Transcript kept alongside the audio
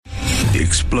The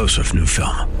explosive new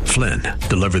film, Flynn,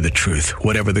 deliver the truth,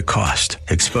 whatever the cost,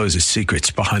 exposes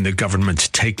secrets behind the government's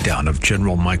takedown of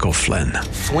General Michael Flynn.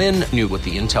 Flynn knew what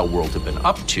the intel world had been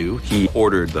up to. He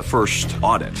ordered the first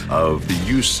audit of the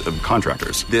use of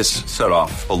contractors. This set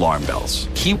off alarm bells.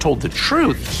 He told the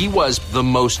truth. He was the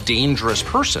most dangerous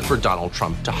person for Donald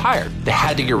Trump to hire. They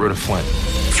had to get rid of Flynn.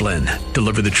 Flynn,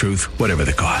 deliver the truth, whatever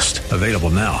the cost. Available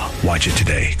now. Watch it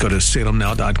today. Go to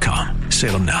salemnow.com.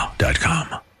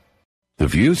 salemnow.com. The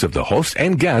views of the host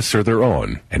and guests are their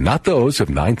own, and not those of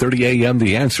 930 AM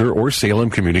The Answer or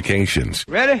Salem Communications.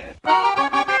 Ready?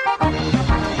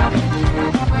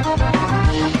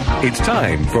 It's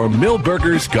time for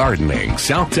Millburgers Gardening,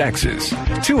 South Texas.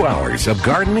 2 hours of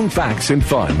gardening facts and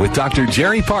fun with Dr.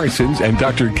 Jerry Parsons and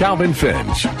Dr. Calvin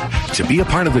Finch. To be a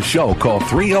part of the show, call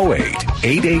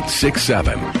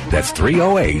 308-8867. That's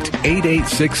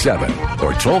 308-8867.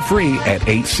 Or toll free at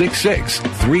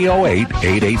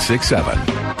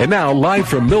 866-308-8867. And now, live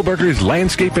from Millburgers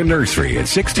Landscape and Nursery at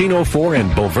 1604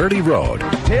 and Bulverde Road.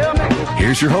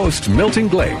 Here's your host, Milton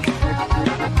Blake.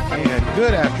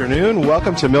 Good afternoon.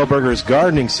 Welcome to Millburgers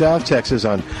Gardening, South Texas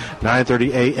on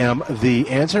 930 AM The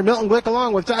Answer. Milton Glick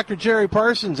along with Dr. Jerry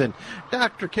Parsons and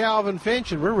Dr. Calvin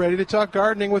Finch, and we're ready to talk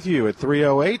gardening with you at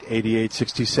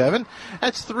 308-8867.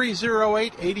 That's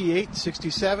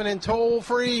 308-8867 and toll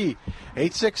free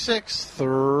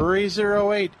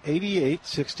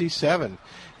 866-308-8867.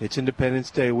 It's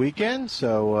Independence Day weekend,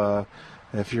 so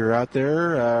if you're out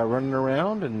there running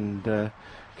around and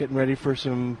getting ready for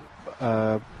some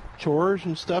chores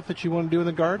and stuff that you want to do in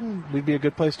the garden, we'd be a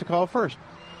good place to call first.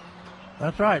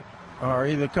 That's right. Or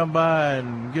either come by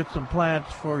and get some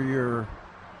plants for your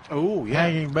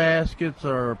hanging baskets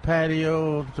or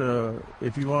patio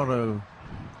if you want to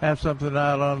have something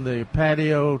out on the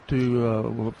patio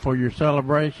for your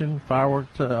celebration,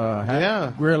 fireworks,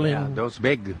 grilling. Yeah, those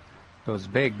big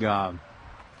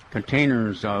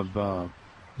containers of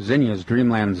zinnias,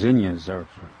 Dreamland zinnias, are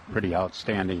pretty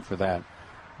outstanding for that.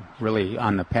 Really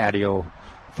on the patio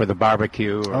for the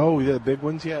barbecue. The big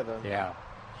ones, yeah. Yeah.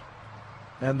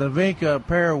 And the Vinca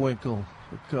periwinkle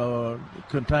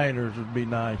containers would be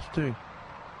nice too.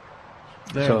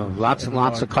 So lots of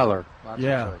color. Lots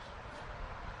of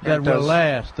that will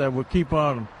last. That will keep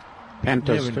on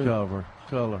Pentas giving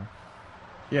color.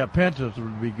 Yeah, pentas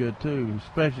would be good too,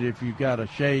 especially if you got a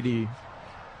shady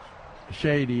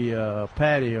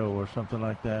patio or something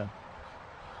like that.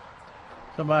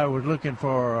 Somebody was looking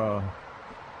for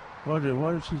what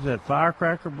is she said,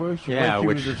 firecracker bush? Yeah, she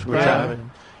was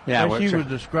describing. It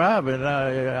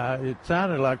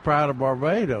sounded like Pride of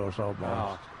Barbados almost.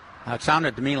 Oh, it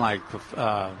sounded to me like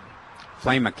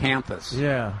flame acanthus.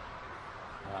 Yeah.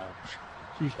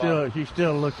 She's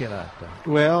still looking at that.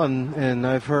 Well, and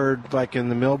I've heard, like in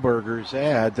the Millburgers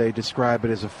ad, they describe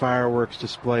it as a fireworks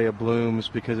display of blooms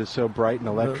because it's so bright and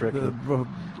electric. The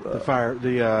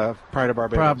Pride of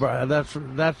Barbados.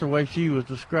 That's the way she was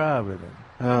describing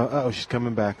it. She's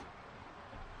coming back.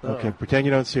 Okay, pretend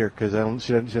you don't see her because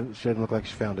she doesn't look like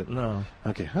she found it. No.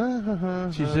 Okay.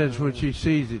 She says when she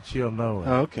sees it, she'll know it.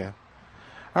 Okay.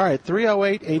 All right,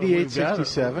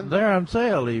 308-8867. They're on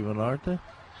sale even, aren't they?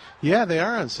 Yeah, they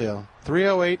are on sale.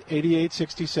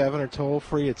 308-8867 or toll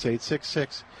free. It's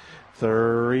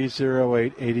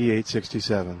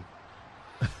 866-308-8867.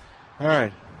 All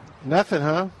right. Nothing,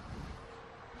 huh?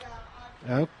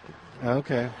 Oh,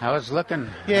 okay. How is it looking?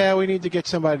 Yeah, we need to get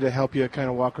somebody to help you kind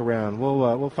of walk around.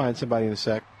 We'll find somebody in a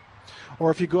sec.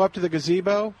 Or if you go up to the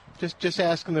gazebo, just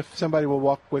ask them if somebody will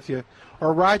walk with you.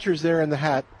 Or Roger's there in the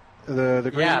hat, the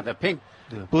green. Yeah, the pink.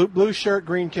 Blue shirt,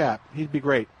 green cap. He'd be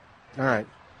great. All right.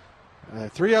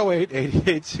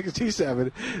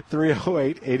 308-8867,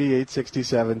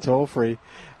 308-8867, toll free,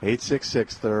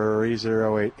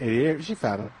 866-308-88. She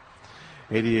found it.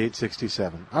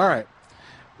 8867. All right.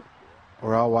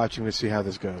 We're all watching to see how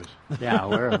this goes. Yeah,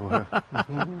 where the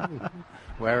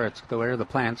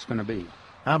plant's going to be.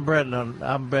 I'm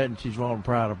betting she's on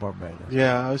Pride of Barbados.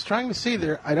 Yeah, I was trying to see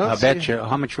there. I bet you.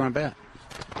 How much you want to bet?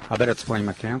 I bet it's flame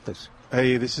acanthus.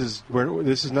 Hey, this is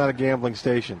not a gambling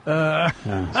station,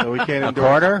 so we can't endorse. A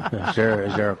quarter?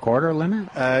 Is there a quarter limit?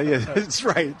 Yeah, that's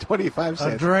right. 25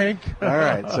 cents. A drink. All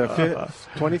right, so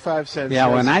 25 cents.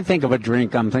 Yeah, when I think of a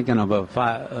drink, I'm thinking of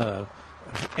a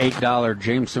 $8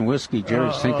 Jameson whiskey.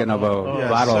 Jerry's thinking of a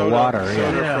bottle of water.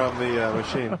 Soda from the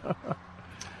machine.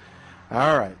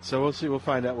 All right, so we'll see. We'll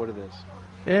find out what it is.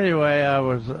 Anyway,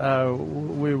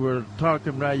 we were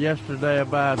talking yesterday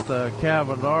about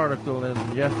Calvin's article in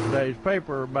yesterday's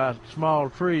paper about small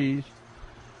trees,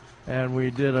 and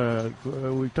we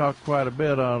talked quite a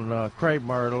bit on crepe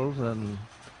myrtles, and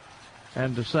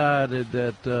and decided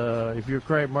that if your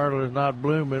crepe myrtle is not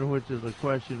blooming, which is a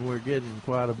question we're getting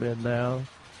quite a bit now,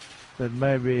 that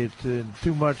maybe it's in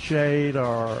too much shade,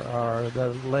 or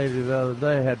that lady the other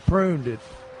day had pruned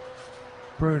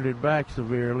it back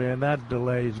severely, and that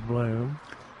delays bloom.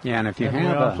 Yeah, and we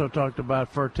also talked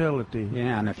about fertility.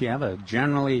 Yeah, and if you have a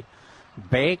generally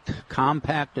baked,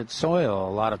 compacted soil,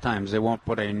 a lot of times they won't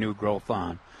put any new growth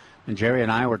on. And Jerry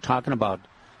and I were talking about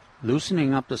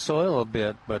loosening up the soil a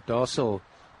bit, but also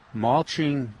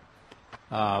mulching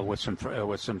with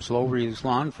some slow-release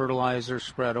lawn fertilizer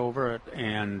spread over it,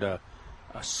 and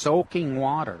soaking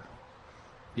water.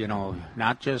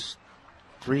 Not just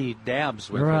 3 dabs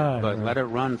with it, but let it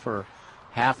run for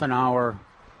half an hour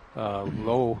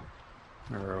low,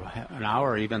 or an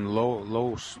hour even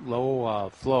low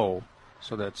flow,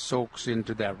 so that soaks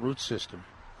into that root system,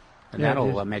 and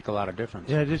that'll make a lot of difference.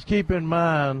 Yeah, just keep in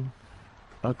mind,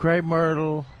 a crepe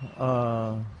myrtle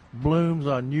blooms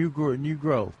on new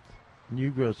growth.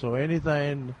 So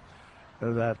anything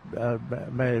that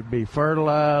may be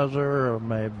fertilizer, or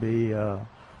may be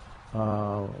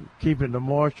keeping the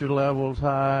moisture levels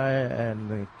high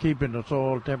and keeping the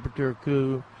soil temperature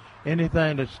cool,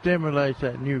 anything that stimulates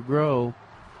that new growth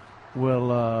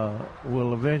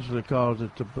will eventually cause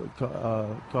it to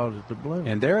bloom.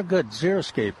 And they're a good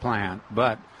xeriscape plant,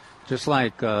 but just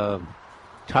like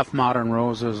tough modern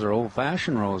roses or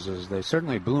old-fashioned roses, they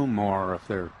certainly bloom more if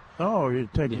they're you're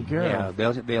taking care of.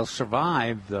 Yeah, they'll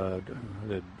survive the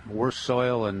worst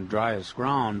soil and driest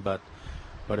ground, but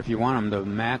if you want them to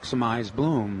maximize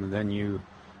bloom, then you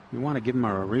want to give them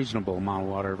a reasonable amount of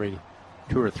water every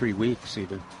 2 or 3 weeks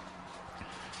even.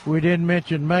 We didn't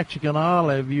mention Mexican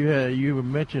olive. You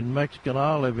mentioned Mexican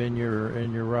olive in your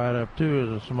write-up too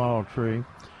as a small tree,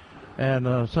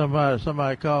 and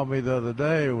somebody called me the other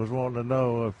day and was wanting to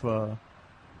know if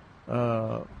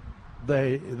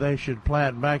they should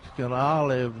plant Mexican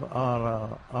olive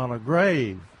on a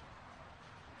grave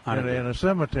in a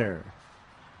cemetery,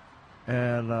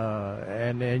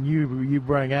 and you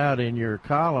bring out in your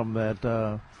column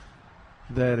that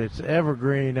it's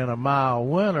evergreen in a mild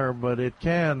winter, but it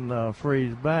can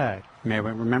freeze back. Yeah,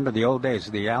 remember the old days?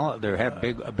 They had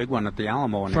a big one at the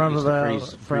Alamo, and front it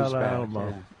used to freeze back. Alamo.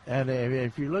 Yeah. And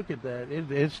if you look at that,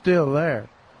 it's still there.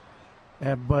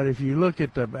 But if you look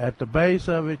at the base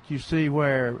of it, you see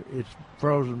where it's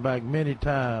frozen back many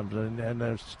times, and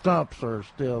the stumps are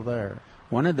still there.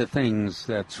 One of the things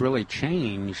that's really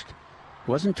changed,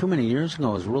 wasn't too many years ago,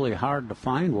 it was really hard to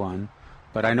find one,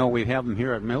 but I know we have them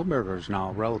here at Milberger's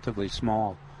now, relatively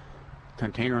small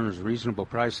containers, reasonable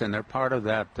price, and they're part of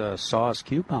that Sauce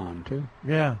coupon too.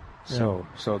 Yeah. So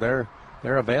they're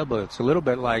available. It's a little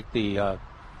bit like the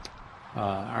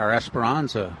our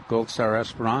Esperanza, Gold Star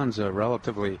Esperanza,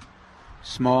 relatively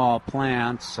small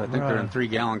plants. I think they're in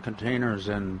 3-gallon containers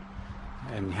and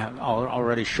have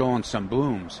already showing some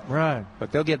blooms. Right.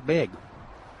 But they'll get big.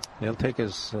 They'll get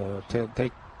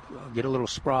a little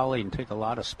sprawly and take a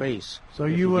lot of space. So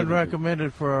you wouldn't recommend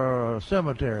it for a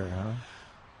cemetery, huh?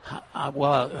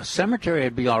 Well, a cemetery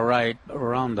would be all right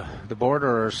around the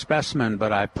border or specimen,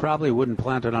 but I probably wouldn't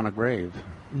plant it on a grave.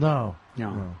 No.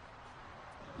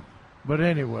 But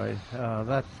anyway,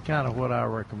 that's kind of what I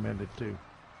recommended too.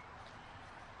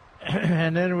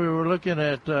 And then we were looking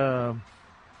at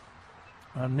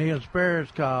Neil Sperry's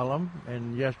column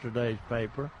in yesterday's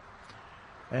paper,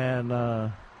 and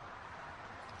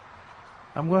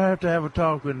I'm going to have a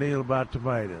talk with Neil about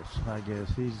tomatoes. I guess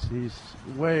he's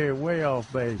way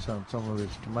off base on some of his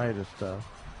tomato stuff,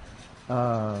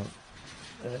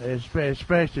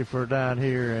 especially for down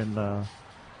here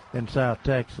in South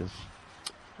Texas.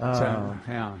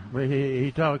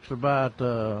 He talks about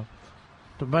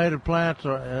tomato plants.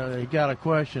 He got a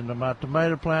question about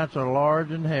tomato plants are large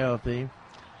and healthy.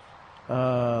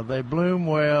 They bloom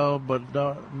well, but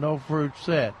no fruit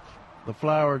sets. The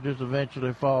flowers just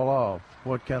eventually fall off.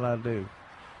 What can I do?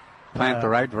 Plant the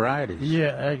right varieties.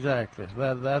 Yeah, exactly.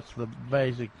 That's the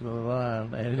basic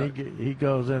line, and he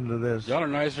goes into this. Y'all are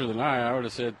nicer than I would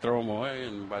have said throw them away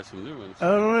and buy some new ones.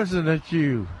 Oh, listen at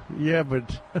you. Yeah, but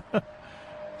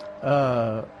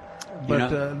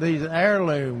these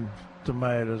heirloom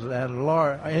tomatoes and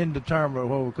indeterminate,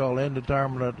 what we call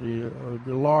indeterminate,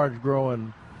 large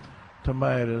growing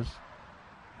tomatoes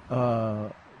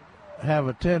have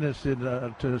a tendency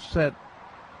to set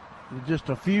just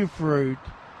a few fruit,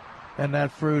 and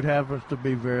that fruit happens to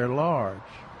be very large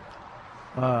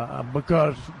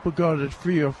because it's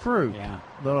fewer fruit. Yeah.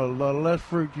 The less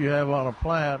fruit you have on a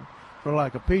plant, for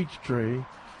like a peach tree,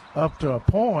 up to a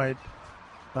point,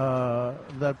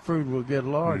 that fruit will get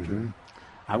larger. Mm-hmm.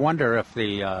 I wonder if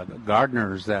the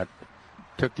gardeners that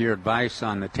took your advice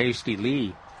on the Tasty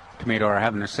Lee tomato are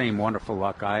having the same wonderful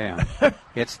luck I am.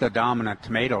 It's the dominant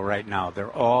tomato right now. They're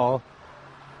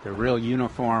real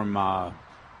uniform. Not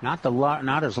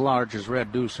as large as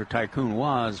Red Deuce or Tycoon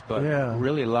was, but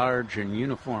really large and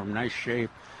uniform, nice shape.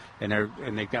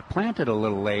 And they got planted a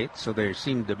little late, so they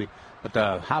seem to be. But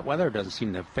the hot weather doesn't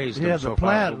seem to phase them so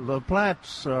far. The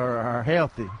plants are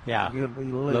healthy. Yeah,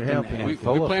 healthy. We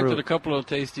planted a couple of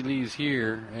Tasty Lees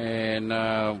here, and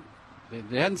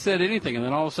they hadn't said anything. And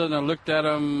then all of a sudden, I looked at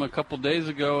them a couple days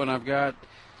ago, and I've got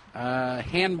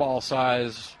handball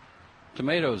size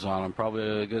tomatoes on them,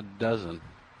 probably a good dozen.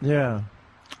 Yeah.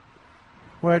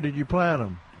 Where did you plant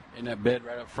them? In that bed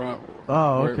right up front.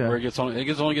 Oh, okay. Where it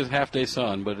only gets half day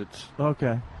sun, but it's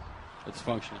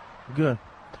functional. Good.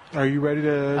 Are you ready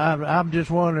to? I'm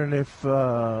just wondering if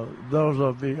those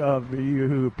of you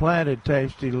who planted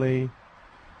Tasty Lee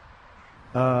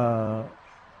and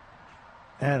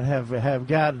have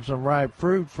gotten some ripe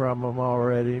fruit from them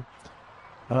already,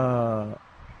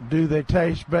 do they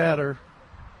taste better?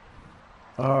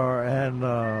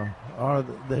 Are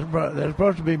they're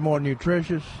supposed to be more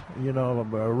nutritious,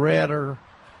 redder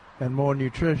and more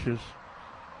nutritious,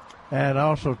 and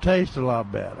also taste a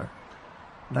lot better.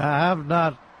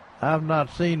 Now I've not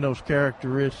seen those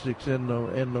characteristics in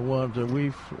the ones that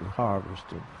we've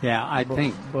harvested. Yeah,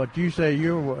 But you say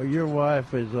your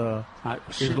wife is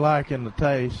liking the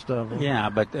taste of them. Yeah,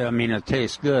 but I mean it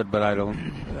tastes good, but I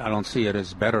don't see it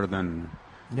as better than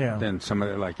some of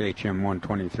the like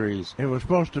HM123s. It was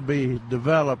supposed to be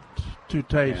developed to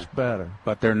taste better.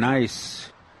 But they're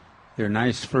nice. They're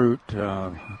nice fruit,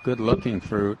 good-looking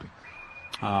fruit,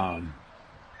 and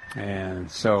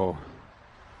so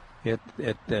it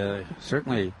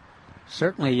certainly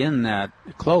in that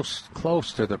close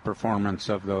to the performance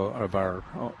of our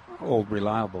old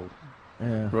reliable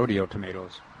rodeo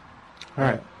tomatoes. All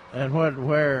right. And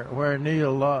where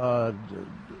Neil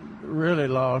really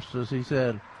lost us, he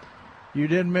said, you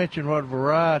didn't mention what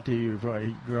variety you're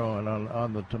growing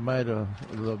on the tomato,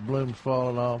 the blooms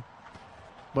falling off.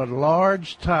 But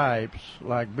large types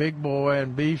like Big Boy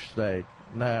and Beefsteak.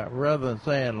 Now, rather than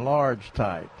saying large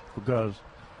types, because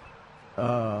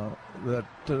the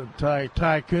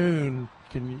Tycoon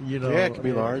can, it can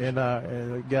be large, and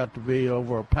it got to be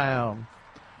over a pound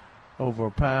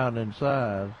in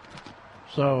size.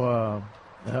 So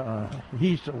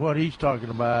what he's talking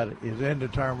about is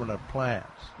indeterminate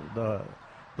plants, the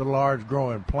large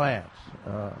growing plants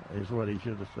is what he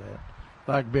should have said,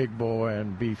 like Big Boy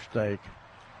and Beefsteak,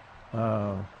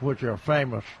 which are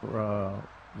famous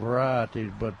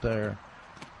varieties, but they're,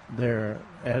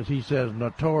 as he says,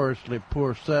 notoriously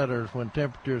poor setters when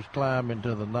temperatures climb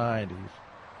into the 90s.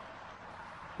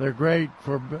 They're great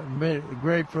for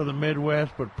the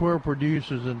Midwest, but poor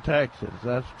producers in Texas.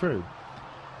 That's true.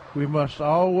 We must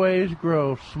always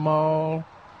grow small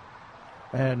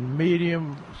and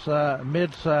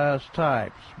mid-sized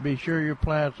types. Be sure your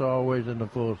plants are always in the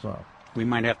full sun. We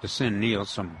might have to send Neil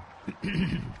some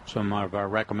of our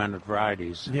recommended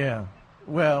varieties. Yeah.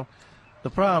 Well, the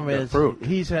problem is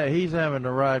he's having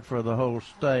to write for the whole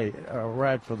state,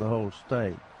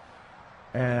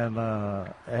 and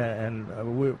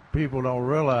people don't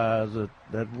realize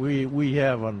that we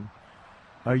have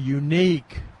a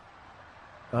unique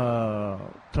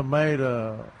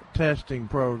tomato testing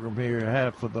program here,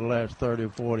 have for the last 30 or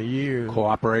 40 years.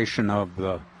 Cooperation of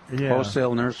the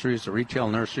wholesale nurseries, the retail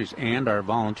nurseries, and our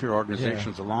volunteer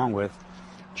organizations, along with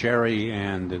Jerry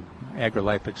and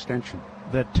AgriLife Extension,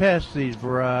 that test these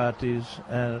varieties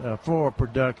and for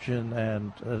production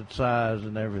and size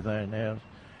and everything else.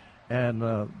 And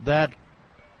that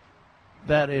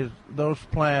is those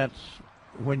plants.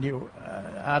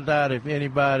 I doubt if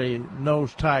anybody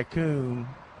knows Tycoon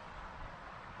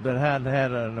that hadn't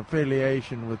had an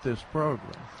affiliation with this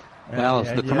program.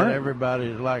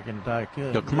 Everybody's liking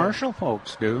Tycoon. The commercial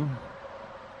folks do.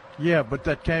 Yeah, but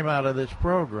that came out of this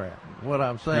program. What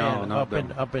I'm saying,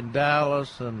 up in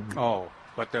Dallas and. Oh,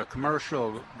 but the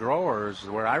commercial growers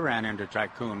where I ran into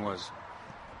Tycoon was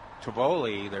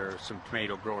Tivoli. There are some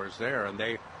tomato growers there, and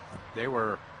they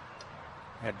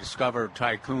had discovered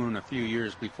Tycoon a few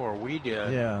years before we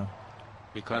did. Yeah.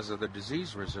 Because of the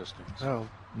disease resistance. Oh.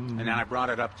 And then I brought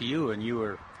it up to you, and you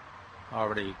were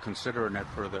already considering it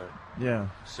for the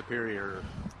superior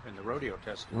in the rodeo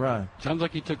testing. Right. Sounds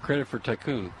like he took credit for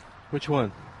Tycoon. Which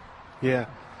one? Yeah.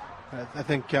 I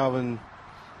think Calvin's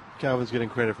getting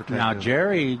credit for Tycoon. Now,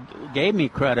 Jerry gave me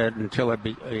credit until it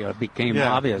became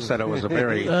obvious that it was a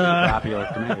very popular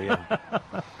tomato.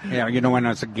 Yeah, when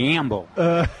it's a gamble.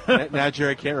 Now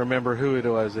Jerry can't remember who it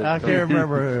was. I can't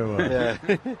remember who it was.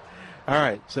 Yeah. All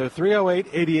right, so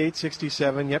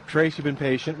 308-8867. Yep, Trace, you've been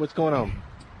patient. What's going on?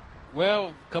 Well,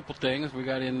 a couple things. We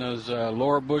got in those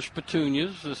Laura Bush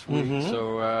petunias this week.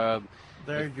 So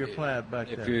there's your plant back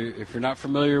there. If you're not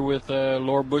familiar with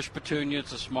Laura Bush petunia,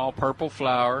 it's a small purple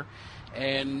flower,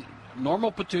 and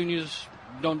normal petunias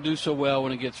don't do so well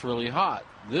when it gets really hot.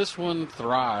 This one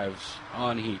thrives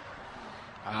on heat.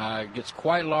 It gets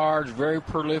quite large, very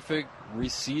prolific,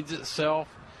 reseeds itself,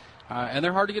 and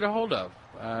they're hard to get a hold of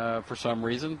for some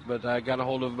reason. But I got a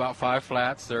hold of about 5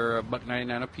 flats. They're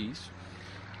 $1.99 a piece.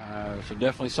 So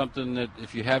definitely something that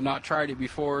if you have not tried it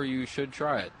before, you should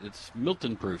try it. It's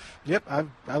Milton proof. Yep,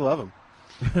 I love them.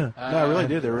 No, I really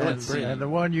do. They're really pretty. And the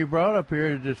one you brought up here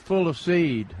is just full of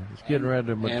seed. It's getting ready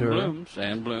to mature.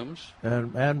 And blooms.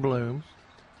 And blooms.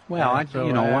 Well,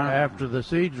 after the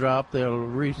seeds drop, they'll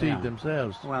reseed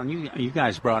themselves. Well, you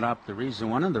guys brought up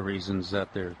one of the reasons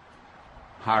that they're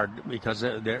hard, because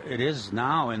it is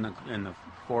now in the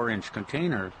 4-inch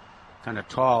container, kind of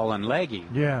tall and leggy.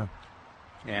 Yeah.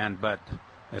 But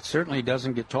it certainly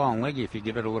doesn't get tall and leggy if you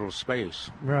give it a little space.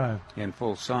 Right. In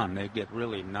full sun, they get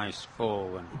really nice,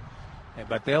 full,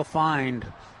 but they'll find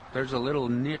there's a little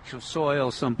niche of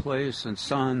soil someplace and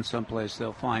sun someplace.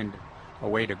 They'll find a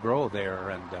way to grow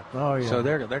there, and so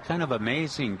they're kind of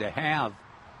amazing to have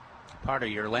part of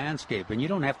your landscape, and you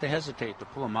don't have to hesitate to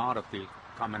pull them out if they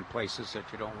come in places that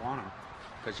you don't want them,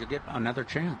 because you get another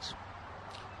chance.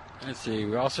 Let's see.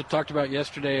 We also talked about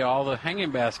yesterday all the hanging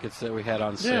baskets that we had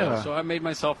on sale. Yeah. So I made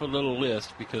myself a little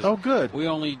list because we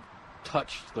only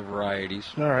touched the varieties.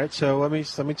 All right. So let me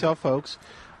tell folks,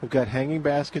 we've got hanging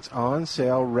baskets on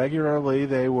sale regularly.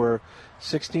 They were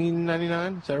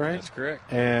 $16.99. Is that right? That's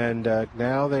correct. And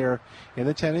now they are in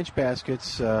the 10-inch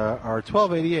baskets are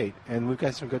 $12.88, and we've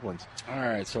got some good ones. All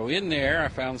right. So in there, I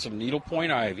found some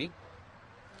needlepoint ivy,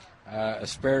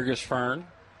 asparagus fern,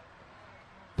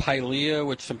 Pilea,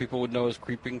 which some people would know as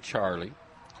Creeping Charlie.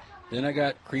 Then I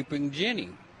got Creeping Jenny.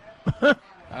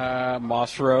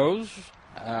 Moss Rose.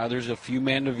 There's a few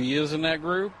Mandavillas in that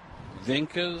group.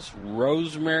 Vincas,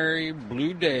 Rosemary,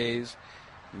 Blue Days,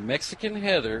 Mexican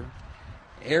Heather,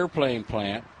 Airplane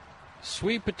Plant,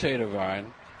 Sweet Potato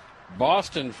Vine,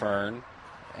 Boston Fern,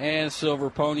 and Silver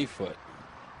Ponyfoot.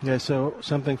 Yeah, so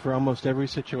something for almost every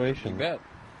situation. You bet.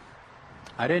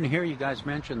 I didn't hear you guys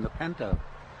mention the Penta.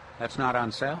 That's not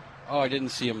on sale? Oh, I didn't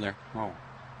see them there. Oh.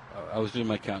 I was doing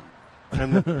my count.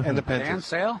 And the Pentas. They on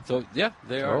sale? So, yeah,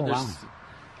 they are. Oh,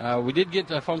 wow. We did get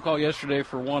a phone call yesterday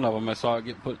for one of them. I saw it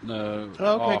get put in the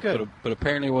off, good. But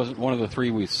apparently it wasn't one of the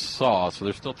 3 we saw, so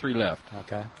there's still 3 left.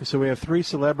 Okay. So we have 3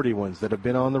 celebrity ones that have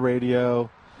been on the radio,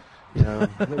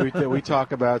 that we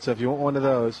talk about. So if you want one of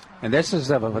those. And this is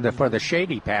for the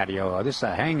shady patio. This is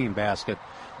a hanging basket,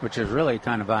 which is really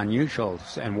kind of unusual,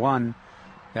 and one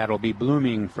that'll be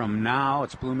blooming from now.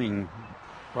 It's blooming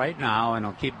right now, and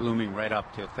it'll keep blooming right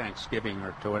up to Thanksgiving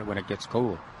or to when it gets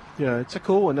cool. Yeah, it's a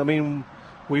cool one. I mean,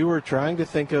 we were trying to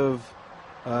think of,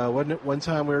 one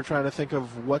time we were trying to think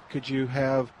of what could you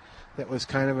have that was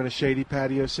kind of in a shady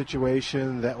patio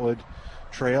situation that would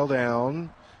trail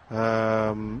down,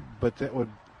 but that would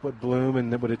bloom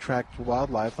and that would attract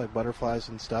wildlife like butterflies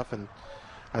and stuff. And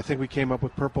I think we came up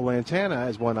with purple lantana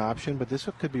as one option, but this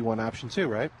could be one option too,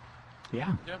 right?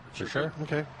 Yeah, for sure.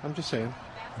 Okay, I'm just saying.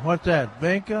 What's that,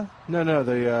 Vinca? No,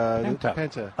 the Penta.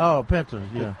 Penta. Oh, Penta,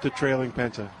 yeah. The trailing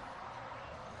Penta.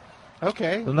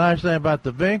 Okay. The nice thing about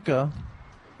the Vinca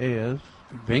is...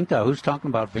 Vinca? Who's talking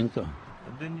about Vinca?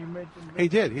 Didn't you mention Vinca? He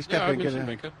did. He's got Vinca.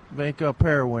 Vinca. Vinca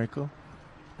periwinkle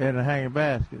in a hanging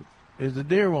basket. Is the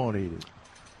deer won't eat it.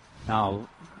 Now,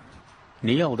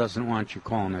 Neil doesn't want you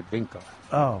calling it Vinca.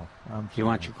 Oh, He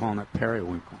wants you calling it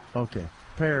periwinkle. Okay.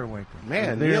 Periwinkle.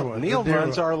 Man, Neil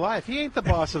runs our life. He ain't the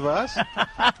boss of us.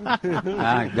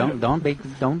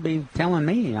 Don't be telling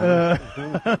me.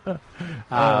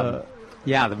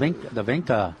 Yeah, the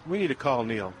Vinca. We need to call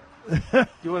Neil.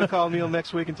 You want to call Neil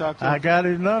next week and talk to him? I got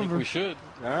his I number. think we should.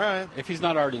 All right. If he's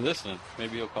not already listening,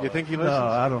 maybe he'll call You us. think he listens? No,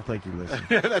 I don't think he listens.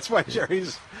 That's why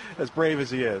Jerry's as brave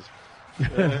as he is.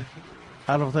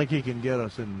 I don't think he can get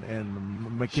us in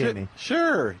McKinney.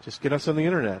 Sure. Just get us on the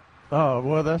internet. Oh,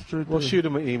 well, that's true. We'll shoot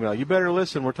him an email. You better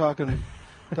listen. We're talking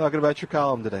about your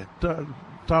column today.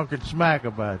 Talking smack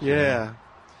about you. Yeah.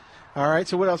 All right.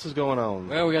 So what else is going on?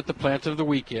 Well, we got the plant of the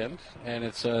weekend, and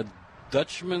it's a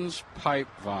Dutchman's pipe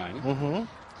vine. Mm-hmm.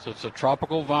 So it's a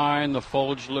tropical vine. The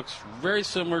foliage looks very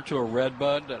similar to a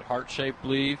redbud, that heart-shaped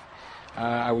leaf.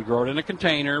 I would grow it in a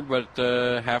container, but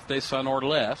half-day sun or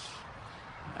less,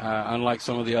 unlike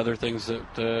some of the other things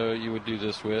that you would do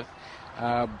this with.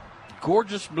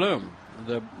 Gorgeous bloom.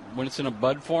 When it's in a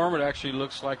bud form, it actually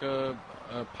looks like a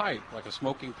pipe, like a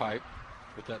smoking pipe.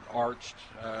 with that arched,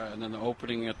 and then the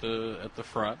opening at the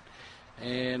front,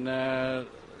 and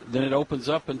then it opens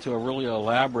up into a really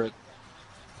elaborate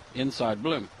inside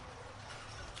bloom.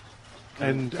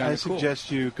 And I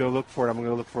suggest you go look for it. I'm going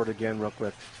to look for it again real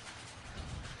quick.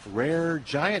 Rare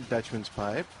giant Dutchman's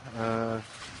pipe.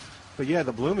 But yeah,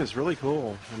 the bloom is really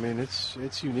cool. I mean,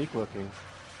 it's unique looking.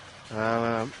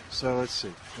 So let's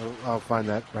see. I'll find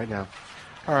that right now.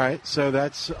 All right, so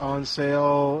that's on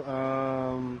sale.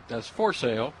 That's for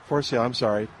sale. For sale. I'm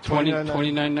sorry.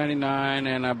 $29.99,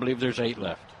 and I believe there's 8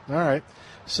 left. All right.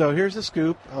 So here's the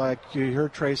scoop. Like you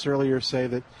heard Trace earlier say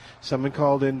that someone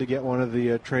called in to get one of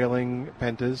the trailing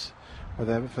pentas for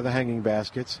the hanging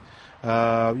baskets.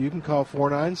 You can call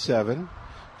 497-3760,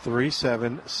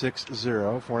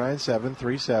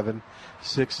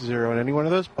 497-3760. And any one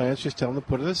of those plants, just tell them to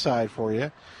put it aside for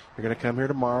you. You're going to come here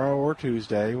tomorrow or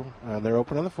Tuesday. They're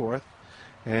open on the 4th.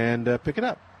 And pick it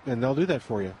up. And they'll do that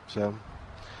for you. So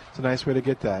it's a nice way to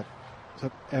get that.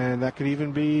 So, and that could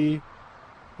even be,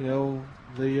 the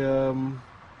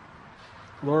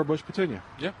Laura Bush petunia.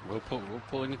 Yeah, we'll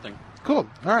pull anything. Cool.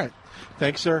 All right.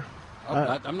 Thanks, sir.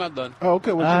 I'm not done. Oh,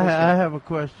 okay. I have a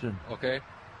question. Okay.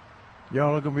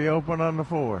 Y'all are going to be open on the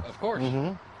 4th? Of course.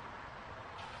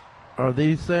 Mm-hmm. Are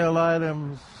these sale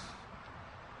items?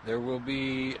 There will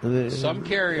be some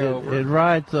carryover. It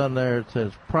writes on there, it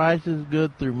says, price is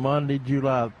good through Monday,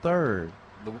 July 3rd.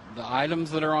 The items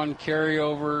that are on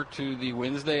carryover to the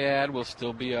Wednesday ad will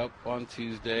still be up on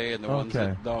Tuesday, and the ones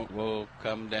that don't will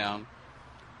come down.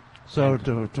 So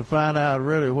to find out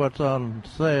really what's on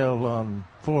sale on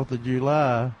 4th of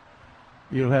July,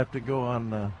 you'll have to go on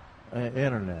the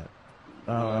internet,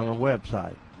 on a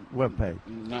webpage.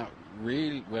 Not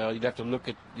really. Well, you'd have to look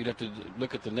at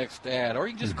the next ad, or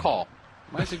you can just call.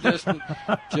 My suggestion,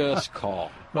 just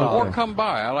call. Or come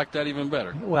by. I like that even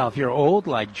better. Well, if you're old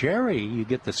like Jerry, you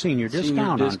get the senior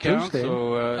discount on Tuesday.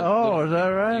 So, is that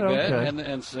right? Okay.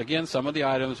 And again, some of the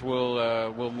items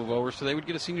will move over, so they would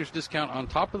get a senior's discount on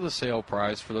top of the sale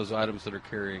price for those items that are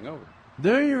carrying over.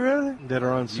 Do you really? That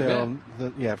are on sale,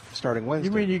 starting Wednesday.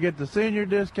 You mean you get the senior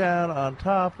discount on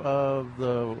top of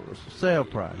the sale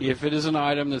price? If it is an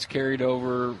item that's carried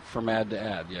over from ad to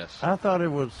ad, yes. I thought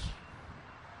it was...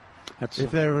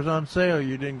 if it was on sale,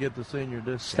 you didn't get the senior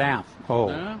discount. Staff. Oh.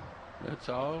 No, that's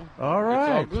all. All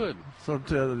right. It's all good. So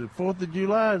the 4th of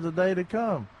July is the day to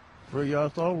come for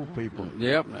us old people.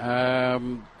 Yep.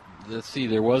 Let's see.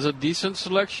 There was a decent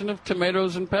selection of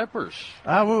tomatoes and peppers.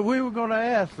 We were going to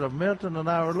ask. Milton and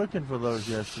I were looking for those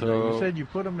yesterday. You said you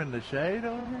put them in the shade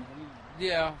over here?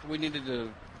 Yeah, we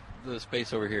needed the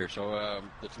space over here. So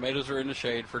the tomatoes are in the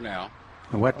shade for now.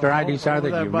 And what varieties are they?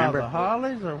 Do you remember? The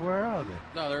hollies, or where are they?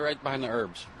 No, they're right behind the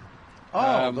herbs.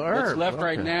 Oh, the herbs. What's left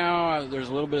right now, there's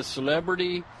a little bit of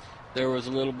Celebrity. There was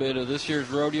a little bit of this year's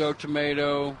Rodeo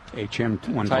Tomato. HM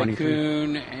 123.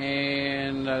 Tycoon.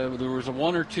 And there was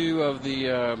one or two of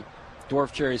the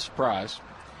Dwarf Cherry Surprise.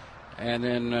 And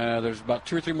then there's about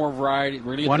 2 or 3 more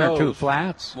varieties. One or two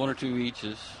flats? 1 or 2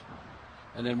 eaches.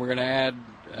 And then we're going to add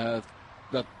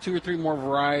about 2 or 3 more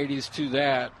varieties to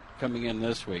that coming in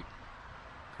this week.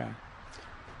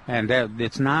 And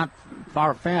it's not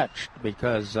far-fetched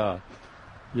because,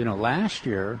 last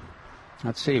year,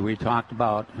 let's see, we talked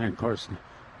about, and of course,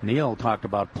 Neil talked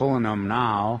about pulling them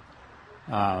now,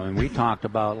 and we talked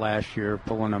about last year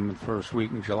pulling them the first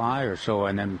week in July or so,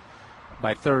 and then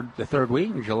by the third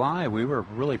week in July, we were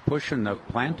really pushing the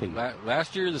planting.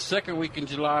 Last year, the second week in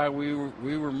July, we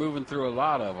were moving through a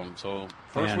lot of them. So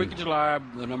first week of July,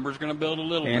 the number's going to build a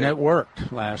little bit. And it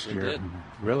worked last year. Did.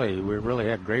 Really, we really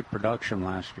had great production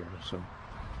last year. So.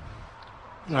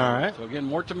 All right. So again,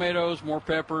 more tomatoes, more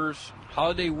peppers.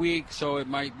 Holiday week, so it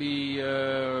might be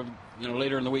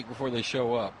later in the week before they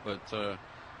show up, but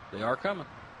they are coming.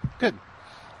 Good.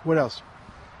 What else?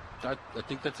 I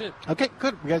think that's it. Okay,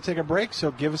 good. We got to take a break, so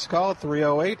give us a call at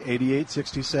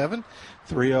 308-8867,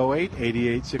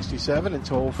 308-8867, and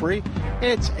toll free.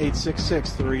 It's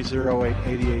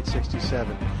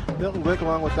 866-308-8867. Milton Glick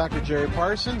along with Dr. Jerry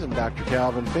Parsons and Dr.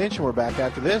 Calvin Finch, and we're back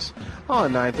after this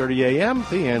on 9:30 a.m.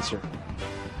 The Answer.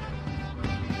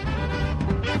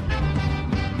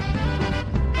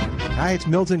 Hi, it's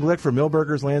Milton Glick for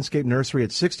Milberger's Landscape Nursery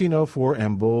at 1604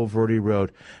 and Bulverde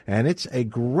Road. And it's a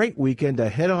great weekend to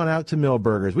head on out to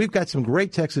Milberger's. We've got some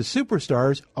great Texas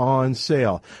superstars on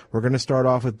sale. We're going to start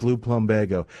off with Blue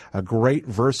Plumbago, a great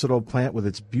versatile plant with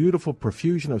its beautiful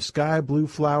profusion of sky blue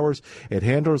flowers. It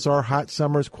handles our hot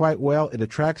summers quite well. It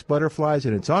attracts butterflies,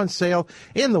 and it's on sale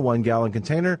in the 1-gallon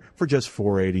container for just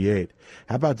 $4.88.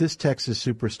 How about this Texas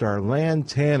superstar,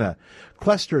 Lantana?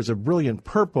 Clusters of brilliant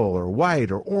purple or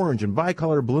white or orange and in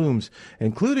bicolor blooms,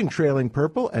 including trailing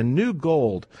purple and new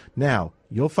gold. Now,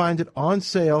 you'll find it on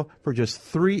sale for just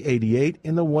 $3.88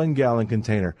 in the 1-gallon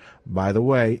container. By the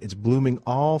way, it's blooming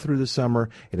all through the summer.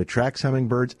 It attracts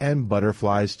hummingbirds and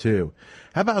butterflies, too.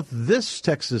 How about this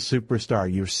Texas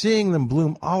superstar? You're seeing them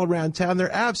bloom all around town.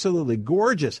 They're absolutely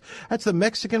gorgeous. That's the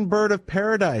Mexican bird of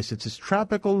paradise. It's this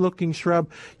tropical-looking shrub.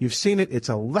 You've seen it. It's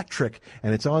electric,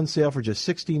 and it's on sale for just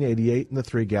 $16.88 in the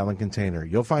 3-gallon container.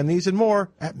 You'll find these and more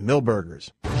at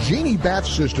Milberger's. Genie Bath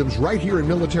Systems right here in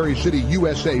Military City,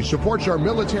 USA, supports our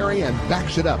military and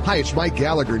backs it up. Hi, it's Mike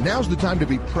Gallagher. Now's the time to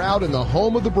be proud in the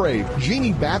home of the brave.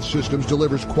 Genie Bath Systems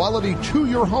delivers quality to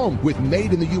your home with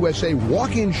made-in-the-USA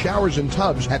walk-in showers and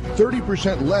tubs at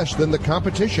 30% less than the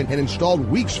competition and installed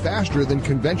weeks faster than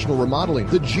conventional remodeling.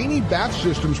 The Genie Bath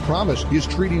Systems promise is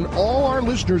treating all our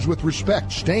listeners with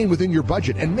respect, staying within your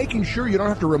budget, and making sure you don't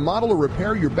have to remodel or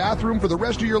repair your bathroom for the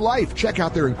rest of your life. Check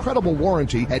out their incredible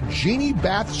warranty at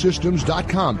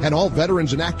GenieBathSystems.com. And all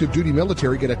veterans and active duty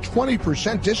military get a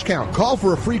 20% discount. Call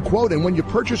for a free quote, and when you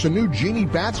purchase a new Genie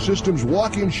Bath Systems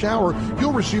walk-in shower,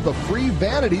 you'll receive a free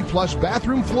vanity plus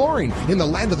bathroom flooring. In the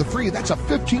land of the free, that's a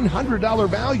 $1,500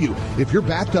 value. If your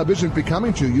bathtub isn't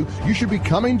becoming to you, you should be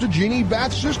coming to Genie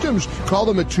Bath Systems. Call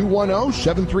them at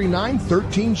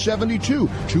 210-739-1372,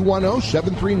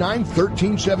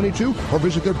 210-739-1372, or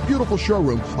visit their beautiful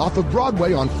showroom off of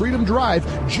Broadway on Freedom Drive,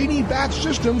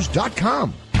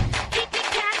 GenieBathSystems.com.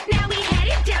 Now we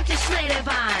headed down to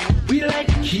Schlitterbahn. We like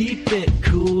to keep it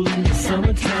cool in the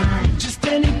summertime. Just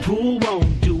any pool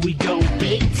won't do, we go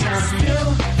big time.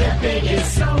 Still, the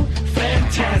biggest, so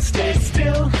fantastic.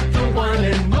 Still, the one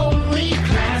and only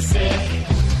classic.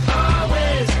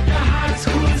 Always the hottest,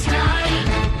 coolest time.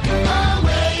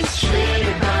 Always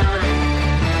Schlitterbahn.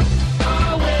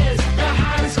 Always the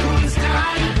hottest, coolest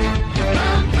time.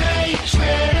 Come play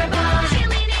Schlitterbahn.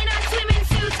 Chilling in our swimming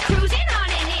suits, cruising on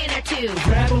an inner tube.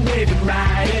 Grab a wave and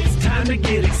ride, it's time to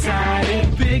get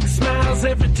excited. Big smiles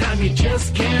every time, you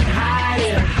just can't hide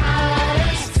it.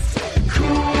 Hottest,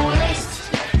 coolest,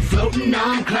 floating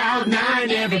on cloud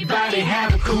nine. Everybody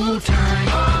have a cool time.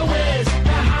 Always the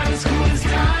hottest, coolest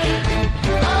time.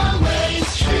 Always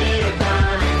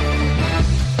Schlitterbahn.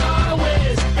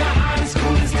 Always the hottest,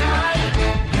 coolest time.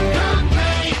 Come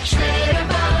play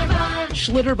Schlitterbahn.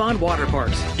 Schlitterbahn Water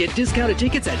Parks. Get discounted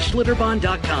tickets at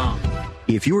Schlitterbahn.com.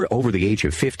 If you're over the age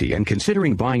of 50 and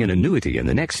considering buying an annuity in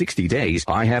the next 60 days,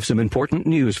 I have some important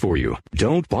news for you.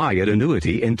 Don't buy an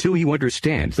annuity until you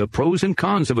understand the pros and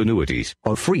cons of annuities.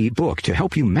 A free book to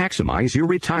help you maximize your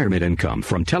retirement income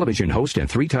from television host and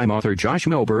 3-time author Josh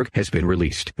Melberg has been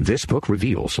released. This book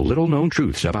reveals little-known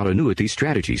truths about annuity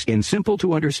strategies in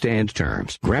simple-to-understand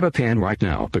terms. Grab a pen right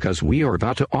now because we are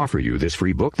about to offer you this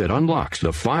free book that unlocks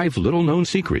the 5 little-known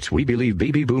secrets we believe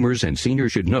baby boomers and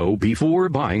seniors should know before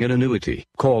buying an annuity.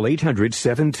 Call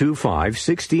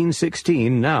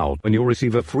 800-725-1616 now and you'll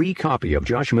receive a free copy of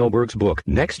Josh Melberg's book,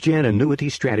 Next Gen Annuity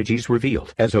Strategies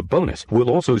Revealed. As a bonus,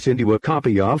 we'll also send you a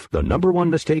copy of The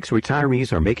 #1 Mistakes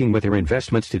Retirees Are Making with Their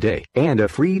Investments Today and a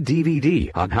free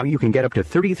DVD on how you can get up to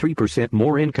 33%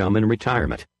 more income in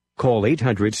retirement. Call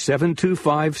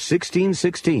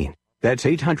 800-725-1616. That's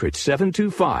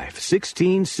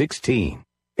 800-725-1616.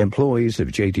 Employees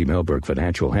of J.D. Melberg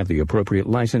Financial have the appropriate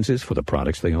licenses for the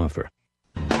products they offer.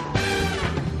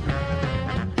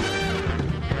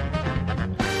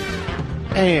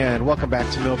 And welcome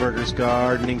back to Milberger's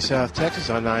Gardening, South Texas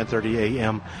on 9:30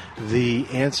 a.m. The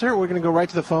Answer. We're going to go right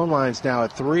to the phone lines now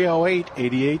at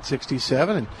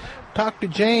 308-8867 and talk to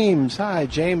James. Hi,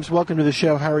 James. Welcome to the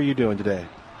show. How are you doing today?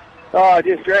 Oh,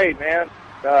 just great, man.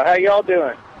 How y'all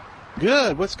doing?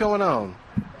 Good. What's going on?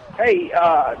 Hey,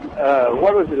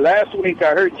 what was it? Last week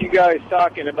I heard you guys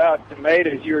talking about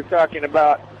tomatoes. You were talking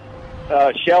about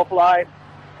shelf life.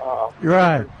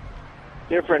 Right.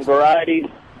 Different varieties.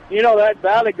 You know, that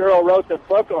Valley Girl wrote the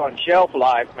book on shelf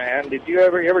life, man. Did you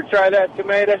ever try that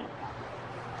tomato?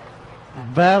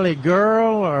 Valley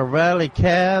Girl or Valley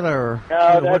Cat or?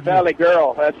 No, that Valley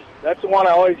Girl. That's the one I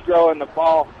always grow in the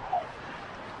fall.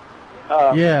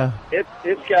 Yeah.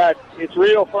 It's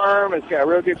real firm. It's got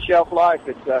real good shelf life.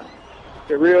 It's a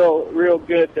real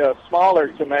good smaller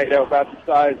tomato, about the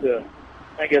size of,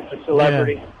 I guess, a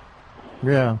celebrity.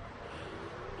 Yeah.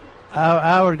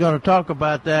 I was going to talk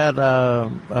about that.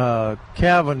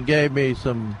 Calvin gave me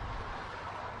some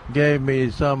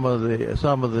of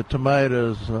the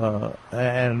tomatoes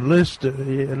and listed,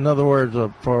 in other words,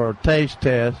 for a taste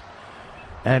test,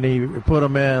 and he put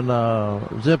them in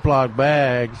Ziploc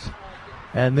bags,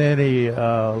 and then he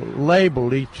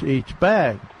labeled each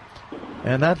bag,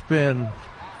 and that's been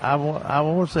I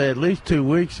want to say at least 2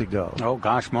 weeks ago. Oh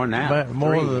gosh, more than that.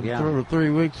 More than 3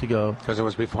 weeks ago. Because it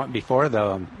was before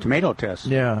the tomato test.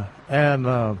 Yeah,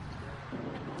 and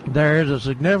there is a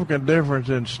significant difference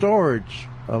in storage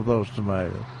of those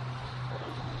tomatoes.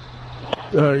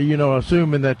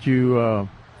 Assuming that you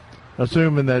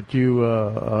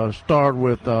start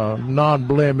with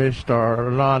non-blemished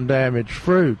or non-damaged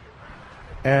fruit,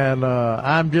 and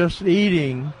I'm just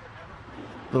eating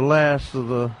the last of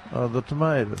the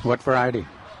tomatoes. What variety?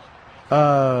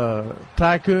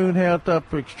 Tycoon held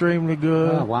up extremely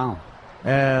good. Oh, wow.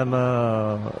 And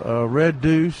Red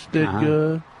Deuce did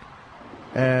good.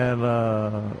 And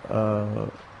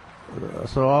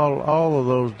so all of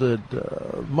those did,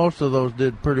 most of those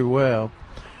did pretty well.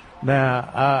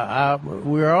 Now,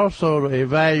 we're also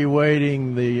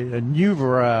evaluating the new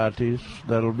varieties.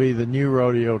 That'll be the new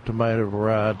rodeo tomato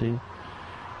variety.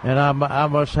 And I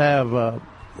must have,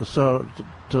 so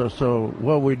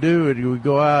what we do is we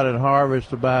go out and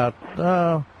harvest about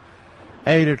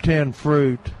 8 or 10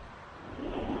 fruit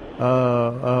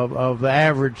of the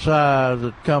average size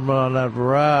that come on that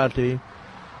variety.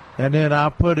 And then I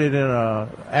put it in a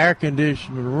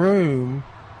air-conditioned room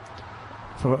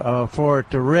for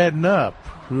it to redden up.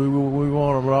 We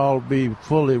want them to all be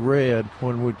fully red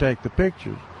when we take the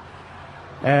pictures.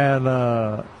 And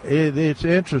it's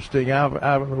interesting.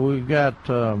 We've got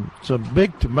some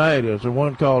big tomatoes. The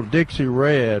one called Dixie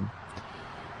Red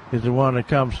is the one that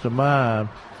comes to mind.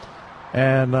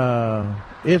 And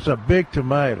it's a big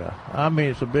tomato. I mean,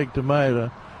 it's a big tomato.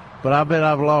 But I bet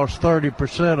I've lost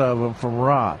 30% of them from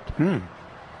rot.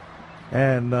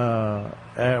 And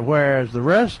whereas the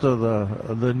rest of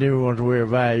the new ones we're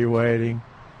evaluating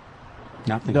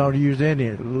don't lose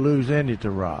any to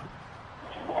rot.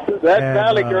 That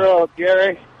Valley Girl,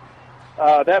 Gary,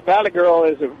 that Valley Girl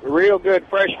is a real good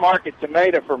fresh market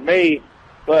tomato for me,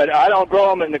 but I don't grow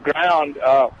them in the ground.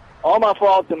 All my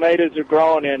fall tomatoes are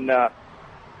grown in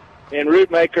root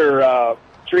maker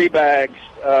tree bags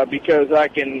because I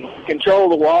can control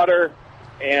the water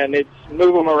and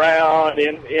move them around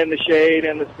in the shade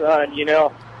and the sun.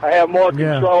 I have more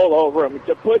control over them.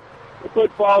 To put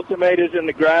fall tomatoes in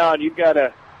the ground, you've got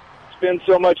to spend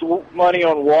so much money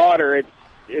on water.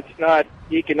 It's not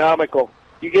economical.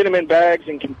 You get them in bags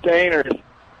and containers,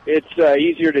 it's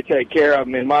easier to take care of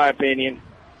them, in my opinion.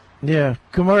 Yeah,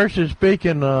 commercially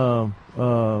speaking, you've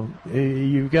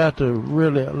got to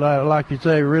really, like you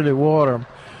say, really water them.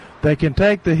 They can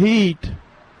take the heat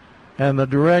and the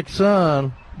direct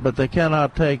sun, but they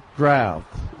cannot take drought.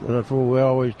 That's what we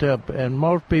always tell. And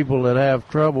most people that have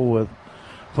trouble with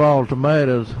fall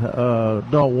tomatoes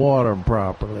don't water them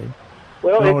properly.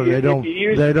 Well, they don't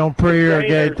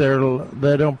pre-irrigate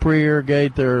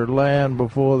their land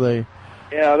before they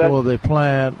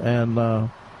plant and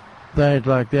things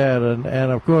like that.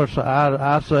 And of course,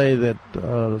 I say that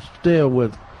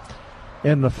still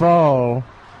in the fall,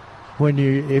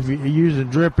 if you're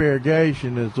using drip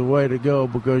irrigation is the way to go,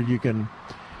 because you can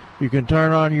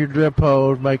turn on your drip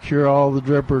hose, make sure all the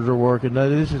drippers are working. Now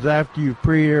this is after you've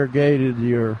pre-irrigated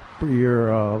your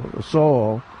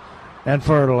soil and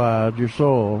fertilized your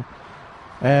soil,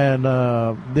 and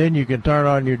then you can turn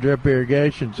on your drip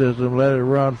irrigation system, let it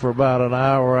run for about an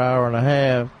hour and a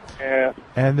half,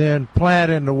 and then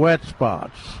plant in the wet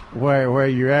spots where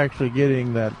you're actually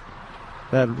getting that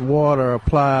water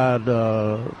applied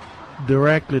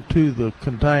directly to the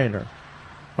container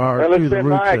or to the root system. Well, it's been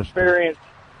my experience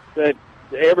that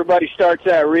everybody starts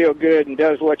out real good and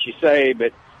does what you say,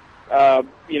 but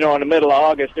in the middle of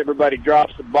August, everybody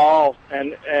drops the ball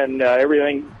and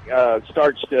everything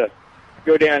starts to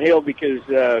go downhill because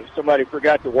somebody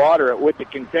forgot to water it with the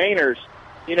containers.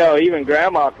 Even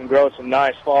Grandma can grow some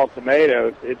nice fall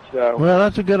tomatoes. Well,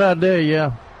 that's a good idea.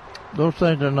 Yeah, those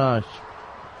things are nice.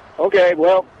 Okay,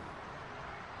 well,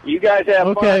 you guys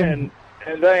have fun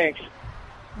and thanks.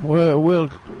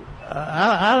 Well,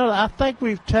 I think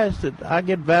we've tested. I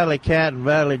get Valley Cat and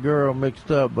Valley Girl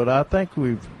mixed up, but I think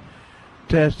we've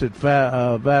tested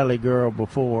Valley Girl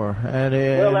before, and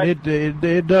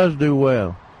it does do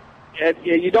well.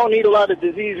 You don't need a lot of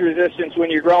disease resistance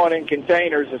when you're growing in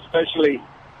containers, especially,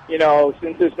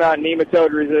 since it's not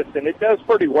nematode resistant. It does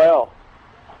pretty well.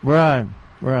 Right.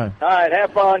 All right,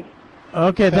 have fun.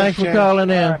 Okay, thanks for calling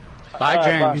in. Bye,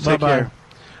 James. Take care.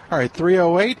 All right,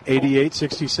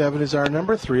 308-8867 is our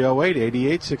number,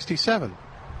 308-8867.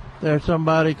 There's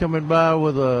somebody coming by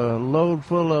with a load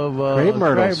full of crepe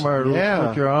myrtles,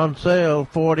 which are on sale,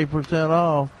 40%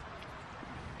 off.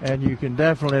 And you can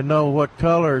definitely know what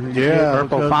color you get.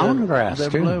 Purple fountain grass, they're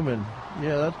blooming.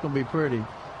 Yeah, that's going to be pretty.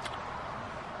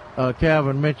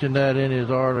 Calvin mentioned that in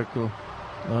his article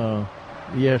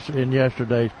in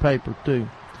yesterday's paper too.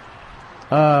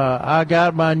 I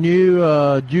got my new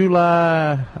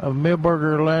July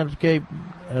Milberger Landscape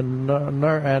and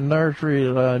Nursery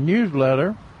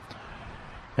newsletter,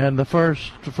 and the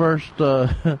first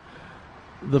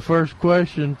the first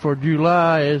question for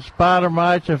July is: spider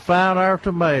mites have found our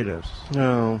tomatoes.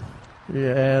 No.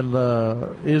 Yeah, and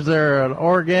is there an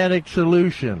organic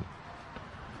solution?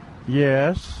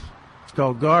 Yes. It's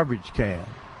called garbage can.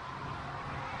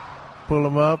 Pull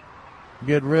them up,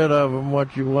 get rid of them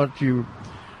once you,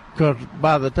 because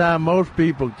by the time most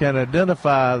people can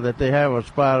identify that they have a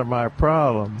spider mite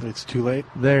problem, it's too late.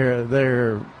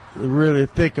 They're really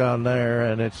thick on there,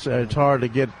 and it's hard to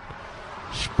get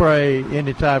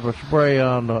any type of spray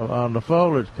on the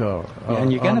foliage cover.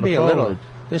 And you're going to be a little,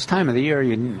 this time of the year,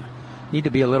 you need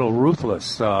to be a little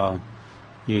ruthless.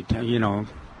 You know,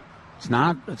 it's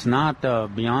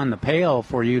not beyond the pale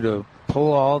for you to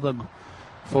pull all the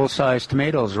full-size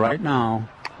tomatoes right now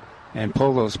and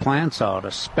pull those plants out,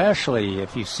 especially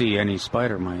if you see any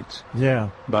spider mites. Yeah.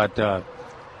 But I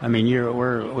mean,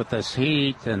 we're with this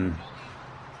heat, and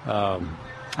I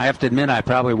have to admit, I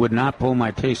probably would not pull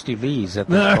my Tasty Lees at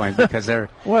this point because they're...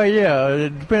 Well, yeah,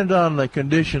 it depends on the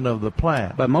condition of the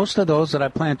plant. But most of those that I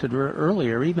planted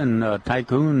earlier, even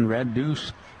Tycoon, Red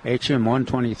Deuce,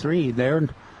 HM123,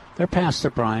 they're past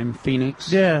their prime.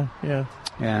 Phoenix. Yeah.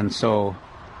 And so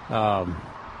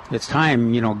it's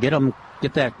time,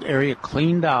 get that area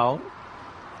cleaned out,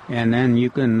 and then you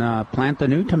can plant the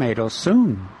new tomatoes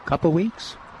soon, a couple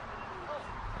weeks.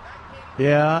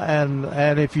 Yeah, and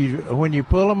when you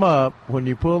pull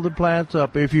the plants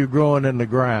up, if you're growing in the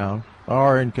ground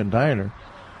or in container,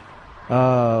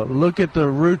 look at the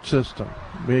root system.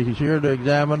 Be sure to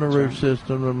examine the root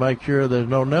system and make sure there's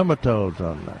no nematodes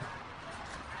on there.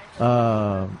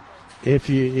 If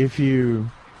you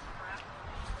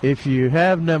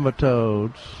have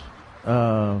nematodes,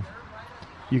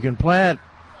 you can plant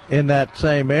in that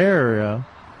same area,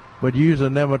 but use a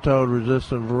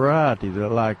nematode-resistant variety,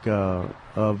 like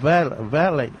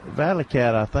Valley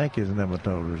Cat, I think, is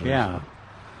nematode-resistant. Yeah,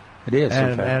 it is.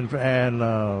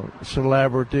 And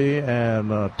Celebrity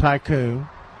and Tycoon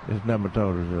is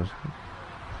nematode-resistant.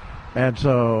 And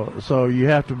so you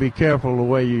have to be careful the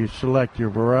way you select your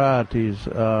varieties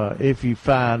if you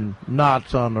find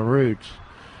knots on the roots.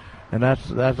 And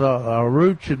that's a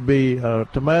root should be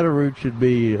tomato root should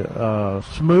be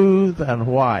smooth and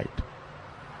white.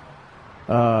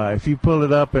 If you pull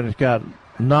it up and it's got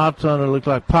knots on it, looks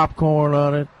like popcorn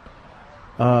on it,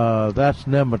 that's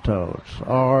nematodes.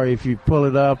 Or if you pull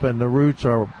it up and the roots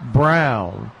are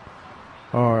brown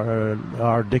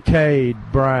or decayed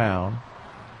brown,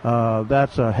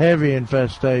 that's a heavy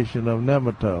infestation of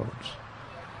nematodes.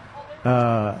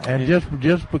 And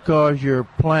just because your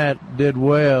plant did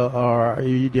well or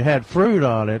you had fruit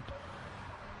on it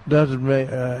doesn't mean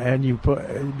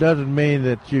doesn't mean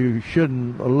that you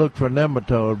shouldn't look for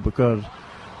nematode, because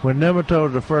when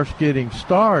nematodes are first getting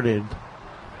started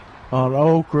on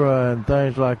okra and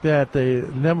things like that, the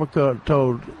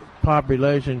nematode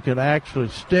population can actually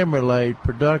stimulate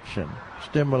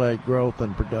growth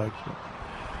and production.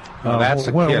 Well, that's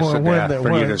a kiss of death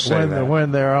for you to say that.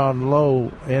 When they're on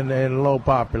low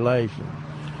population,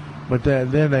 but then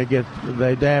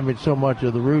they damage so much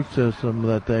of the root system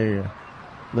that they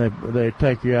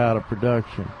take you out of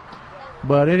production.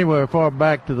 But anyway, far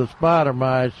back to the spider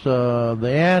mites, the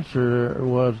answer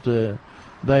was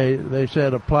they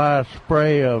said apply a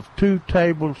spray of 2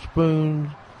 tablespoons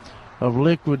of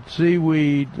liquid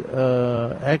seaweed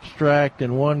extract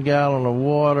in 1 gallon of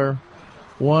water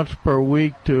once per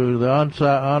week to the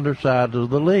undersides of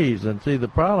the leaves. And see, the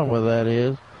problem with that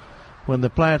is when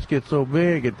the plants get so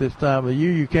big at this time of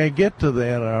year, you can't get to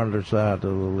the underside of the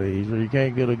leaves, or you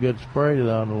can't get a good spray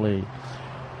on the leaf.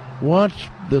 Once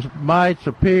the mites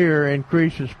appear,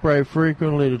 increase the spray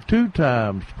frequently to 2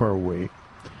 times per week.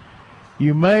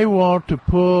 You may want to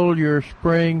pull your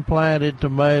spring planted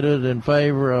tomatoes in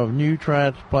favor of new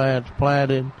transplants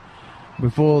planted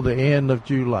before the end of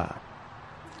July.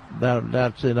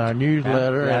 That's in our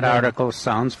newsletter. That article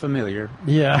sounds familiar.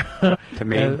 Yeah. To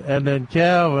me. And then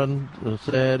Calvin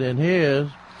said in his,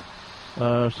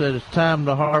 said it's time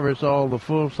to harvest all the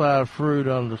full-size fruit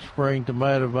on the spring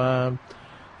tomato vine.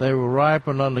 They will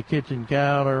ripen on the kitchen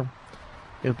counter.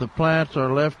 If the plants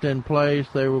are left in place,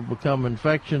 they will become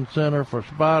infection center for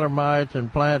spider mites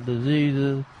and plant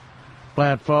diseases.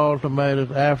 Plant fall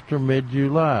tomatoes after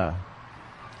mid-July.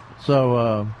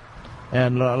 So,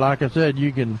 and like I said,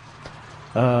 you can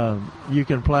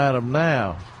plant them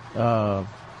now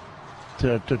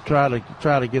to try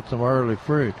to get some early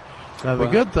fruit. Now the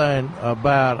good thing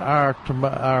about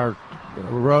our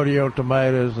rodeo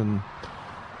tomatoes and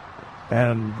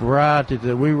varieties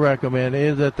that we recommend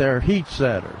is that they're heat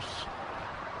setters.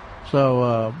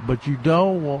 So, but you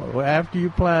don't want, after you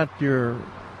plant your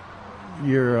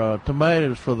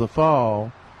tomatoes for the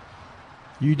fall,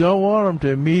 you don't want them to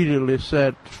immediately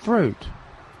set fruit,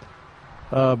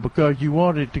 because you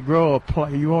want it to grow a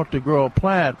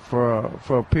plant for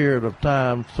a period of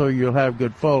time, so you'll have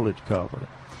good foliage cover.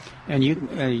 And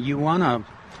you want to.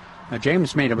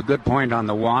 James made a good point on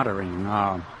the watering.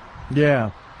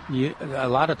 Yeah. A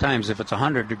lot of times, if it's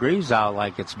 100 degrees out,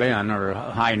 like it's been, or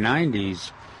high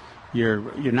 90s, you're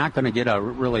not going to get a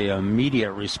really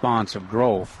immediate response of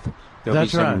growth.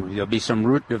 There'll be some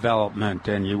root development,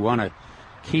 and you want to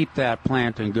keep that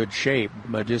plant in good shape,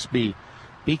 but just be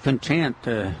content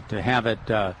to have it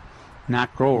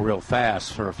not grow real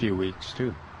fast for a few weeks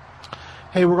too.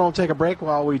 Hey, we're going to take a break.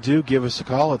 While we do, give us a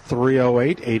call at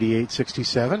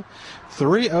 308-8867.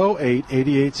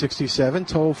 308-8867.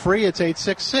 Toll free, it's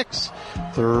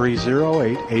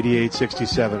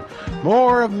 866-308-8867.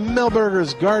 More of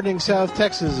Milberger's Gardening South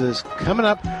Texas is coming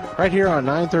up right here on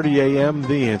 9:30 a.m.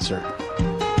 The Answer.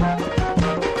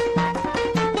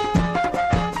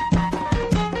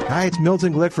 Hi, it's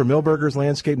Milton Glick for Milberger's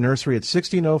Landscape Nursery at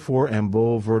 1604 and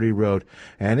Bulverde Road.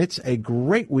 And it's a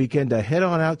great weekend to head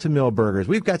on out to Milberger's.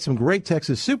 We've got some great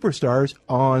Texas superstars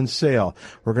on sale.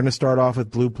 We're going to start off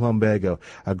with Blue Plumbago,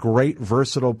 a great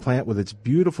versatile plant with its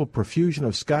beautiful profusion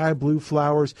of sky blue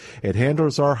flowers. It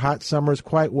handles our hot summers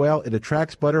quite well. It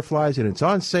attracts butterflies, and it's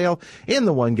on sale in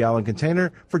the 1-gallon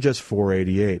container for just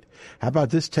 $4.88. How about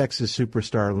this Texas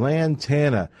superstar,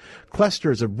 Lantana?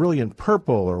 Clusters of brilliant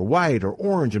purple or white or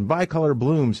orange and bicolor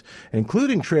blooms,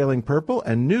 including trailing purple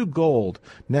and new gold.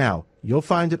 Now, you'll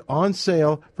find it on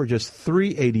sale for just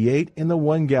 $3.88 in the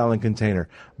 1-gallon container.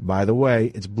 By the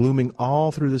way, it's blooming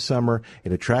all through the summer.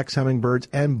 It attracts hummingbirds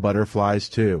and butterflies,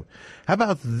 too. How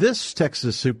about this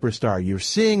Texas superstar? You're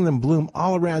seeing them bloom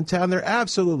all around town. They're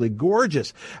absolutely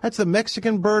gorgeous. That's the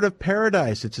Mexican bird of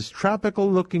paradise. It's this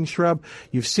tropical-looking shrub.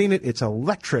 You've seen it. It's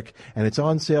electric, and it's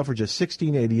on sale for just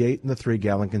 $16.88 in the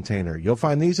 3-gallon container. You'll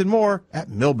find these and more at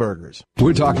Milberger's.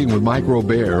 We're talking with Mike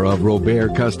Robert of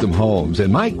Robert Custom Homes.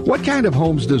 And Mike, what kind of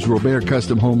homes does Robert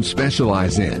Custom Homes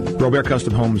specialize in? Robert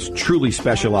Custom Homes truly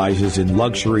specializes in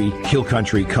luxury, hill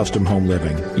country custom home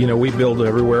living. You know, we build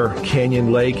everywhere,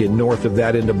 Canyon Lake and north of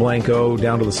that into Blanco,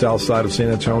 down to the south side of San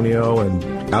Antonio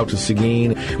and out to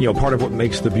Seguin. You know, part of what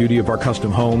makes the beauty of our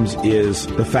custom homes is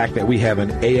the fact that we have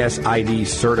an ASID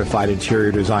certified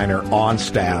interior designer on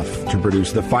staff to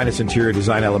produce the finest interior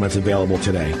design elements available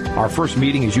today. Our first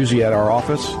meeting is usually at our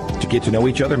office to get to know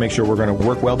each other, make sure we're going to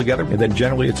work well together, and then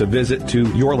generally it's a visit to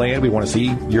your land. We want to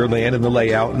see your land and the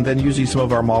layout, and then usually some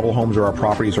of our model homes or our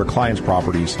properties or clients'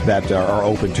 properties that are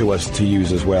open to us to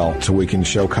use as well, so we can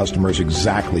show customers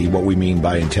exactly what we mean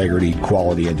by integrity,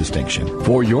 quality, and distinction.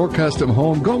 For your custom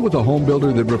home, go with a home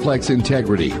builder that reflects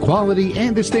integrity, quality,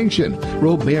 and distinction.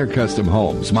 Robert Custom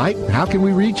Homes. Mike, how can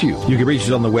we reach you? You can reach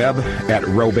us on the web at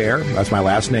Robert, that's my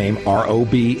last name,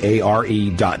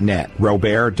 ROBARE.net,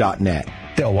 Robert.net.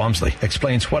 Dale Walmsley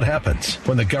explains what happens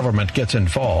when the government gets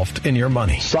involved in your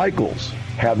money. Cycles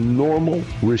have normal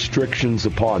restrictions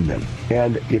upon them.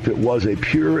 And if it was a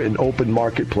pure and open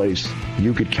marketplace,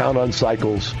 you could count on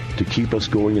Cycles to keep us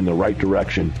going in the right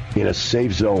direction in a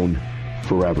safe zone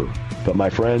forever. But my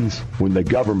friends, when the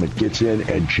government gets in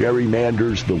and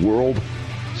gerrymanders the world,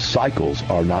 Cycles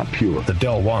are not pure. The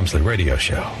Dale Walmsley Radio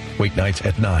Show, weeknights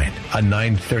at 9 on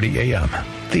 9:30 a.m.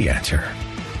 The Answer.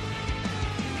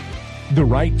 The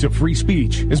right to free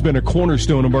speech has been a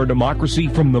cornerstone of our democracy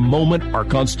from the moment our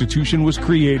Constitution was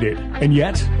created. And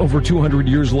yet, over 200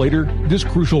 years later, this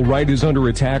crucial right is under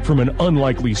attack from an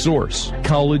unlikely source: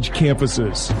 college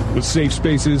campuses. With safe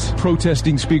spaces,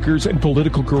 protesting speakers, and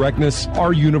political correctness,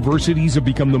 our universities have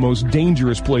become the most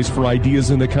dangerous place for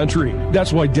ideas in the country.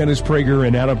 That's why Dennis Prager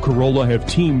and Adam Carolla have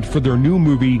teamed for their new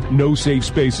movie, No Safe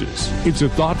Spaces. It's a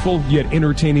thoughtful yet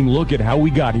entertaining look at how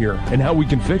we got here and how we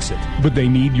can fix it. But they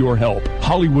need your help.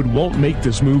 Hollywood won't make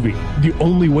this movie. The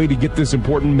only way to get this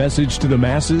important message to the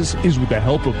masses is with the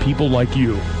help of people like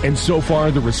you. And so far,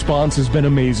 the response has been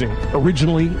amazing.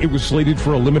 Originally, it was slated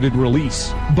for a limited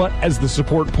release. But as the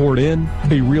support poured in,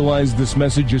 they realized this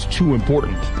message is too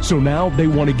important. So now they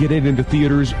want to get it into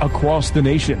theaters across the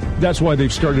nation. That's why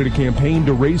they've started a campaign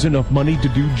to raise enough money to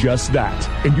do just that.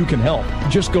 And you can help.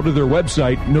 Just go to their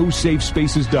website,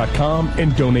 nosafespaces.com,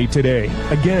 and donate today.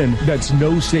 Again, that's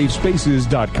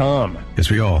nosafespaces.com.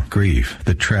 As we all grieve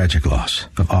the tragic loss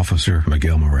of Officer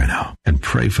Miguel Moreno and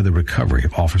pray for the recovery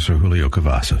of Officer Julio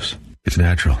Cavazos, it's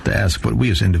natural to ask what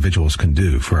we as individuals can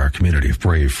do for our community of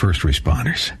brave first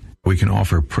responders. We can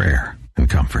offer prayer, and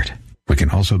comfort. We can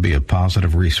also be a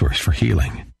positive resource for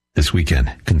healing. This weekend,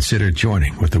 consider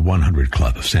joining with the 100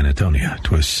 Club of San Antonio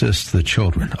to assist the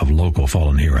children of local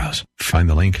fallen heroes. Find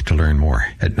the link to learn more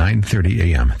at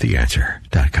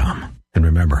 930amtheanswer.com. And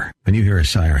remember, when you hear a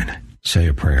siren, say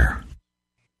a prayer.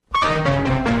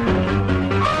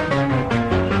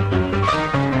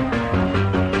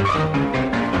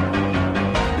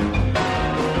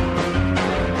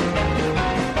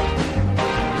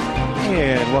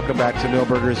 And welcome back to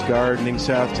Milberger's Gardening,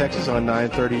 South Texas on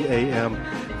 9:30 a.m.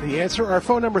 The Answer, our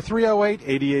phone number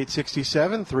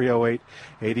 308-8867,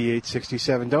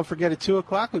 308-8867. Don't forget at 2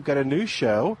 o'clock we've got a new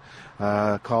show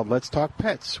called Let's Talk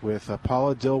Pets with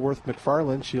Paula Dilworth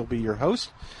McFarland. She'll be your host.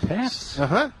 Pets?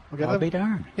 Uh-huh. I'll be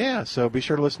darned. Yeah, so be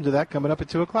sure to listen to that coming up at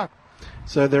 2 o'clock.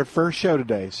 So their first show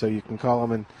today, so you can call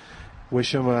them and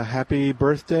wish them a happy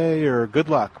birthday or good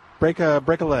luck. Break a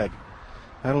leg.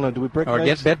 I don't know. Do we break or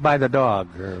legs? get bit by the dog?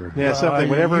 Or... Yeah, something.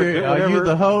 Whatever. Are you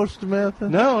the host, Smith?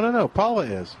 No. Paula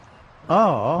is.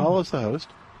 Oh. Paula's the host.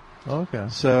 Okay.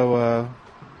 So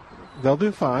they'll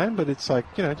do fine, but it's like,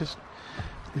 just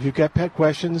if you've got pet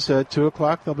questions at 2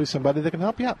 o'clock, there'll be somebody that can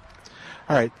help you out.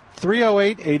 All right.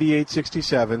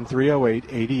 308-8867,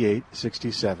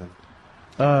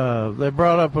 308-8867. They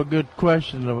brought up a good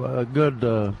question, a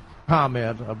good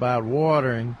comment about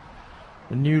watering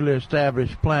newly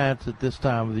established plants at this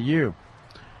time of the year.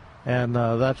 And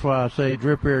that's why I say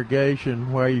drip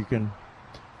irrigation, where you can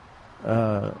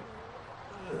the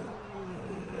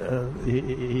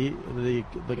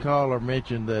caller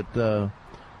mentioned that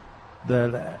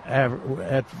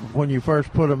when you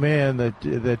first put them in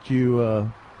that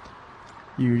you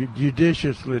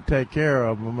judiciously take care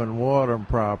of them and water them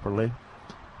properly.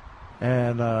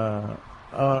 And on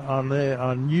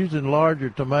using larger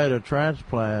tomato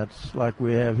transplants like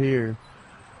we have here,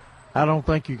 I don't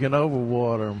think you can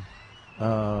overwater them.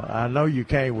 I know you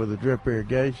can't with a drip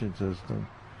irrigation system,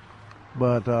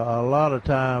 but a lot of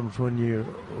times when you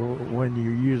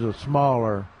use a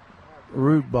smaller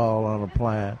root ball on a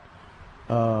plant,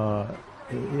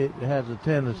 it has a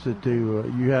tendency to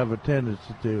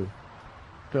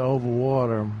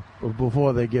overwater them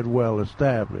before they get well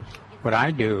established. What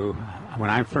I do when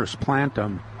I first plant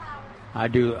them,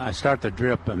 I start the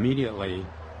drip immediately,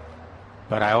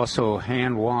 but I also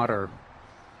hand water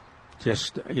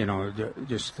just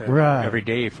right. every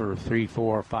day for 3,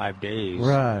 4, 5 days,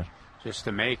 right? Just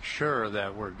to make sure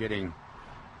that we're getting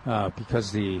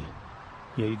because they've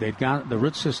got the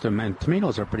root system, and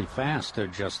tomatoes are pretty fast to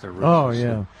adjust their root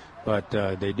system. Yeah. But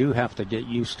they do have to get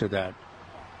used to that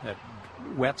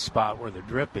wet spot where the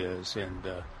drip is,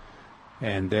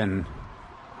 and then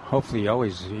hopefully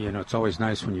always, it's always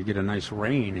nice when you get a nice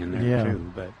rain in there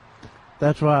too. But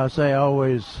that's why I say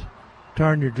always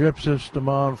turn your drip system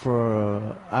on for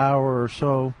an hour or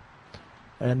so,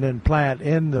 and then plant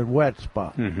in the wet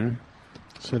spot. Mm-hmm.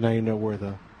 So now you know where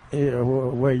the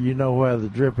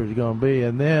drip is going to be,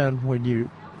 and then when you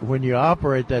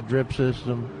operate that drip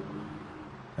system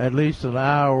at least an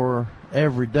hour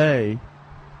every day,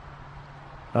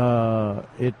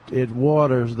 it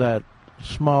waters that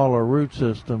smaller root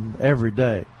system every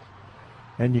day,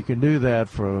 and you can do that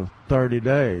for 30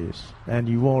 days, and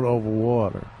you won't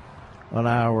overwater an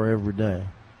hour every day,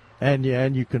 and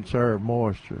you conserve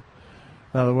moisture.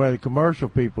 Now the way the commercial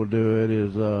people do it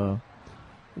is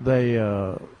they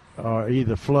are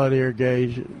either flood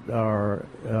irrigation or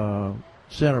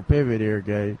center pivot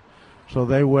irrigate, so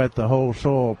they wet the whole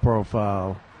soil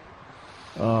profile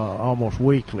almost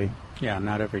weekly. Yeah,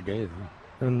 not every day though.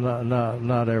 And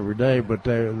not every day, but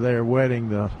they're wetting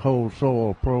the whole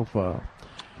soil profile.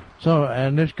 So,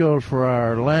 and this goes for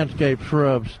our landscape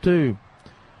shrubs too.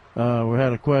 We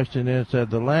had a question in, said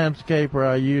the landscaper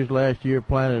I used last year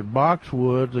planted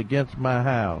boxwoods against my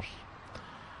house.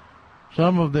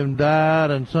 Some of them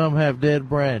died and some have dead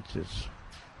branches.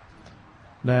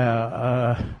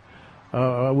 Now,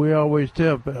 we always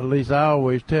tell, at least I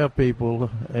always tell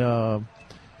people,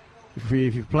 if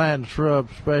you plant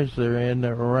shrubs, especially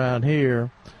around here,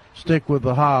 stick with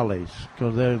the hollies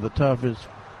because they're the toughest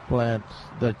plants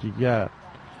that you got.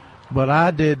 But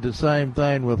I did the same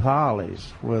thing with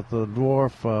hollies, with the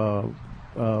dwarf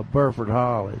Burford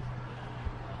holly.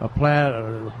 I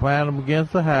planted them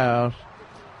against the house.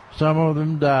 Some of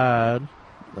them died,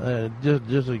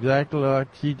 just exactly like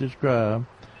she described,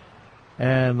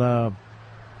 and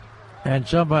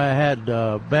some had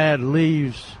bad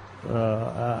leaves.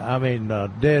 Dead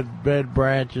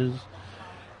branches,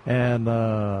 and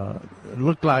it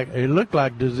looked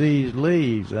like diseased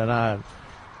leaves. And I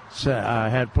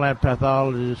had plant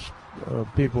pathologists,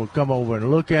 people come over and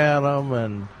look at them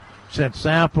and sent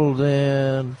samples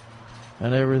in,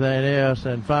 and everything else,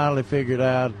 and finally figured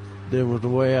out it was the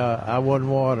way I wasn't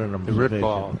watering them. The root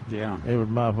ball, yeah. It was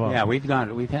my fault. Yeah, we've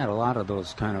had a lot of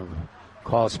those kind of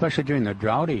calls, especially during the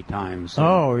droughty times.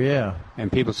 Oh, yeah.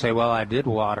 And people say, well, I did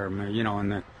water them,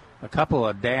 and a couple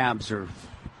of dabs or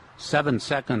 7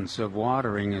 seconds of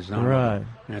watering is not right.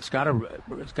 And it's got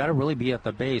to really be at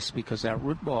the base, because that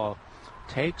root ball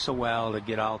takes a while to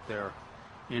get out there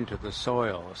into the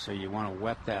soil. So you want to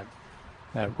wet that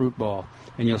root ball.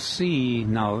 And you'll see,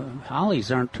 now,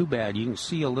 hollies aren't too bad. You can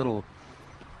see a little,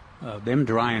 them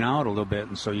drying out a little bit,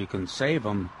 and so you can save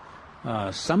them.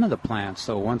 Some of the plants,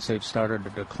 though, once they've started to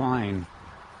decline,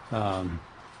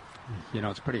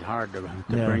 it's pretty hard to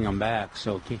bring them back.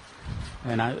 So,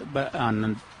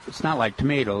 it's not like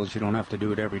tomatoes. You don't have to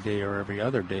do it every day or every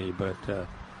other day. But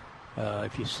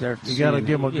if you start, you got to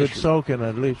give them a good soaking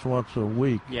at least once a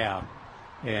week. Yeah,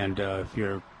 and if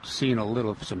you're seeing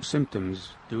some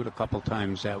symptoms, do it a couple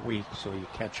times that week so you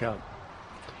catch up.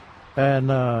 And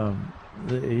the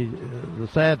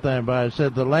sad thing about it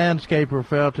said the landscaper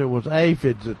felt it was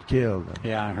aphids that killed them.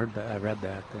 Yeah, I heard that. I read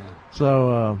that.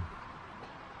 So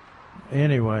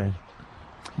anyway,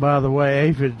 by the way,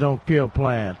 aphids don't kill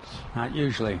plants. Not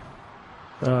usually.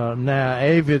 Now,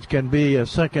 aphids can be a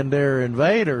secondary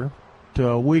invader to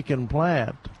a weakened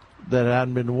plant that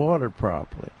hadn't been watered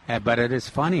properly. But it is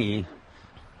funny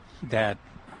that,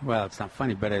 well, it's not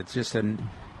funny, but it's just a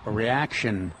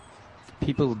reaction.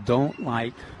 People don't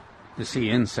like to see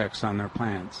insects on their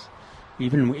plants,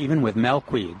 even with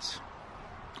milkweeds,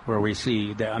 where we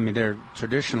see that. I mean,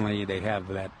 traditionally they have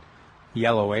that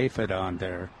yellow aphid on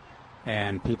there,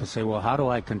 and people say, "Well, how do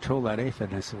I control that aphid?"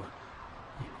 And I say, "Well,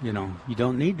 you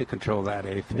don't need to control that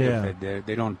aphid. Yeah.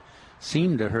 They don't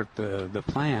seem to hurt the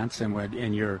plants,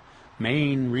 and your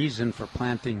main reason for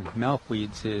planting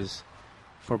milkweeds is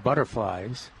for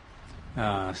butterflies.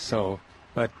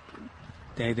 But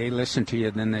they listen to you,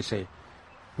 and then they say,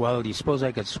 well, do you suppose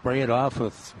I could spray it off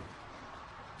with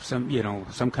some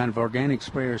kind of organic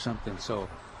spray or something? So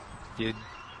if you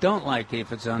don't like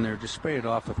aphids on there, just spray it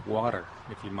off with water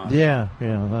if you must. Yeah,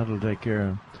 that'll take care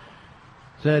of it.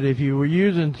 Said if you were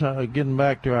using, getting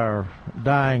back to our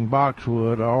dying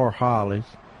boxwood or hollies,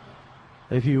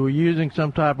 if you were using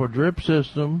some type of drip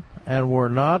system and were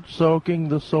not soaking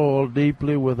the soil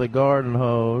deeply with a garden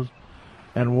hose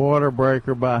and water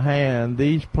breaker by hand,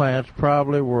 these plants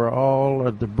probably were all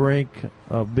at the brink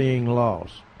of being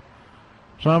lost.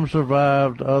 Some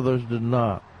survived, others did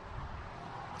not.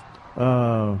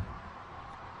 I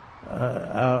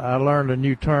learned a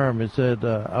new term. It said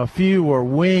a few were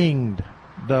winged,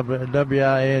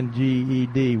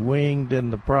 W-I-N-G-E-D, winged in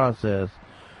the process,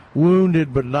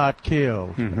 wounded but not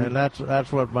killed, and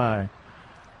that's what my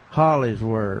hollies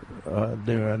were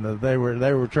doing. They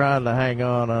were trying to hang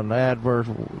on adverse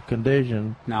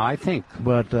conditions. Now I think,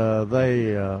 but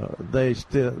they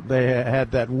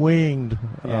had that winged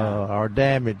or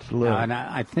damaged look. And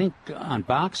I think on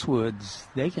boxwoods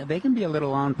they can be a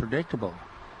little unpredictable.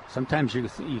 Sometimes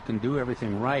you can do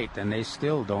everything right and they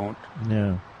still don't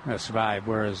survive.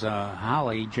 Whereas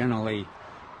holly, generally,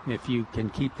 if you can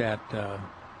keep that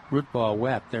root ball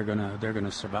wet, they're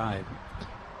gonna survive.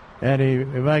 And he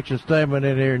makes a statement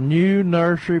in here, new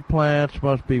nursery plants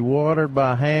must be watered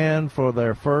by hand for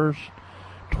their first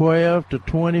 12 to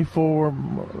 24,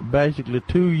 basically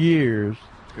 2 years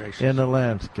in the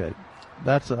landscape.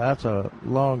 That's a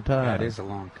long time. That is a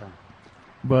long time.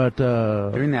 But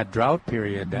during that drought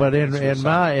period. But in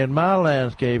my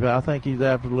landscape, I think he's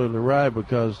absolutely right,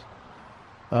 because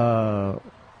I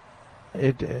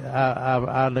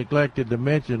neglected to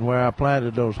mention where I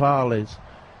planted those hollies.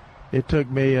 It took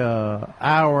me an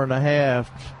hour and a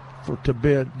half to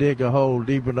dig a hole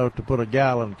deep enough to put a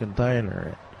gallon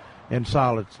container in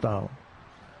solid stone.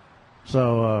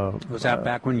 So was that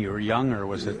back when you were young, or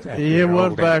was it? It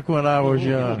was back when I was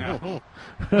young,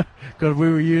 because we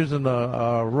were using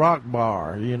a rock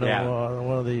bar,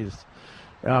 one of these.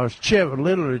 I was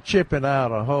literally chipping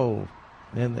out a hole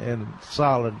in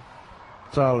solid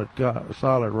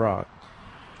rock,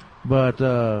 but.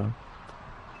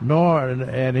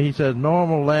 And he says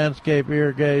normal landscape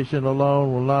irrigation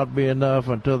alone will not be enough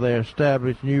until they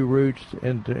establish new roots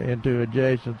into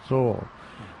adjacent soil.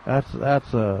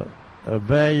 That's a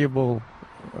valuable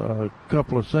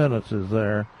couple of sentences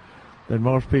there that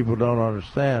most people don't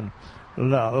understand.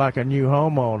 Like a new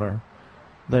homeowner,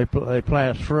 they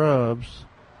plant shrubs,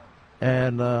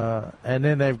 and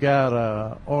then they've got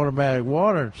a automatic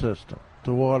watering system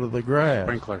to water the grass.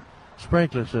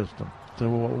 Sprinkler system to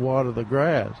water the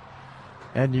grass.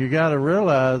 And you got to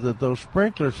realize that those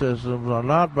sprinkler systems are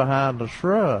not behind the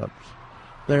shrubs.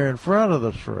 They're in front of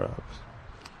the shrubs.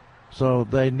 So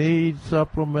they need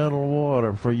supplemental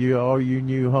water for you, all you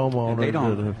new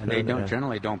homeowners. They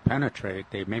generally don't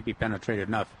penetrate. They maybe penetrate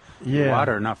enough Yeah.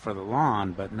 water enough for the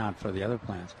lawn, but not for the other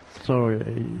plants. So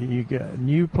you got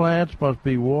new plants must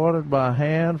be watered by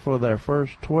hand for their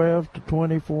first 12 to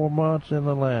 24 months in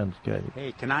the landscape.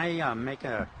 Hey, can I make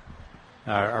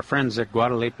our friends at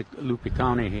Guadalupe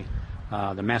County,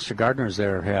 the master gardeners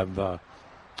there, have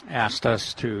asked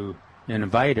us to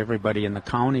invite everybody in the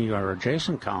county or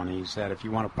adjacent counties that if you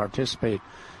want to participate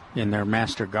in their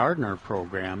master gardener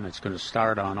program, it's going to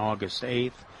start on August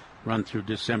 8th, run through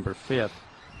December 5th.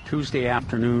 Tuesday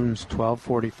afternoons,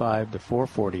 12:45 to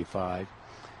 4:45,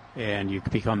 and you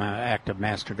can become an active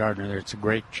master gardener. It's a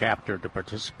great chapter to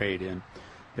participate in.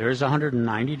 There is a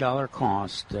 $190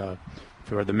 cost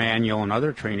for the manual and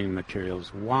other training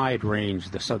materials, wide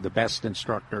range, the best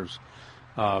instructors,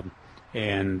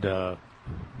 and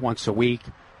once a week.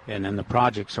 And then the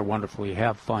projects are wonderful. You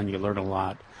have fun, you learn a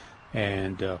lot,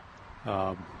 and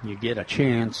you get a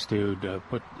chance to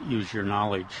use your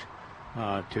knowledge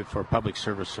for public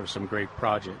service or some great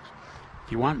projects.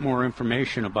 If you want more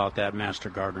information about that Master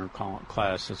Gardener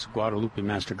class, it's a Guadalupe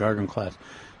Master Gardener class,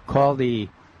 call the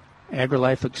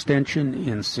AgriLife Extension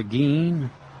in Seguin,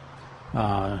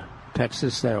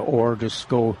 Texas, or just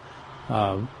go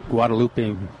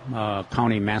Guadalupe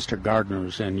County Master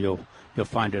Gardeners, and you'll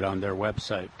find it on their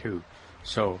website too.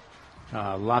 So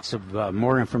lots of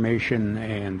more information,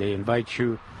 and they want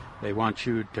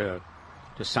you to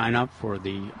sign up for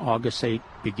the August 8th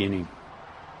beginning.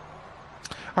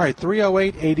 All right,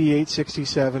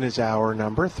 308-8867 is our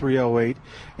number,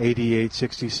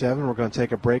 308-8867. We're going to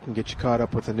take a break and get you caught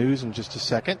up with the news in just a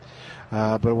second.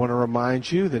 But I want to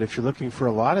remind you that if you're looking for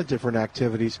a lot of different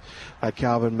activities, like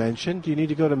Calvin mentioned, you need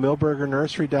to go to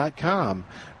MilbergerNursery.com.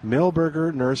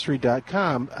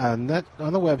 MilbergerNursery.com. On the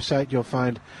website, you'll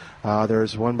find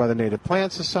there's one by the Native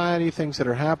Plant Society, things that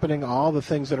are happening. All the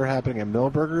things that are happening at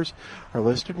Milberger's are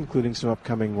listed, including some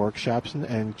upcoming workshops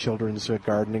and children's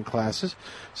gardening classes.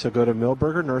 So go to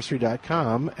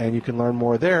MilbergerNursery.com, and you can learn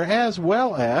more there, as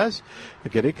well as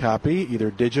get a copy,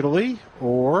 either digitally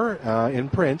or in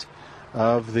print,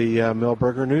 of the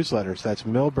Milberger newsletters. That's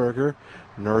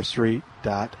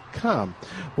MilbergerNursery.com.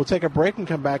 We'll take a break and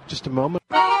come back in just a moment.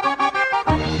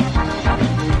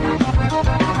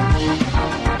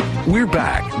 We're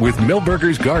back with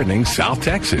Milberger's Gardening, South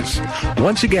Texas.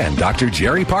 Once again, Dr.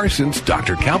 Jerry Parsons,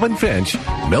 Dr. Calvin Finch,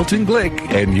 Milton Glick,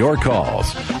 and your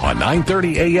calls on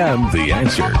 9:30 a.m. The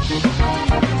Answer.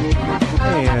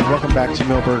 And welcome back to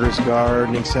Milberger's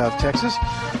Gardening, South Texas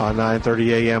on 9:30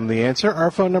 a.m. The Answer.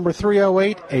 Our phone number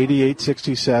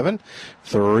 308-8867,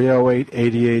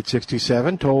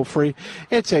 308-8867, toll free.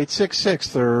 It's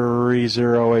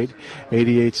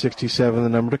 866-308-8867, the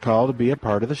number to call to be a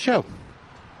part of the show.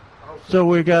 So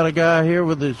we got a guy here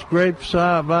with his grape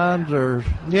vines are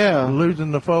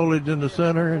losing the foliage in the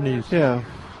center, and he's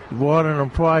watering them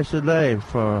twice a day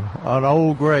for an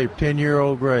old grape,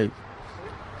 10-year-old grape.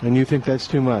 And you think that's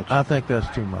too much? I think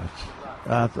that's too much.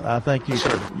 I think you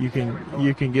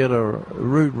can get a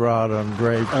root rot on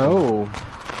grapes. Oh,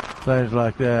 things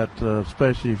like that,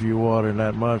 especially if you water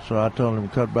that much. So I told him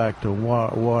to cut back to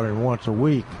watering once a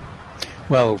week.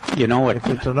 Well, you know what? If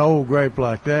it's an old grape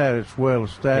like that, it's well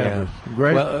established. Yeah.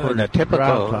 Well, the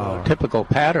typical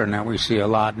pattern that we see a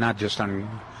lot, not just on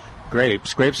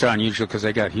grapes. Grapes are unusual because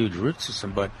they got huge root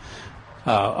system, but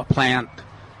a plant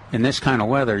in this kind of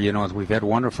weather, we've had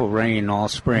wonderful rain all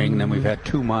spring, then we've had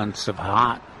 2 months of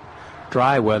hot,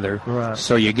 dry weather. Right.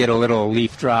 So you get a little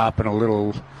leaf drop and a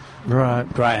little dry,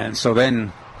 and so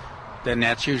then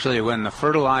that's usually when the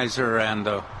fertilizer and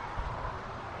the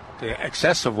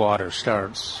excessive water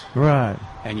starts. Right.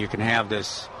 And you can have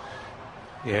this,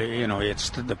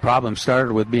 it's the problem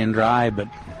started with being dry, but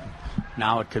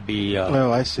now it could be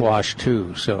washed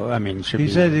too. So, I mean, he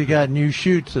said he got new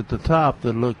shoots at the top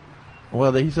that look,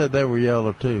 well, he said they were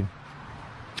yellow too.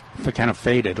 They kind of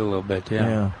faded a little bit,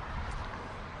 yeah.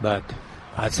 But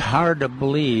it's hard to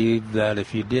believe that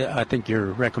if you did, I think your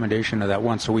recommendation of that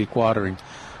once a week watering,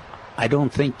 I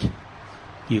don't think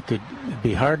it'd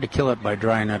be hard to kill it by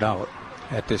drying it out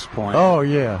at this point. Oh,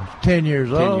 yeah. 10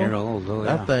 years old. 10-year-old. Oh,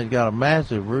 yeah. That thing's got a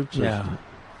massive root system. Yeah.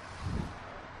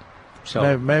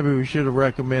 So maybe we should have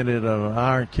recommended an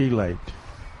iron chelate.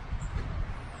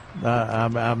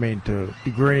 I mean to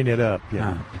green it up,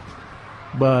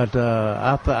 But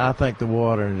I think the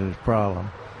watering is a problem.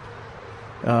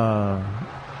 I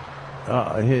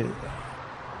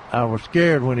was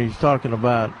scared when he's talking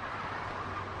about.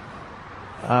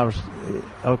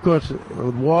 Of course,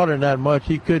 with watering that much,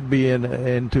 he could be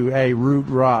into a root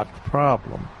rot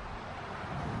problem.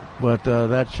 But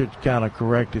that should kind of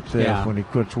correct itself when he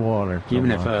puts water.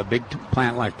 Even if a big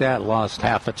plant like that lost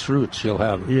half its roots, you'll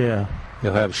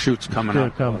have shoots coming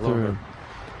up. Come through.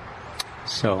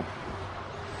 So,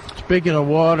 speaking of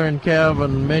watering,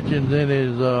 Calvin mentions in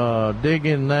his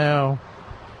digging now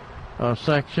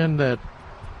section that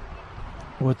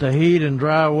with the heat and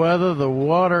dry weather, the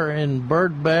water in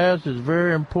bird baths is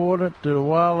very important to the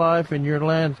wildlife in your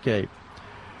landscape.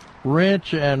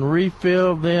 Rinse and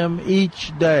refill them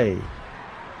each day.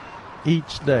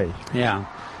 Yeah,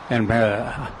 and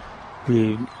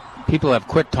people have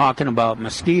quit talking about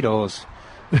mosquitoes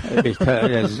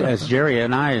because, as Jerry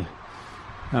and I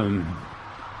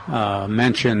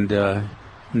mentioned, in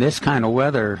this kind of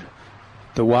weather,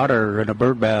 the water in a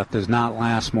bird bath does not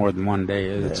last more than one day.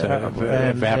 It's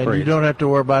evaporates. And you don't have to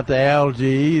worry about the algae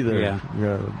either. Yeah.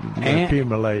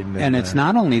 Accumulating. And it's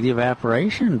not only the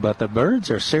evaporation, but the birds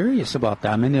are serious about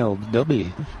that. I mean, they'll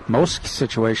be, most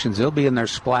situations, they'll be in there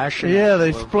splashing. Yeah,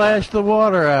 they splash the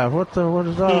water out. What is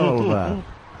that all about?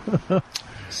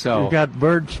 So you got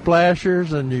bird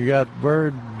splashers and you got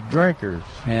bird drinkers.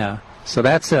 Yeah. So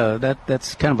that's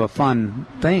kind of a fun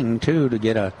thing too, to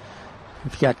get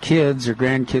if you got kids or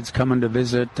grandkids coming to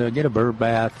visit, get a bird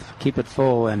bath, keep it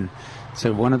full, and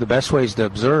so one of the best ways to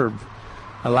observe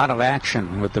a lot of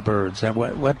action with the birds. And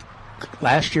what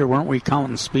last year weren't we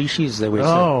counting species? There was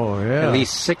at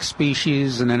least 6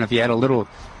 species, and then if you had a little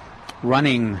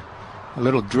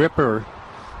dripper,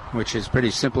 which is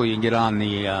pretty simple, you can get on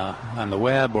the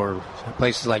web or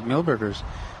places like Milberger's,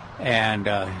 and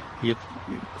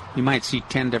you might see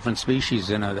 10 different species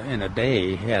in a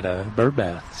day at a bird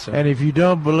bath. So. And if you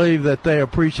don't believe that they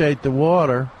appreciate the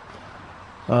water,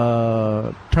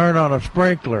 turn on a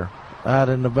sprinkler out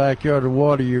in the backyard to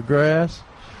water your grass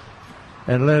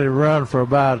and let it run for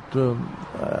about,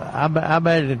 I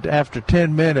imagine after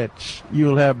 10 minutes,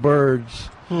 you'll have birds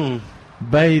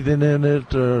bathing in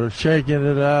it, shaking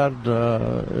it out,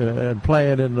 and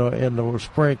playing in the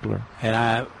sprinkler.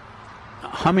 And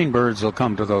hummingbirds will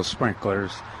come to those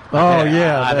sprinklers. Oh,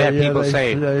 yeah. I've had people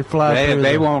say they fly through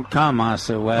they them. won't come. I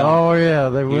said, well, oh, yeah,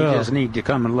 they will. You just need to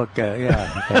come and look at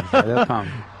they'll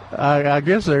come. I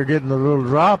guess they're getting the little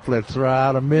droplets right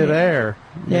out of midair.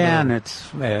 Yeah, and it's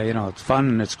it's fun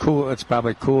and it's cool. It's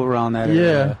probably cool around that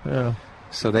area. Yeah.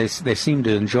 So they seem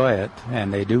to enjoy it,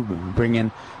 and they do bring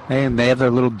in. They have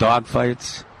their little dog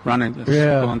fights going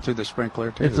through the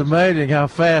sprinkler too. It's amazing how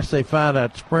fast they find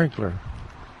that sprinkler.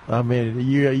 I mean,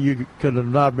 you could have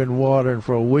not been watering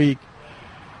for a week,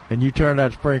 and you turn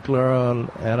that sprinkler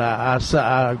on, and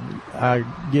I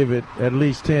give it at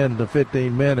least 10 to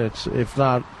 15 minutes, if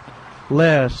not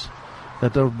less,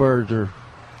 that those birds are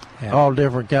all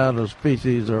different kinds of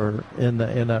species are in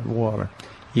that water.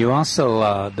 You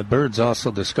also the birds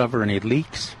also discover any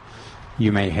leaks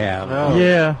you may have. Oh.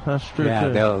 Yeah, that's true.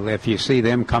 Yeah, if you see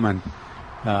them coming.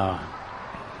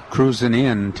 Cruising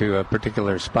in to a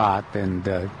particular spot and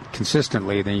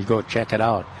consistently, then you go check it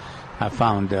out. I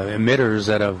found emitters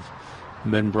that have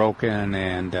been broken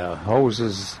and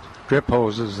drip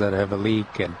hoses that have a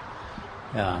leak, and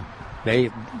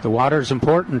the water is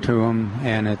important to them,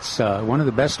 and it's one of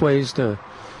the best ways to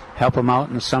help them out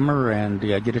in the summer and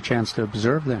get a chance to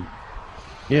observe them.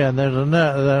 Yeah, and there's a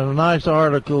nice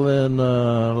article in,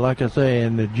 like I say,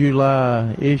 in the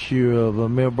July issue of a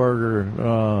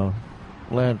Milberger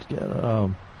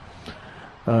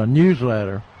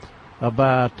newsletter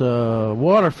about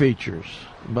water features,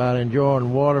 about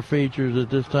enjoying water features at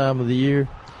this time of the year,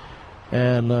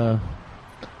 and the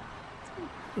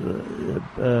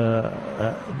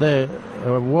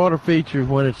water features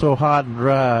when it's so hot and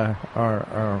dry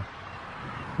are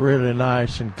really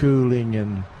nice and cooling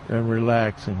and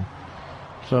relaxing.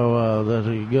 So there's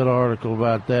a good article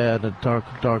about that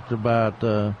talked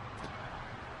about.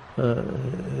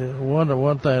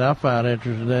 One thing I found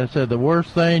interesting, they said the worst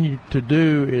thing to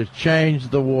do is change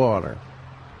the water.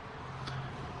 It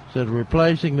said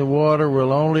replacing the water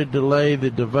will only delay the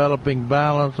developing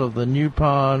balance of the new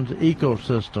pond's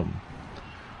ecosystem.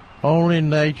 Only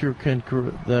nature can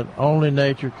correct.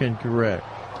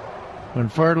 When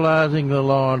fertilizing the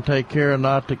lawn, take care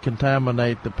not to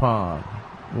contaminate the pond.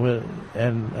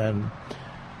 And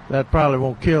that probably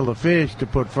won't kill the fish to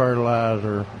put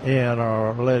fertilizer in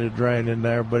or let it drain in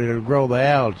there, but it'll grow the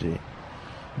algae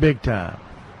big time.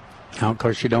 Now, of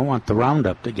course, you don't want the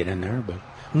Roundup to get in there, but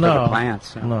for the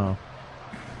plants. No.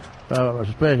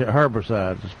 Especially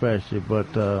herbicides, especially.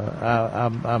 But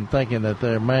I'm thinking that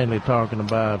they're mainly talking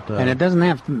about and it doesn't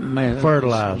have to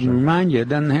fertilizer. Remind you, it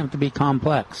doesn't have to be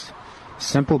complex.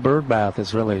 Simple bird bath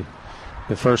is really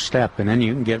the first step, and then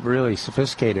you can get really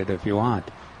sophisticated if you want.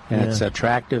 And it's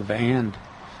attractive and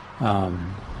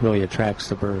really attracts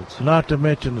the birds. Not to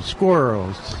mention the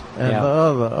squirrels and the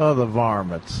other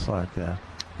varmints like that.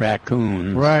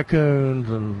 Raccoons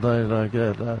and things like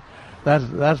that.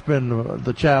 That's been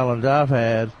the challenge I've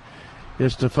had,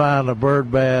 is to find a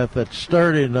bird bath that's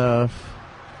sturdy enough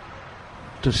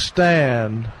to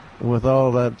stand with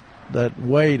all that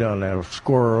weight on there,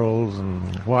 squirrels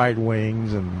and white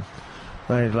wings and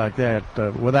things like that,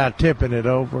 without tipping it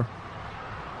over.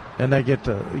 And they get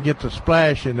to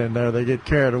splashing in there. They get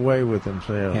carried away with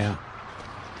themselves. Yeah.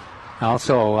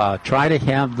 Also, try to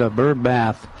have the bird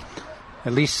bath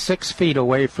at least 6 feet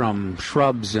away from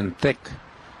shrubs and thick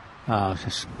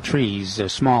trees,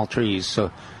 small trees.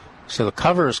 So the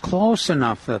cover is close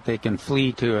enough that they can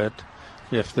flee to it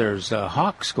if there's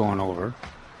hawks going over.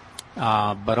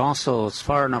 But also it's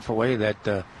far enough away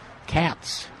that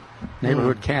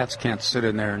neighborhood cats can't sit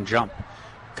in there and jump,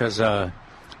 because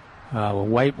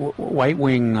white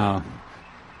wing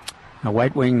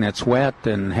that's wet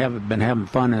and been having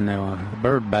fun in a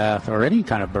bird bath, or any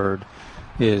kind of bird,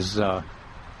 is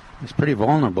pretty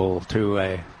vulnerable to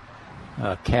a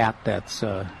cat that's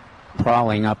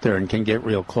prowling up there and can get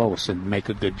real close and make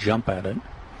a good jump at it.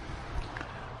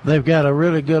 They've got a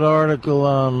really good article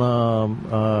on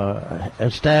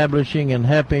establishing and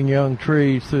helping young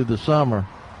trees through the summer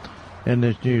in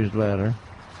this newsletter.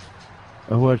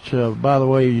 Which, by the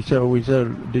way,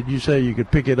 did you say you could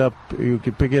pick it up? You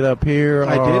could pick it up here,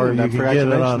 I or didn't. you can get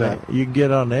it on you can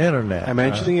get it on the internet. I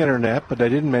mentioned the internet, but I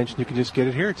didn't mention you can just get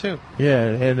it here too. Yeah,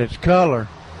 and it's color.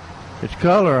 It's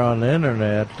color on the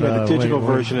internet. Yeah, the digital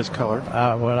version is color.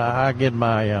 I get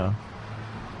my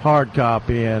hard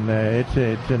copy, and it's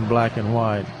in black and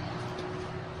white.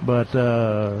 But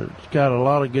it's got a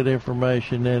lot of good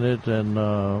information in it, and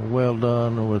well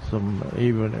done with some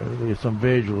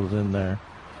visuals in there.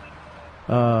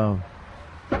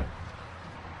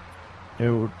 They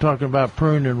were talking about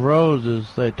pruning roses.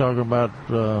 They talk about,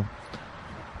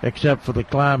 except for the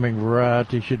climbing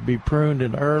variety, should be pruned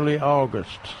in early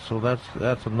August. So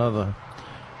that's another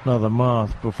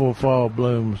month before fall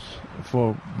blooms,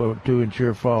 to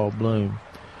ensure fall bloom.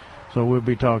 So we'll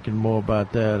be talking more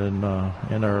about that in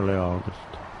early August.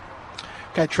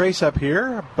 Got Trace up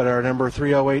here, but our number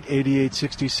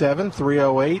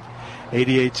 308-8867,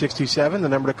 308-8867, the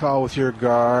number to call with your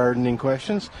gardening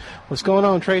questions. What's going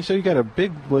on, Trace? So you got a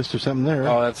big list of something there.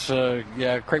 Oh, that's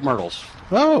crepe myrtles.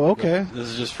 Oh, okay. This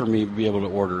is just for me to be able to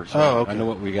order. So okay. I know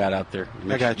what we got out there.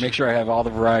 Make sure I have all the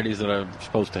varieties that I'm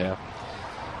supposed to have.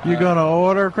 You going to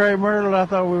order crepe myrtle? I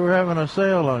thought we were having a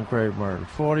sale on crepe myrtle,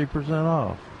 40%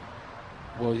 off.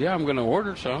 Well, yeah, I'm going to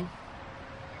order some.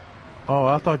 Oh,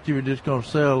 I thought you were just going to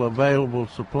sell available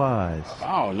supplies.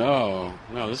 Oh, no.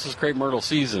 No, this is crepe myrtle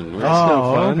season.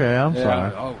 Okay, I'm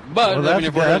sorry. But well,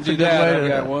 if we're going to do that, I've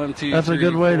got 1, 2, that's 3, a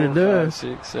good way 4, to do 5, it.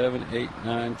 6, 7, 8,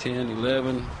 9, 10,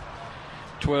 11,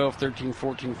 12, 13,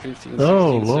 14, 15, 16,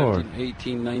 Lord. 17,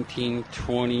 18, 19,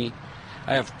 20.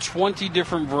 I have 20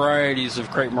 different varieties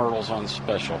of crepe myrtles on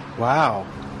special. Wow.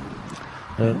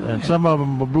 And some of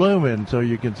them are blooming, so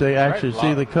you can see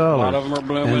see the colors. A lot of them are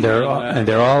blooming. And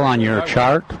they're all on your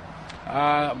chart?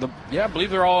 I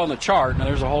believe they're all on the chart. Now,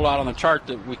 there's a whole lot on the chart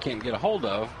that we can't get a hold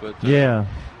of. But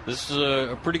this is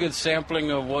a pretty good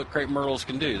sampling of what crepe myrtles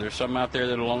can do. There's some out there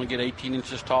that will only get 18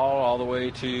 inches tall all the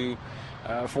way to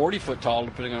 40 foot tall,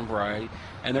 depending on variety.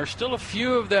 And there's still a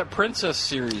few of that Princess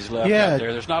series left out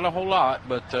there. There's not a whole lot,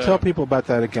 but tell people about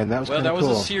that again. That was kind of cool. That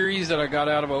was a series that I got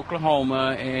out of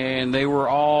Oklahoma, and they were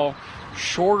all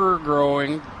shorter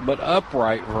growing but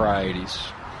upright varieties.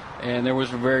 And there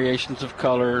was variations of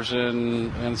colors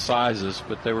and sizes,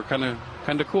 but they were kind of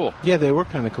cool. Yeah, they were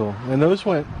kind of cool, and those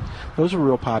were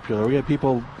real popular. We had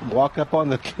people walk up on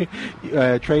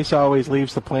the. Trace always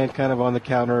leaves the plant kind of on the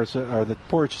counter or the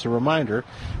porch as a reminder.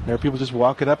 There are people just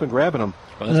walking up and grabbing them.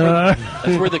 Well,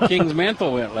 that's where the King's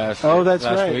Mantle went last. Last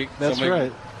right. week. That's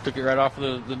right. Took it right off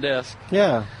the desk.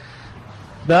 Yeah.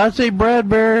 Did I see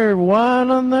Bradbury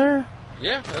wine on there?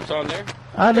 Yeah, that's on there.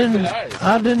 I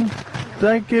didn't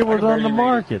think it was on the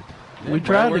market. We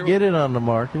tried to get it on the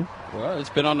market. Well, it's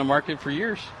been on the market for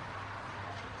years.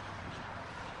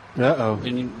 Uh-oh.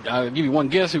 And I'll give you one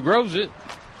guess who grows it.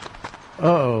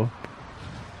 Uh-oh.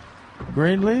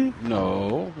 Greenleaf?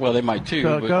 No. Well, they might too.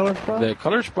 Color Spot? The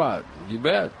Color Spot. You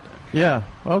bet. Yeah.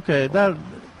 Okay. That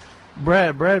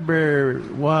Bradbury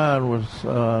wine was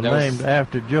named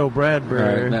after Joe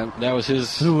Bradbury. Right, that was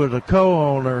his. Who was a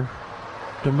co-owner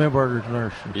to Milberger's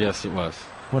Nursery. Yes, it was.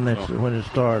 When it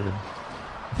started.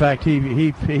 In fact,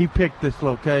 he picked this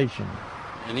location.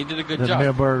 And he did a good that job.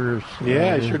 Milberger's he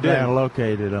sure did.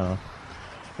 Located on.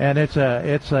 And it's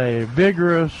a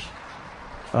vigorous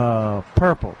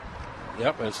purple.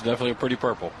 Yep, it's definitely a pretty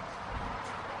purple.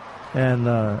 And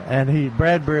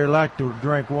Bradbury liked to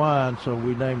drink wine, so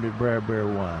we named it Bradbury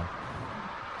wine.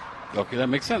 Okay, that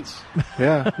makes sense.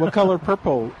 Yeah. What color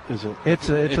purple is it? If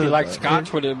you like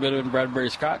Scotch, would it have been in Bradbury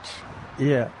Scotch?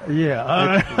 Yeah.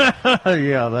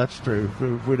 Yeah, that's true.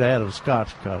 We'd had a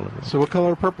Scotch color. So what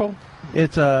color purple?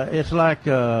 It's like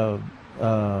the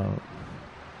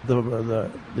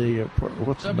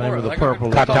what's the name of the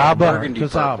purple? Catawba.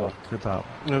 Catawba.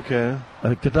 Okay.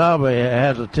 Catawba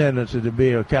has a tendency to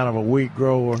be a kind of a wheat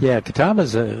grower. Yeah,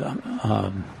 Catawba's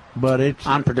but it's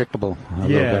unpredictable. A little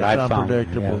bit, it's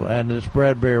unpredictable. Found, yeah. And this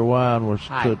Bradbury wine was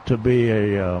to be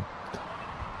a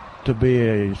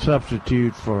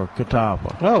substitute for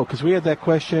Catawba. Oh, because we had that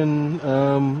question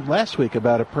last week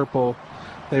about a purple.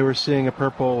 They were seeing a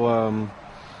purple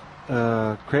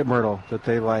crepe myrtle that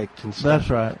they liked and stuff. That's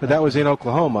right. But that was in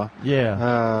Oklahoma.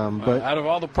 Yeah. But out of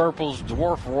all the purples,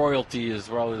 Dwarf Royalty is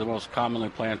probably the most commonly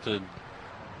planted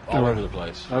all over the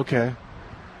place. Okay.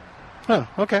 Oh,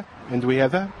 okay. And do we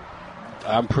have that?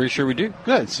 I'm pretty sure we do.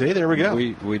 Good. See, there we go.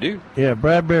 We do. Yeah,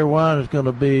 Bradbury wine is going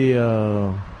to be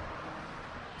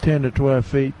 10 to 12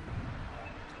 feet.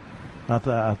 I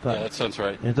thought. Yeah, that sounds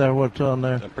right. Is that what's on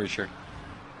there? I'm pretty sure.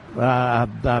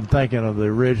 I'm thinking of the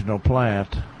original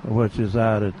plant, which is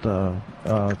out at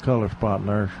Color Spot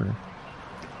Nursery,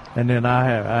 and then I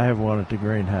have one at the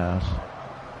greenhouse,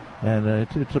 and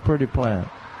it's a pretty plant.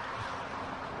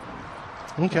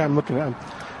 Okay, I'm looking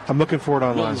for it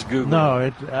online. Let's Google.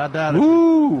 No, I doubt it.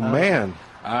 Ooh, man.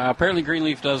 Apparently,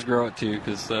 Greenleaf does grow it too,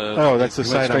 because that's the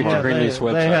site I'm on.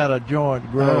 They had a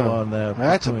joint grow on that.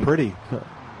 That's a pretty.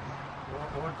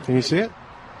 Can you see it?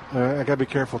 I gotta be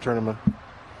careful turning my.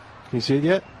 Can you see it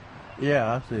yet?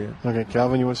 Yeah, I see it. Okay,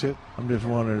 Calvin, you want to see it? I'm just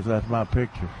wondering if that's my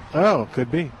picture. Oh, could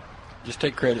be. Just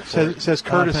take credit for it. It says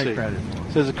courtesy. I'll take credit.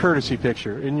 It says a courtesy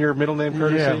picture. In your middle name,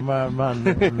 courtesy? Yeah, my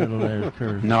middle name is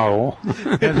Courtesy. No.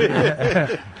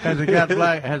 Has it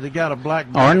got a black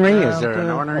ornery? background? Is there an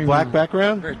ornery? A black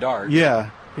background? Very dark. Yeah.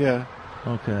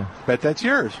 Okay. Bet that's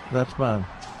yours. That's mine.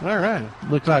 All right.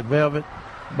 Looks like velvet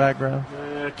background.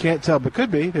 Can't tell, but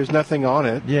could be. There's nothing on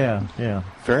it. Yeah.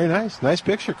 Very nice. Nice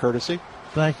picture, courtesy.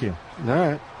 Thank you. All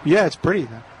right. Yeah, it's pretty.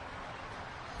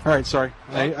 All right, sorry.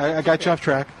 I got you off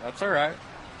track. That's all right.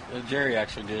 Jerry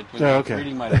actually did. Oh, okay.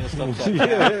 Reading my list upside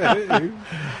down.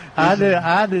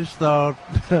 I just thought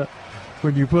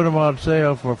when you put them on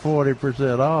sale for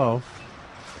 40% off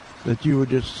that you were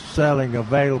just selling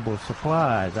available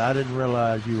supplies. I didn't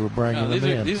realize you were bringing them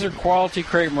in. These are quality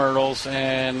crepe myrtles,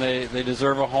 and they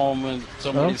deserve a home in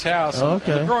somebody's house.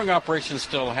 Okay. And the growing operations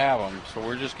still have them, so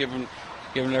we're just giving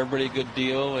everybody a good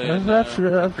deal and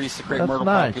increase the crepe myrtle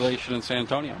population in San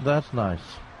Antonio. That's nice.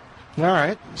 All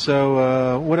right.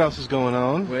 So what else is going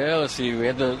on? Well, let's see. We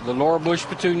had the Laura Bush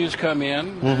petunias come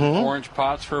in, orange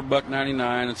pots for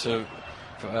 $1.99. It's a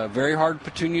very hard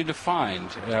petunia to find.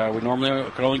 We normally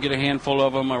could only get a handful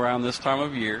of them around this time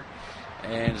of year,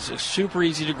 and it's super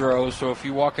easy to grow. So if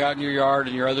you walk out in your yard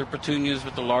and your other petunias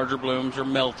with the larger blooms are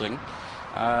melting,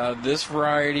 this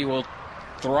variety will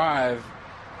thrive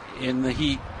in the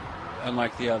heat,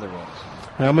 unlike the other ones.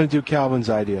 Now I'm going to do Calvin's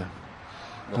idea.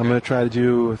 Okay. I'm going to try to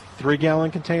do a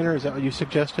 3-gallon container. Is that what you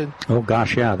suggested? Oh,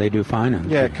 gosh, yeah, they do fine.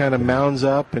 Yeah, it kind of mounds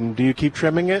up. And do you keep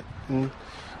trimming it and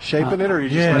shaping it, or you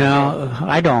just No,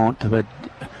 I don't. But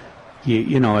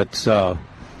you know, it's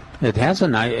it has a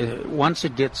nice. Once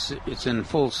it's in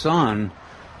full sun,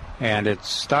 and it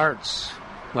starts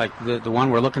like the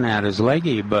one we're looking at is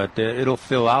leggy, but it'll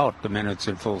fill out the minute it's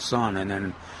in full sun,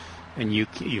 and you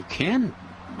can.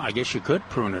 I guess you could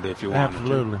prune it if you wanted to.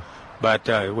 Absolutely. But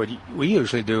what we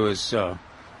usually do is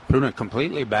prune it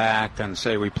completely back and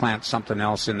say we plant something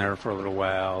else in there for a little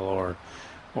while,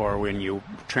 or when you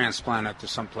transplant it to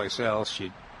someplace else,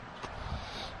 you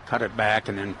cut it back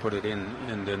and then put it in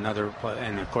another.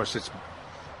 And, of course, it's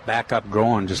back up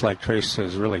growing, just like Trace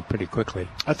says, really pretty quickly.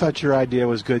 I thought your idea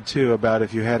was good, too, about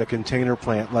if you had a container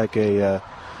plant like a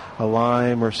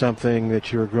lime or something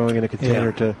that you were growing in a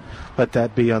container to let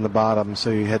that be on the bottom so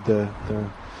you had the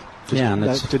and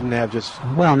that didn't have just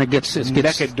and it gets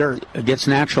naked dirt. It gets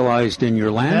naturalized in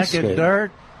your landscape. Naked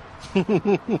dirt?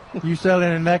 You selling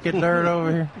any naked dirt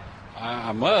over here?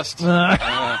 I must.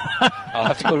 I'll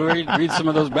have to go read some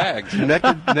of those bags.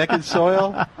 Naked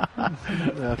soil?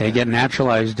 Okay. They get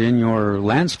naturalized in your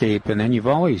landscape, and then you've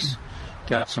always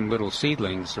got some little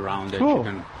seedlings around that you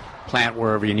can plant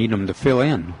wherever you need them to fill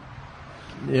in.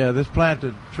 Yeah, this plant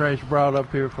that Trace brought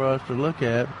up here for us to look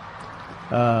at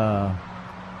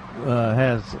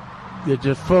it's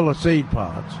just full of seed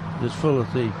pods. Just full of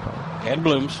seed pods. And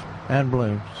blooms. And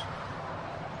blooms.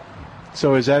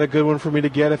 So is that a good one for me to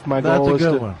get if my goal is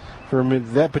to for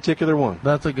that particular one.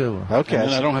 That's a good one. Okay. And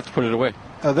then I don't have to put it away.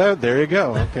 Oh, there you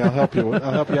go. Okay, I'll help you.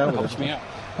 I'll help you out with Helps it. me out.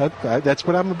 That's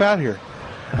what I'm about here.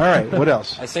 All right. What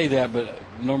else? I say that, but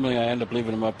normally I end up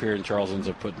leaving them up here, and Charles ends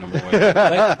up putting them away.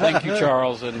 Thank you,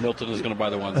 Charles, and Milton is going to buy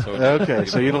the one. So okay,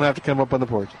 so you don't have to come up on the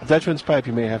porch. Dutchman's pipe,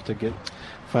 you may have to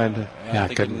find.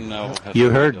 You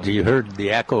heard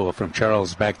the echo from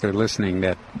Charles back there listening.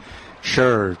 That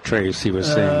sure, Trace, he was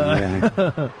saying.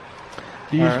 Yeah.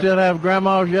 Do you still have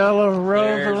Grandma's Yellow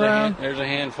Rose around? There's a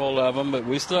handful of them, but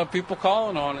we still have people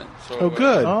calling on it. So, oh,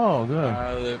 good.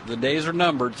 The days are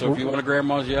numbered, so if you want a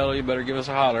Grandma's Yellow, you better give us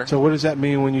a holler. So what does that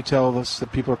mean when you tell us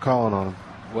that people are calling on them?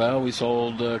 Well, we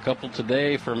sold a couple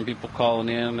today from people calling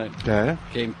in that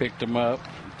came picked them up.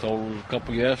 Sold a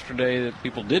couple yesterday that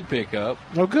people did pick up.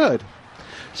 Oh, good.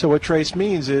 So what Trace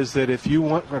means is that if you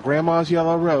want a Grandma's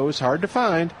Yellow Rose, hard to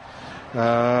find,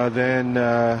 then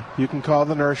you can call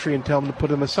the nursery and tell them to put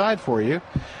them aside for you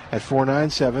at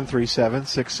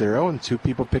 497-3760. And 2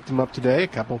 people picked them up today. A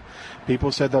couple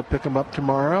people said they'll pick them up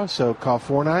tomorrow. So call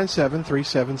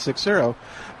 497-3760.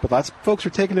 But lots of folks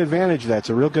are taking advantage of that. It's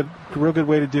a real good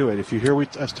way to do it. If you hear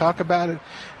us talk about it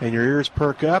and your ears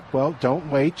perk up, well, don't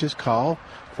wait. Just call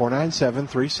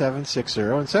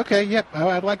 497-3760. And it's okay. Yep,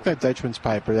 I'd like that Dutchman's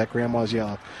pipe or that Grandma's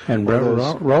Yellow. And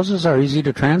roses are easy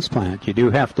to transplant. You do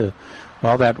have to,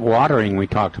 all that watering we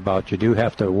talked about, you do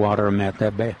have to water them at the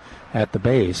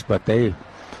base. But they,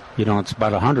 it's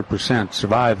about 100%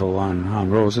 survival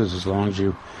on roses as long as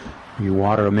you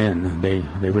water them in.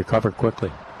 They recover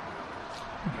quickly.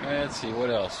 Let's see, what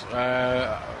else?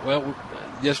 Well,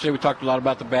 yesterday we talked a lot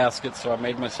about the baskets, so I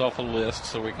made myself a list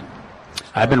so we can...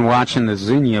 I've been watching the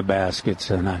zinnia baskets,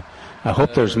 and I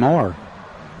hope there's more.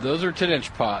 Those are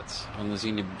 10-inch pots on the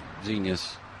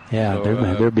zinnias. Yeah,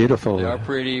 so, they're beautiful. They are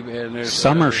pretty. And there's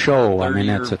summer show. I mean,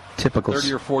 that's a typical...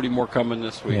 30 or 40 more coming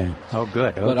this week. Yeah. Oh,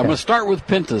 good. Okay. But I'm going to start with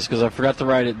pentas because I forgot to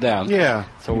write it down. Yeah.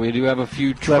 So we do have a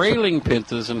few trailing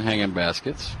pentas and hanging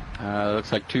baskets.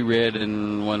 Looks like 2 red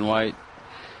and 1 white.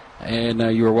 And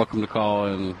you are welcome to call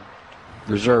and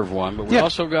reserve one. But we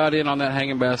also got in on that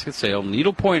hanging basket sale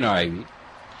needlepoint ivy.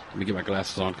 Let me get my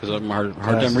glasses on because I'm hard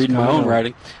time reading my own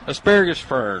writing. Asparagus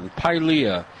fern,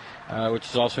 pilea, which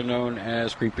is also known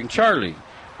as creeping Charlie.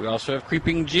 We also have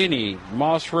creeping Jenny,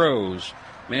 moss rose,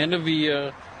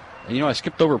 mandevilla, and I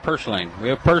skipped over purslane. We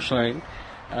have purslane,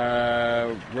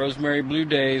 rosemary blue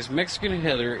days, Mexican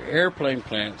heather, airplane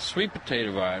plant, sweet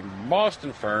potato vine,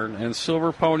 Boston fern, and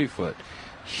silver ponyfoot.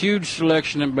 Huge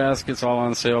selection in baskets, all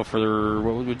on sale for,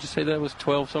 what would you say that was,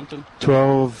 12 something?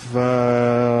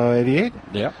 $12.88?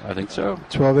 Yeah, I think so.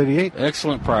 $12.88.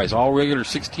 Excellent price. All regular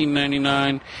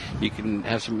 $16.99. You can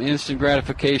have some instant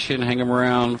gratification, hang them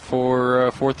around for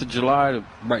 4th of July to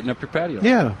brighten up your patio.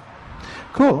 Yeah.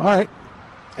 Cool. All right.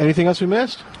 Anything else we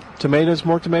missed? Tomatoes,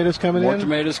 more tomatoes coming in? More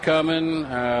tomatoes coming.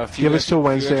 Give us till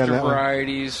Wednesday on that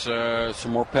varieties.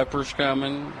 Some more peppers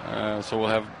coming. So we'll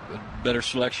have a better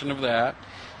selection of that.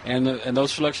 And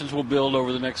those selections will build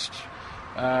over the next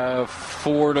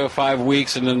 4 to 5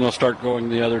 weeks, and then they'll start going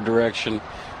the other direction,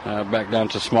 back down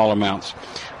to small amounts.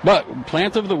 But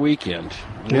plant of the weekend,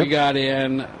 we got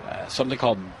in something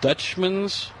called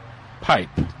Dutchman's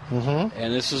pipe. Mm-hmm.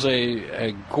 And this is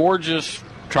a gorgeous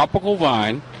tropical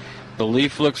vine. The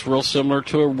leaf looks real similar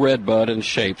to a red bud in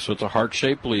shape, so it's a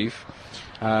heart-shaped leaf.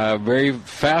 Very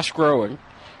fast-growing,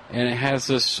 and it has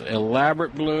this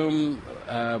elaborate bloom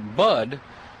bud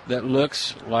that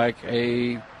looks like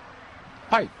a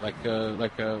pipe, like your.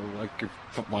 Well,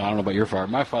 I don't know about your father.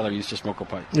 My father used to smoke a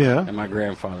pipe. Yeah. And my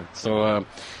grandfather. So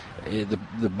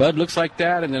the bud looks like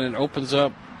that, and then it opens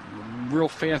up real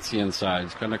fancy inside.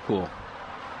 It's kind of cool.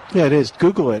 Yeah, it is.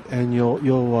 Google it, and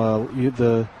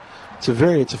it's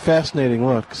a fascinating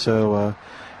look. So,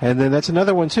 and then that's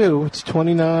another one too. It's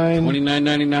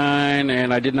 $29.99,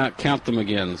 and I did not count them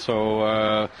again.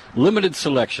 So limited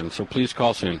selection. So please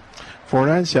call soon.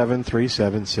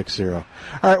 497-3760. All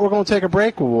right, we're going to take a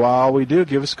break. While we do,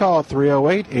 give us a call at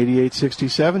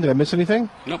 308-8867. Did I miss anything?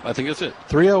 Nope, I think that's it.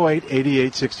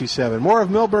 308-8867. More of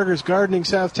Milberger's Gardening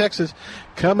South Texas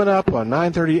coming up on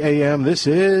 9:30 a.m. This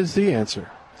is The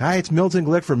Answer. Hi, it's Milton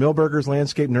Glick from Milberger's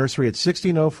Landscape Nursery at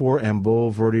 1604 and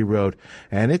Bulverde Road.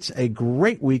 And it's a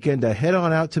great weekend to head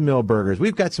on out to Milberger's.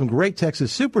 We've got some great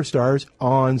Texas superstars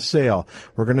on sale.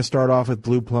 We're going to start off with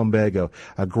blue plumbago,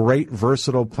 a great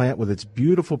versatile plant with its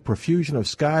beautiful profusion of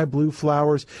sky blue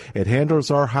flowers. It handles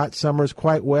our hot summers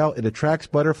quite well. It attracts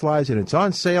butterflies, and it's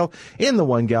on sale in the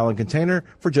 1-gallon container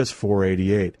for just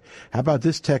 $4.88. How about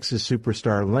this Texas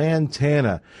superstar,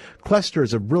 Lantana?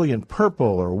 Clusters of brilliant purple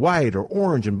or white or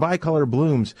orange and bicolor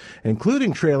blooms,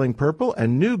 including trailing purple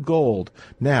and new gold.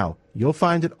 Now, You'll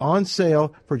find it on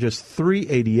sale for just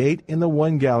 $3.88 in the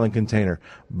 1-gallon container.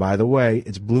 By the way,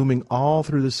 it's blooming all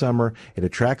through the summer. It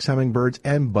attracts hummingbirds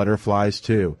and butterflies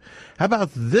too. How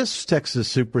about this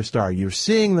Texas superstar? You're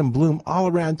seeing them bloom all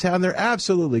around town. They're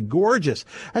absolutely gorgeous.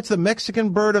 That's the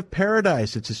Mexican bird of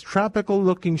paradise. It's this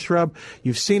tropical-looking shrub.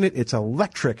 You've seen it. It's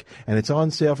electric, and it's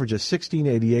on sale for just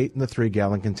 $16.88 in the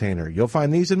 3-gallon container. You'll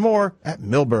find these and more at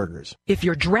Millburgers. If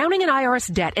you're drowning in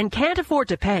IRS debt and can't afford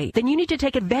to pay, then you need to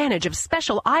take advantage of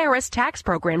special IRS tax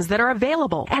programs that are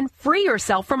available and free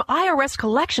yourself from IRS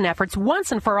collection efforts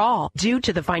once and for all. Due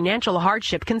to the financial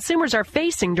hardship consumers are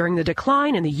facing during the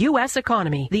decline in the U.S.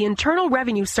 economy, the Internal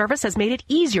Revenue Service has made it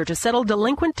easier to settle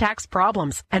delinquent tax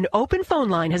problems. An open phone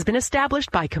line has been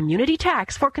established by Community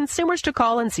Tax for consumers to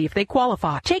call and see if they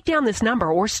qualify. Take down this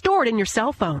number or store it in your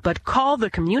cell phone, but call the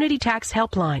Community Tax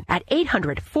Helpline at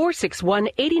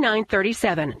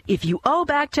 800-461-8937. If you owe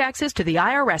back taxes to the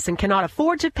IRS and cannot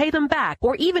afford to pay them back,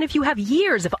 or even if you have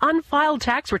years of unfiled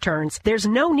tax returns, there's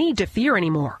no need to fear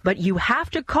anymore. But you have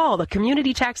to call the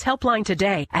Community Tax Helpline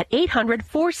today at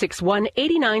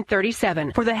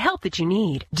 800-461-8937 for the help that you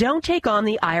need. Don't take on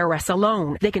the IRS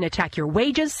alone. They can attack your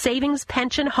wages, savings,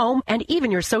 pension, home, and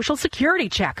even your Social Security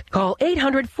check. Call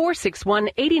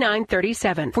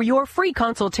 800-461-8937 for your free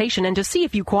consultation and to see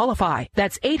if you qualify.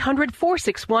 That's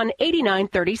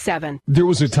 800-461-8937. There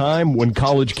was a time when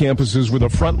college campuses were the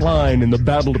front line in the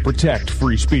battle to protect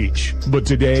free speech. But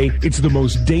today, it's the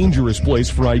most dangerous place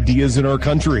for ideas in our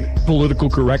country. Political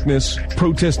correctness,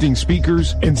 protesting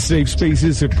speakers, and safe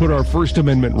spaces have put our First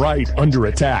Amendment right under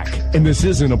attack. And this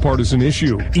isn't a partisan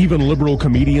issue. Even liberal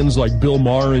comedians like Bill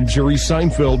Maher and Jerry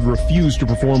Seinfeld refuse to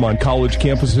perform on college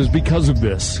campuses because of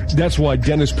this. That's why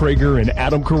Dennis Prager and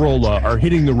Adam Carolla are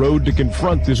hitting the road to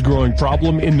confront this growing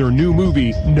problem in their new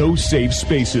movie, No Safe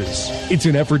Spaces. It's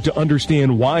an effort to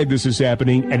understand why this is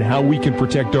happening and how we can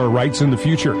protect our rights in the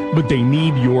future. But they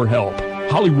need your help.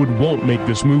 Hollywood won't make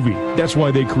this movie. That's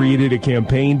why they created a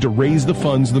campaign to raise the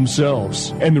funds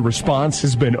themselves. And the response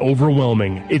has been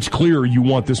overwhelming. It's clear you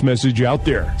want this message out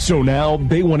there. So now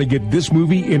they want to get this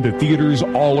movie into theaters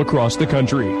all across the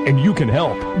country. And you can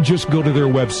help. Just go to their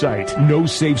website,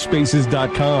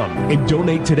 nosafespaces.com, and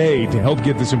donate today to help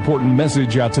get this important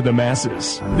message out to the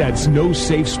masses. That's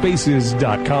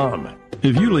nosafespaces.com.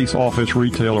 If you lease office,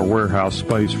 retail, or warehouse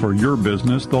space for your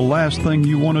business, the last thing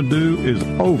you want to do is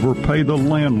overpay the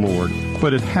landlord,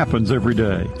 but it happens every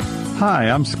day.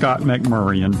 Hi, I'm Scott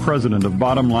McMurray, President of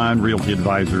Bottom Line Realty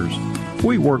Advisors.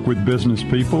 We work with business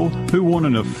people who want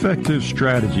an effective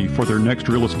strategy for their next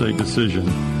real estate decision.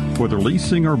 Whether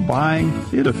leasing or buying,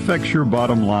 it affects your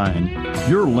bottom line.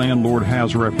 Your landlord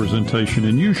has representation,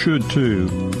 and you should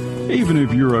too. Even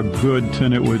if you're a good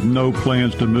tenant with no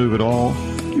plans to move at all,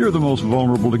 you're the most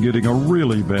vulnerable to getting a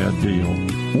really bad deal.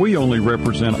 We only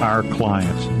represent our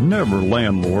clients, never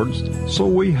landlords, so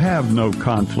we have no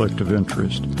conflict of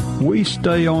interest. We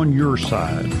stay on your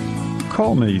side.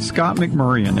 Call me, Scott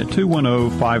McMurray, at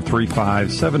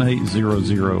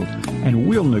 210-535-7800, and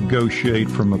we'll negotiate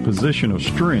from a position of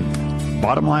strength.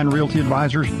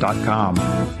 BottomLineRealtyAdvisors.com.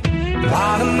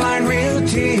 Bottom Line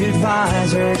Realty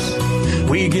Advisors.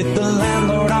 We get the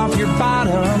landlord off your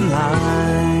bottom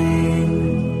line.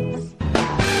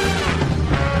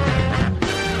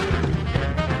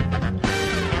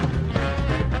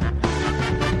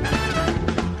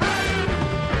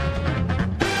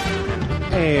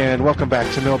 And welcome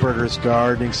back to Millburgers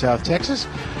Gardening, South Texas.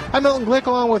 I'm Milton Glick,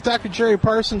 along with Dr. Jerry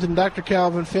Parsons and Dr.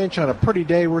 Calvin Finch. On a pretty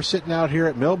day, we're sitting out here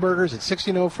at Millburgers at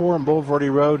 1604 on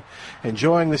Boulevardy Road,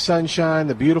 enjoying the sunshine,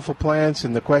 the beautiful plants,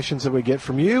 and the questions that we get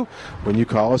from you when you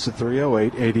call us at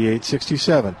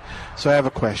 308-8867. So I have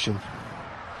a question.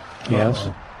 Yes?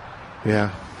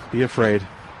 Yeah, be afraid.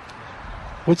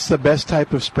 What's the best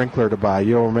type of sprinkler to buy?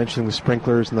 You were mentioning the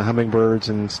sprinklers and the hummingbirds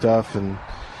and stuff, and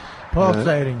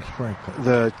pulsating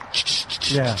sprinkler.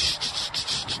 Yeah.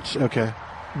 Okay.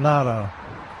 Not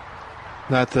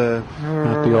the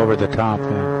over the top.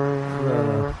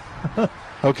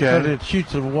 Okay. But it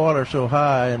shoots the water so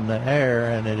high in the air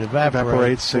and it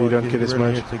evaporates so you don't get as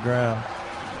much. Hit the ground.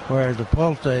 Whereas the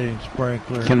pulsating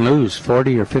sprinkler Can lose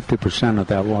 40 or 50% of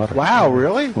that water. Wow,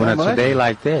 really? When That it's much? a day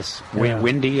like this, Yeah.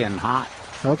 windy and hot.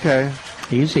 Okay.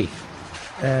 Easy.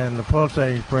 And the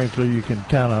pulsating sprinkler, you can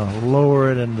kind of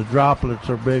lower it, and the droplets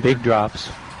are big. Big drops.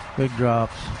 Big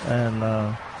drops, and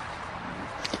Now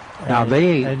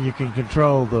and you can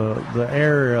control the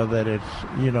area that it's.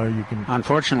 You can.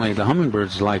 Unfortunately, the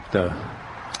hummingbirds like the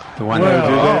one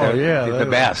Well, that do yeah, the they-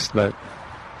 best, but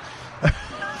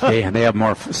they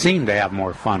seem to have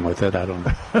more fun with it. I don't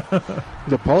know.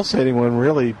 The pulsating one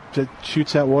really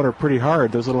shoots out water pretty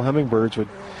hard. Those little hummingbirds would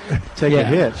take a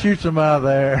hit. Shoots them out of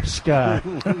the sky.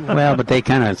 Well, but they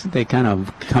kind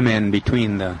of come in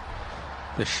between the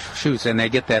shoots, and they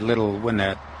get that little, when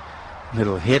that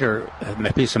little hitter,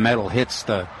 a piece of metal hits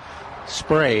the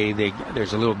spray,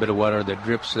 there's a little bit of water that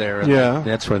drips there. Yeah.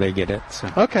 That's where they get it.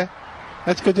 So. Okay.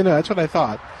 That's good to know. That's what I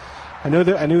thought. I knew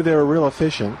they were real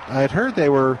efficient. I had heard they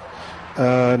were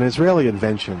an Israeli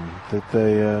invention. That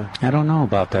they. I don't know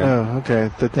about that. Oh,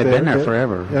 okay. They've been there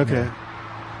forever. Okay.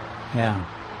 Yeah.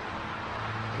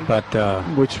 But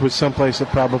which was someplace that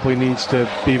probably needs to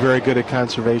be very good at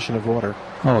conservation of water.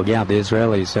 Oh yeah, the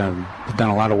Israelis have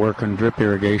done a lot of work on drip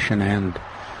irrigation, and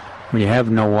when you have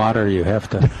no water, you have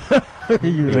to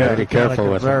be very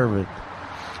careful with it.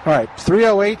 All right,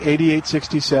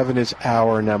 308-8867 is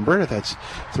our number. That's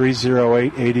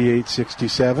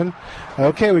 308-8867.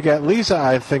 Okay, we got Lisa,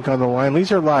 I think, on the line.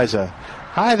 Lisa or Liza?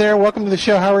 Hi there, welcome to the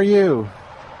show. How are you?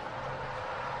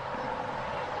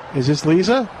 Is this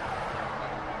Lisa?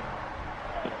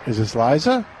 Is this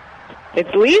Liza?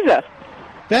 It's Lisa.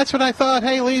 That's what I thought.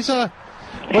 Hey, Lisa,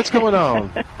 what's going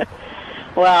on?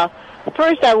 Well,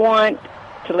 first I want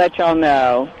to let y'all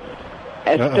know,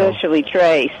 especially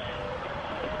Trace,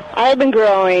 I've been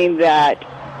growing that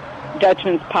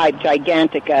Dutchman's Pipe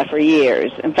Gigantica for years.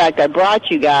 In fact, I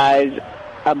brought you guys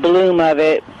a bloom of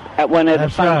it at one of the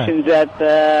functions at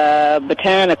the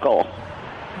Botanical.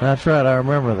 That's right, I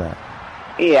remember that.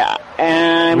 Yeah,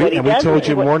 and we told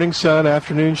you morning sun,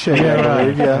 afternoon shade.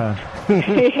 Yeah.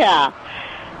 Yeah.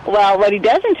 Well, what he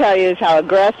doesn't tell you is how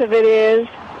aggressive it is.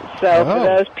 So for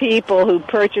those people who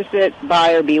purchase it,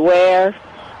 buyer beware.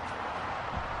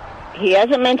 He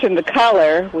hasn't mentioned the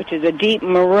color, which is a deep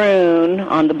maroon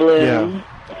on the bloom.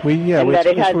 Yeah. And that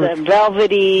it has a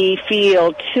velvety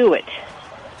feel to it.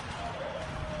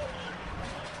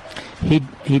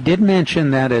 He did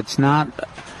mention that it's not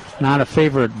a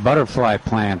favorite butterfly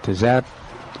plant. Is that,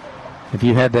 have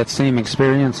you had that same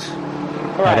experience?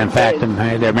 Right. That in fact,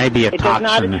 there may be a toxin. It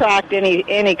does not attract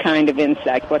any kind of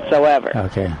insect whatsoever.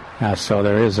 Okay. So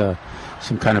there is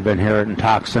some kind of inherent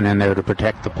toxin in there to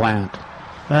protect the plant.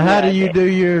 Now, how do you do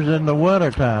yours in the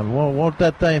wintertime? Won't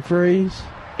that thing freeze?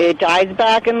 It dies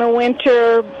back in the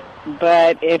winter,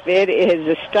 but if it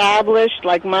is established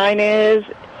like mine is,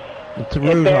 it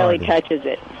barely touches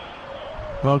it.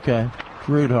 Okay. It's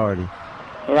root hardy.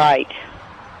 Right.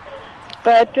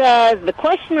 But the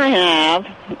question I have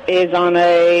is on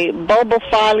a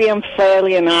Bulbophyllum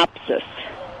phalaenopsis.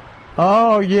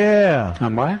 Oh, yeah.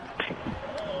 On what?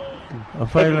 A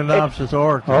phalaenopsis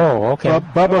orchid. Oh, okay.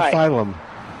 Bulbophyllum.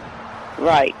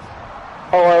 Right.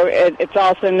 Or it's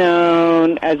also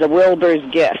known as a Wilbur's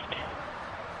gift.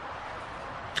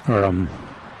 Or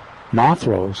moth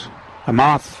rose. A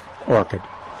moth orchid.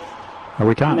 Are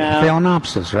we talking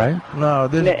phalaenopsis, right? No,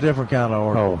 this is a different kind of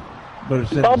orchid. Oh. But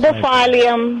it's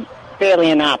Bulbophyllum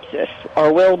phalaenopsis,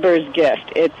 or Wilbur's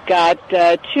gift. It's got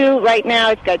right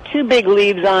now it's got two big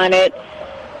leaves on it,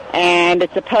 and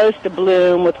it's supposed to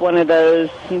bloom with one of those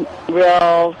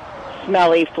real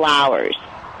smelly flowers.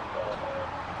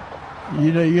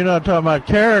 You're not talking about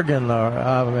Kerrigan,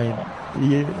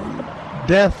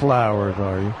 death flowers,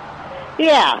 are you?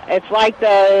 Yeah, it's like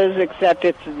those, except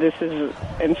this is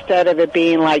instead of it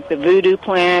being like the voodoo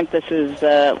plant, this is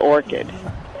orchid.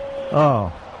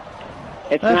 Oh,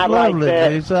 it's that's not lovely,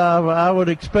 like Lisa. I would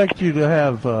expect you to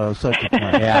have such a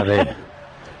plant. Yeah,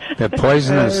 the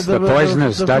poisonous, the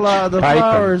Dutch pipe. The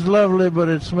flower is lovely, but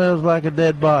it smells like a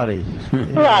dead body.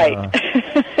 Right.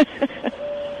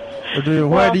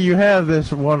 Where do you have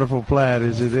this wonderful plant?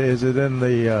 Is it in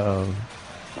the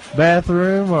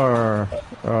bathroom or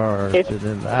it's is it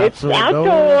in the it's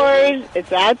outdoors?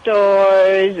 It's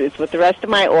outdoors. It's with the rest of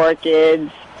my orchids.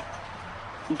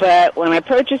 But when I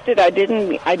purchased it, I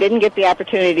didn't get the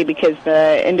opportunity because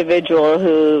the individual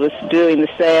who was doing the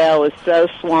sale was so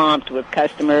swamped with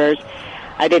customers.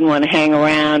 I didn't want to hang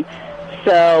around.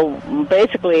 So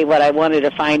basically what I wanted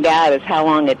to find out is how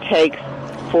long it takes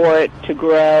for it to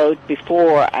grow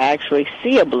before I actually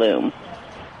see a bloom.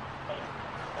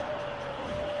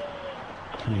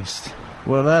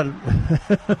 Well, that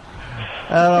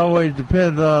always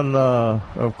depends on,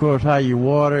 of course, how you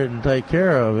water it and take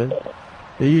care of it.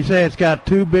 You say it's got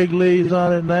two big leaves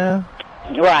on it now?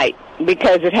 Right,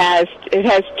 because it has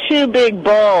two big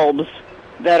bulbs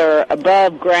that are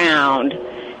above ground,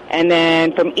 and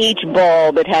then from each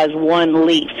bulb it has one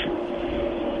leaf.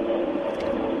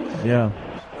 Yeah.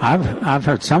 I've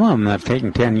heard some of them have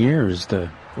taken 10 years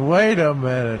to. Wait a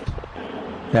minute.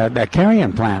 That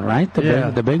carrion plant, right?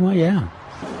 The big one, yeah.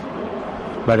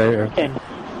 But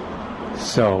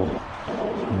So,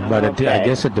 but I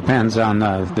guess it depends on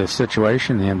the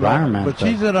situation, the environment. But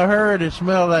she's in a hurry to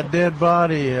smell that dead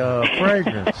body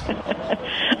fragrance.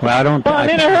 Well, I'm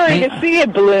in a hurry to see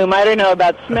it bloom. I don't know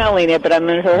about smelling it, but I'm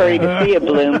in a hurry to see it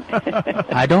bloom.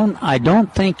 I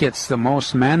don't think it's the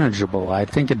most manageable. I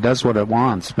think it does what it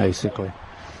wants, basically.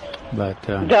 But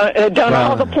don't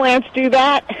all the plants do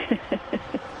that?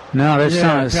 No,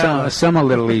 there's some a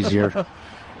little easier.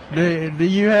 Do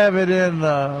you have it in,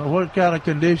 what kind of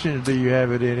conditions do you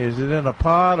have it in? Is it in a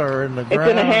pot or in the ground?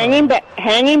 It's in a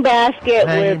hanging basket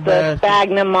with the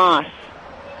sphagnum moss.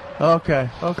 Okay.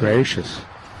 Gracious.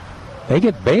 They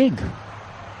get big.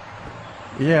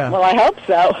 Yeah. Well, I hope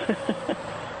so.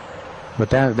 But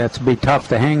that's be tough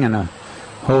to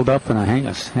hold up in a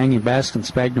hanging basket in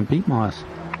sphagnum peat moss.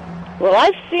 Well,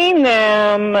 I've seen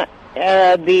them,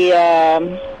 the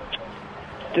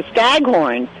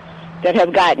staghorns that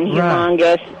have gotten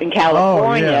humongous in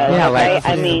California. Oh, yeah. Like,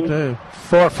 I mean,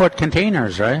 4-foot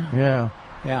containers, right? Yeah.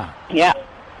 Yeah.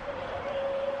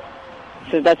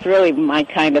 So that's really my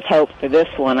kind of hope for this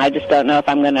one. I just don't know if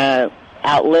I'm going to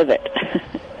outlive it.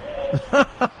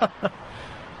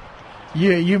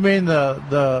 You mean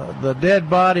the dead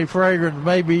body fragrance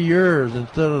may be yours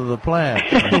instead of the plant?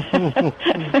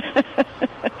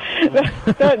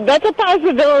 That's a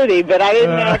possibility, but I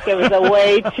didn't know if there was a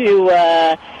way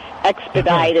to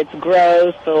expedite its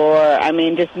growth, or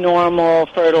just normal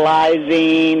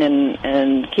fertilizing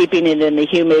and keeping it in the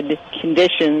humid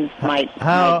conditions might.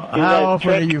 How often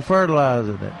are you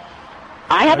fertilizing it?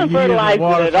 I haven't fertilized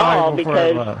it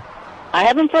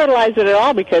at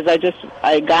all because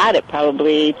I got it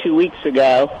probably 2 weeks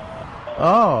ago.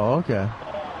 Oh, okay.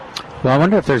 Well, I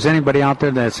wonder if there's anybody out there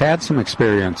that's had some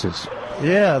experiences.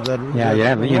 Yeah,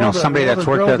 somebody that's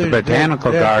worked at the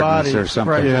botanical gardens or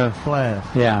something.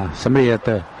 Yeah, somebody at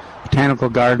the botanical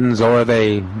gardens, or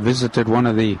they visited one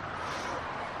of the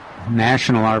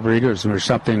national arboretors or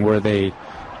something where they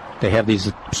have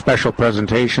these special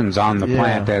presentations on the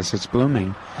plant as it's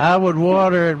blooming. I would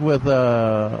water it with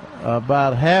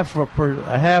about half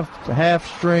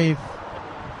strength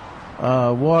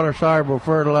water soluble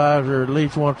fertilizer at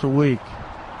least once a week.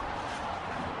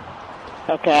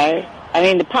 Okay.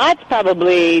 The pot's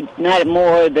probably not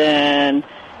more than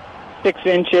 6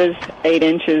 inches, 8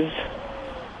 inches.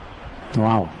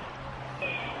 Wow.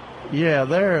 Yeah,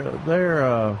 they're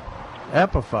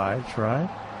epiphytes, right?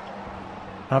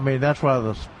 That's why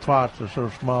the pots are so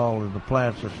small and the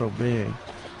plants are so big.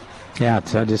 Yeah,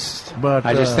 I just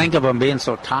think of them being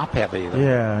so top heavy.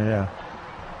 Yeah.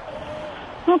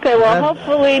 Okay, well,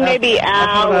 hopefully maybe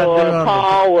Al or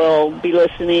Paul will be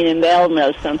listening and they'll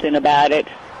know something about it.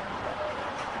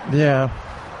 Yeah.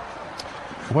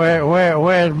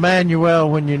 Where's Manuel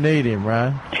when you need him,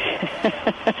 right?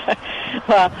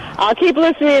 Well, I'll keep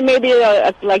listening. Maybe,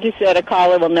 like you said, a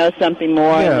caller will know something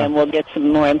more, and then we'll get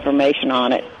some more information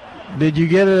on it. Did you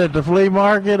get it at the flea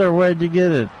market, or where'd you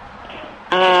get it?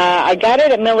 I got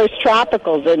it at Miller's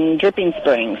Tropicals in Dripping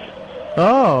Springs.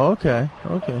 Oh, okay.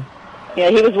 Yeah,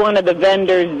 he was one of the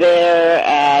vendors there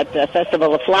at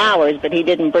Festival of Flowers, but he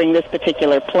didn't bring this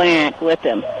particular plant with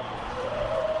him.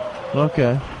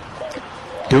 Okay.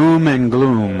 Doom and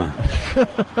gloom.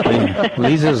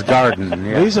 Lisa's garden.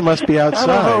 Yeah. Lisa must be outside.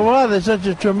 I don't know why there's such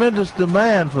a tremendous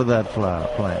demand for that flower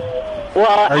plant.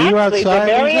 Well, are you actually, outside,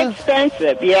 they're very Lisa?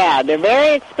 expensive. Yeah, they're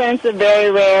very expensive,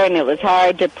 very rare, and it was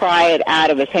hard to pry it out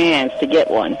of his hands to get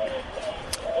one.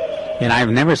 And I've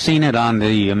never seen it on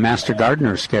the Master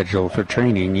Gardener schedule for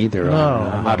training either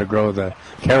on how to grow the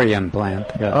carrion plant.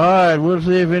 Yeah. All right, we'll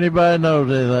see if anybody knows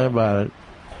anything about it.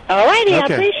 All righty, I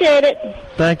appreciate it.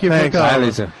 Thank you for calling. Bye,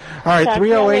 Lisa. All right,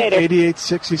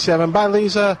 308-8867. Bye,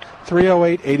 Lisa.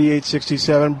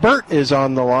 308-8867. Bert is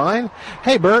on the line.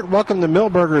 Hey, Bert, welcome to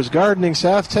Milberger's Gardening,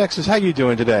 South Texas. How you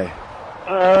doing today?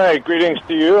 All right, greetings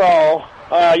to you all.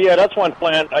 Yeah, that's one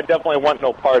plant I definitely want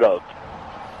no part of.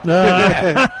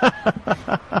 I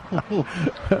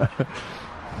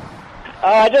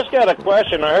just got a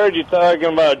question. I heard you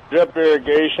talking about drip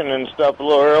irrigation and stuff a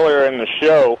little earlier in the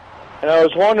show, and I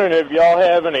was wondering if y'all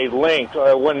have any links,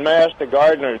 or when Master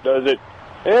Gardener does it,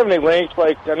 do you have any links?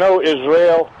 Like, I know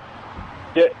Israel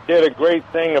did a great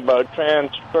thing about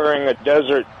transferring a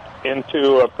desert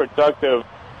into a productive,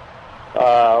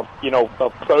 of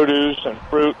produce and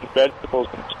fruit and vegetables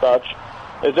and such.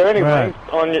 Is there any links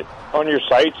on your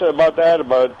sites about that,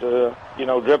 about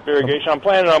drip irrigation? I'm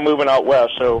planning on moving out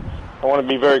west, so I want to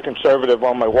be very conservative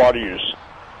on my water use.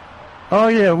 Oh,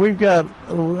 yeah, we've got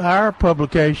our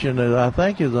publication that I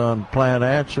think is on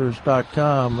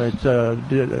plantanswers.com. It's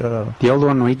the old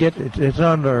one we did? It's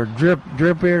under drip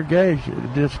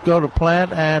irrigation. Just go to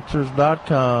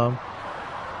plantanswers.com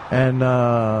and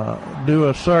do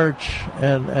a search,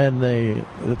 and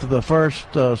the first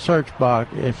search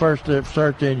box, first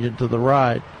search engine to the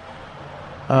right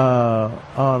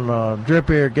on drip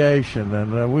irrigation,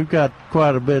 and we've got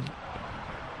quite a bit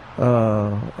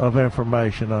of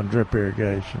information on drip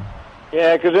irrigation.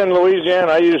 Yeah, because in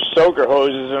Louisiana I use soaker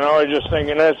hoses, and I was just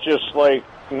thinking that's just like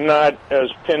not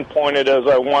as pinpointed as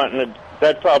I want, and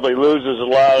that probably loses a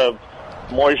lot of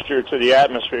moisture to the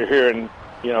atmosphere here in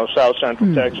South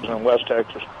Central Texas and West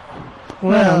Texas.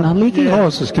 Well, leaky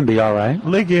hoses can be all right.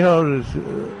 Leaky hoses,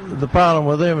 the problem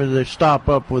with them is they stop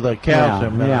up with a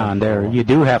calcium. Yeah, and you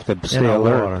do have to stay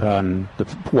alert on the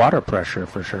water pressure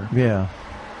for sure. Yeah.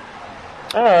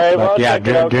 All right, well,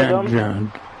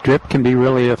 drip can be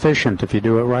really efficient if you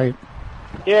do it right.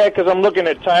 Yeah, because I'm looking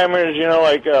at timers,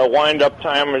 like wind-up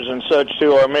timers and such,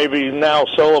 too, or maybe now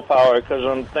solar power, because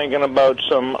I'm thinking about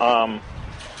some,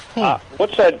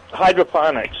 what's that,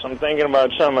 hydroponics. I'm thinking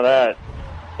about some of that.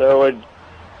 So it would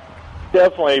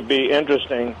definitely be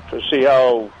interesting to see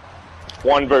how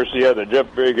one versus the other,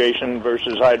 drip irrigation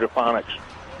versus hydroponics.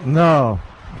 No.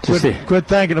 Quit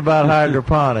thinking about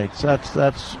hydroponics. That's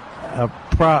a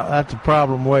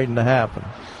problem waiting to happen.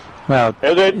 Well,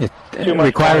 it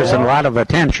requires a lot of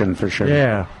attention for sure.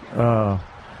 Yeah.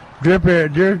 Drip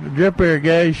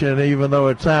irrigation, even though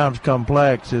it sounds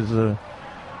complex, is a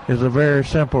very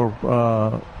simple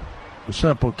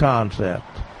concept.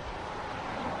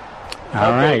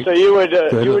 All right. So you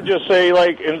would just say,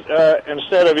 like,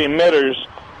 instead of emitters,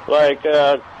 like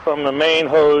from the main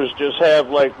hose, just have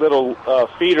like little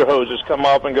feeder hoses come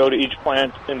up and go to each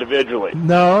plant individually.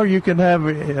 No, you can have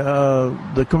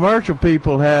the commercial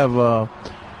people have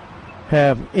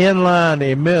inline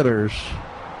emitters.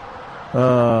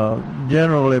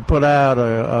 Generally, put out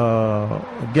a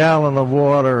gallon of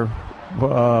water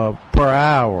per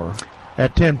hour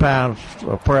at 10 pounds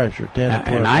of pressure.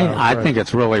 And I think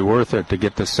it's really worth it to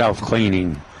get the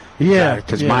self-cleaning. Yeah.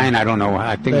 Because mine, I don't know,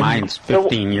 I think mine's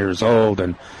 15 years old,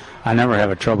 and I never have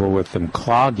a trouble with them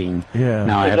clogging. Yeah.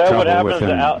 Now I have trouble with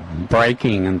them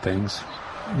breaking and things.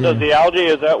 Does the algae,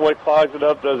 is that what clogs it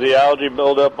up? Does the algae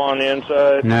build up on the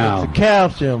inside? No. It's the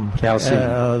calcium.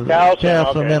 Calcium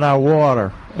Okay. in our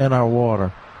water.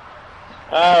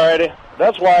 All righty.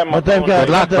 That's why I'm. But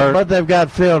they've got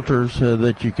filters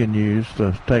that you can use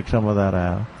to take some of that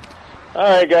out. All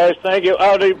right, guys. Thank you.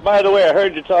 Oh, by the way, I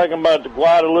heard you talking about the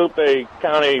Guadalupe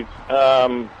County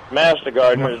Master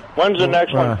Gardeners. When's the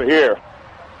next one for here?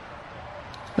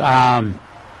 I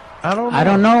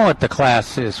don't know what the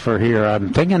class is for here.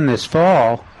 I'm thinking this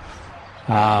fall.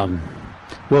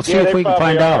 We'll see if we can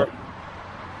find out.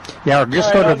 Yeah, or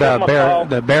just go to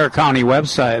the Bear County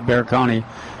website, Bear County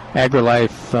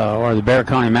AgriLife, or the Bear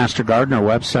County Master Gardener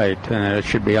website, and it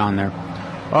should be on there.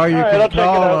 Or you can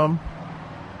call them.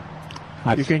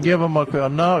 You can give them a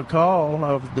call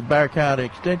of the Bear County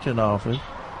Extension Office.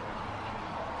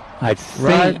 I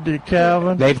think right,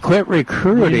 Calvin? They've quit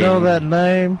recruiting. Do you know that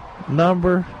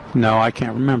number? No, I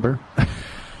can't remember.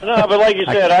 No, but like you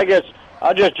said, I guess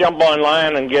I'll just jump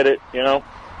online and get it,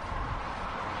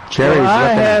 Jerry's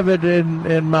I have it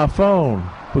in my phone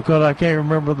because I can't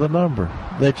remember the number.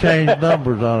 They changed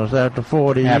numbers on us after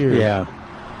 40 years. Yeah.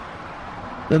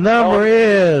 The number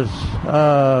is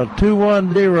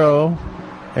 210,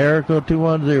 Erica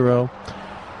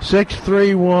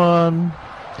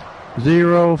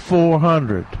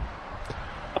 210-631-0400.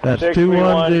 That's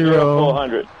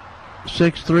 210-631-0400.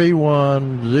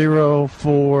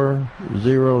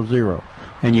 631-0400.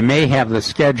 And you may have the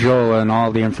schedule and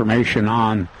all the information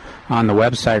on the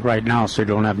website right now, so you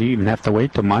don't even have to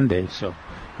wait till Monday. So,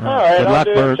 all right,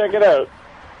 I'll check it out.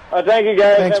 Thank you,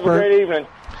 guys. Thanks, have a great evening.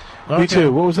 Okay. You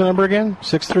too. What was the number again?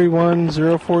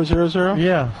 631-0400?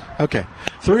 Yeah. Okay.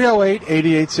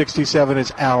 308-8867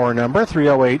 is our number.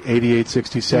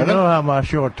 308-8867. You know how my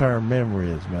short-term memory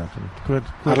is, Matthew.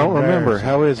 I don't remember.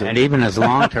 How is it? And even his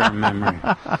long-term memory.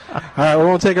 All right, we're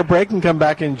going to take a break and come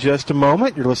back in just a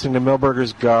moment. You're listening to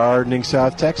Milberger's Gardening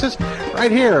South Texas,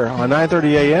 right here on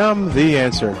 9:30 a.m. The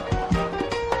Answer.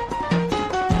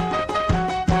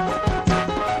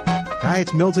 Hi,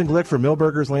 it's Milton Glick from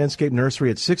Milberger's Landscape Nursery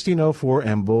at 1604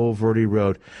 and Bulverde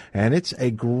Road. And it's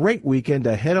a great weekend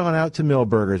to head on out to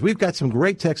Milberger's. We've got some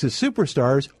great Texas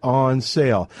superstars on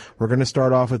sale. We're going to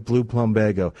start off with Blue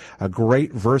Plumbago, a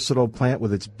great versatile plant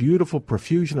with its beautiful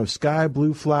profusion of sky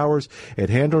blue flowers. It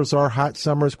handles our hot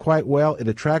summers quite well. It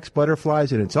attracts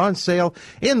butterflies, and it's on sale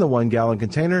in the 1-gallon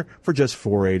container for just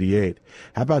 $4.88.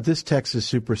 How about this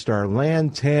Texas superstar,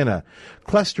 Lantana?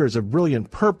 Clusters of brilliant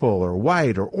purple or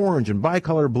white or orange and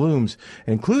bicolor blooms,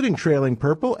 including trailing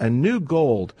purple and new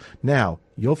gold. Now,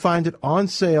 You'll find it on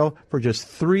sale for just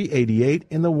 $3.88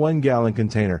 in the 1-gallon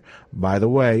container. By the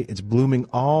way, it's blooming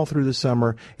all through the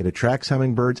summer. It attracts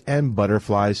hummingbirds and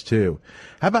butterflies, too.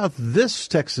 How about this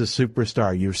Texas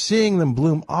superstar? You're seeing them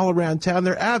bloom all around town.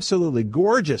 They're absolutely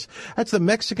gorgeous. That's the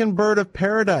Mexican bird of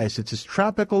paradise. It's this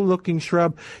tropical-looking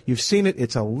shrub. You've seen it.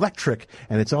 It's electric,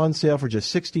 and it's on sale for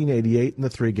just $16.88 in the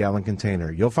 3-gallon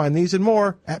container. You'll find these and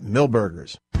more at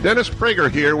Milberger's. Dennis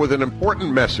Prager here with an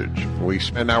important message. We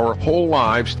spend our whole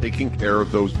lives taking care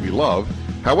of those we love.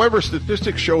 However,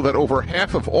 statistics show that over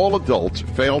half of all adults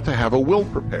fail to have a will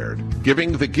prepared.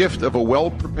 Giving the gift of a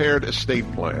well-prepared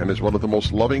estate plan is one of the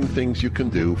most loving things you can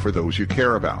do for those you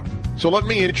care about. So let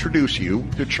me introduce you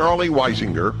to Charlie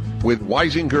Weisinger with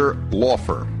Weisinger Law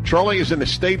Firm. Charlie is an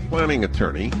estate planning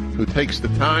attorney who takes the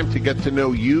time to get to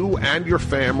know you and your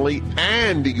family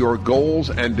and your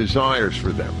goals and desires for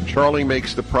them. Charlie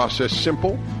makes the process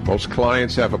simple. Most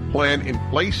clients have a plan in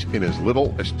place in as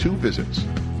little as 2 visits.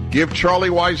 Give Charlie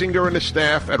Weisinger and his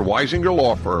staff at Weisinger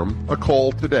Law Firm a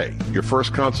call today. Your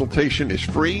first consultation is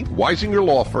free. Weisinger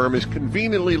Law Firm is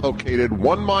conveniently located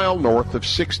 1 mile north of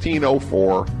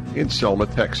 1604 in Selma,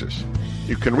 Texas.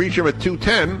 You can reach them at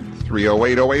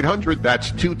 210-308-0800.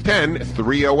 That's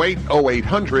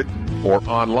 210-308-0800. Or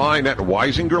online at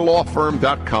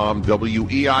weisingerlawfirm.com,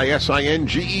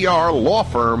 WEISINGER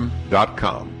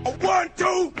lawfirm.com. 1,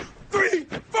 2, 3,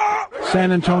 4.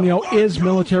 San Antonio is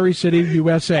Military City,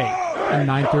 USA. At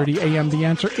 9:30 a.m., The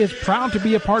Answer is proud to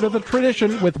be a part of the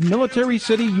tradition with Military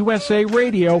City USA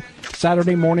Radio,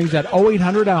 Saturday mornings at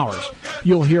 0800 hours.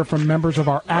 You'll hear from members of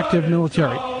our active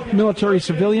military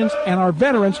civilians, and our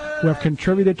veterans who have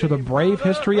contributed to the brave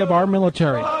history of our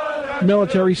military.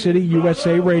 Military City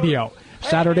USA Radio,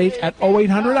 Saturdays at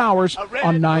 0800 hours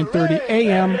on 9:30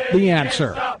 a.m., The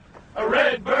Answer.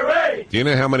 Do you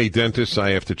know how many dentists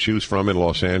I have to choose from in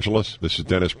Los Angeles? This is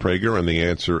Dennis Prager, and the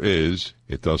answer is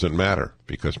it doesn't matter,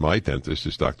 because my dentist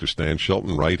is Dr. Stan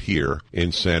Shelton right here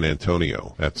in San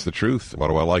Antonio. That's the truth. What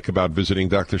do I like about visiting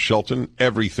Dr. Shelton?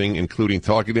 Everything, including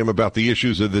talking to him about the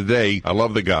issues of the day. I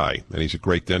love the guy, and he's a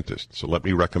great dentist. So let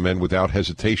me recommend without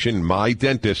hesitation my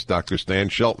dentist, Dr. Stan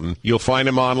Shelton. You'll find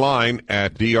him online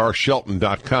at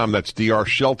drshelton.com. That's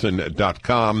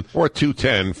drshelton.com or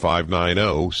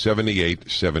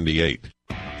 210-590-7878.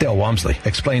 Dale Walmsley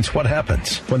explains what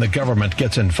happens when the government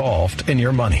gets involved in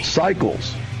your money.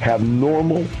 Cycles have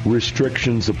normal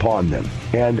restrictions upon them.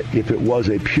 And if it was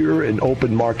a pure and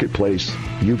open marketplace,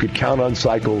 you could count on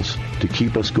Cycles to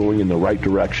keep us going in the right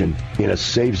direction in a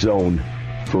safe zone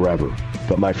forever.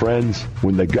 But my friends,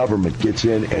 when the government gets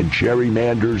in and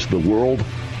gerrymanders the world,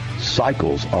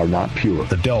 Cycles are not pure.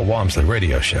 The Dale Walmsley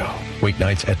Radio Show,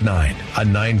 weeknights at 9 on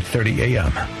 9:30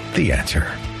 a.m. The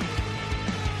Answer.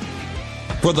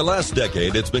 For the last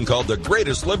decade, it's been called the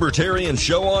greatest libertarian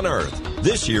show on earth.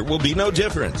 This year will be no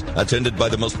different. Attended by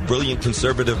the most brilliant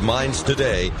conservative minds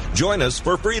today, join us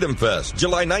for Freedom Fest,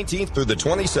 July 19th through the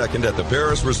 22nd at the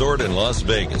Paris Resort in Las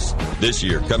Vegas. This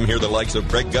year, come hear the likes of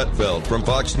Greg Gutfeld from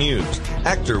Fox News,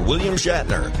 actor William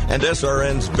Shatner, and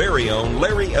SRN's very own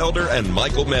Larry Elder and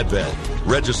Michael Medved.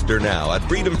 Register now at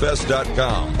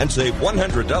freedomfest.com and save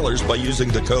 $100 by using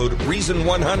the code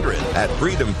REASON100 at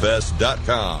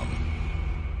freedomfest.com.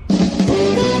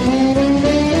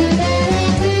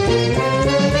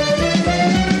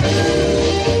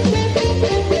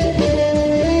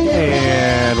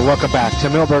 And welcome back to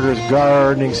Milberger's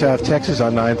Gardening, South Texas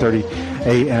on 9:30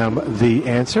 a.m. The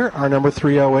Answer. Our number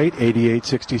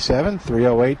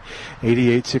 308-8867,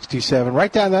 308-8867.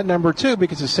 Write down that number, too,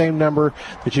 because it's the same number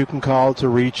that you can call to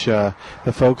reach the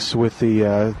folks with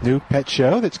the new pet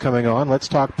show that's coming on, Let's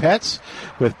Talk Pets,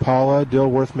 with Paula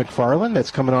Dilworth McFarland. That's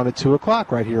coming on at 2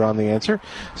 o'clock right here on The Answer.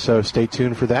 So stay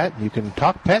tuned for that. You can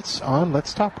talk pets on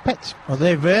Let's Talk Pets. Are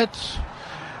they vets?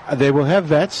 They will have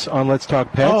vets on Let's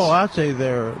Talk Pets. Oh, I see.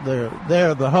 They're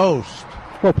the host.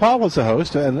 Well, Paul was the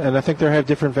host, and I think they'll have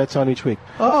different vets on each week.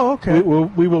 Oh, okay.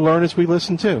 We will learn as we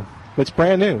listen, too. It's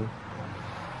brand new.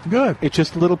 Good. It's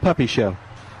just a little puppy show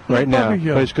right now,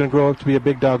 but it's going to grow up to be a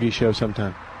big doggy show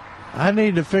sometime. I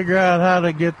need to figure out how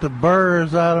to get the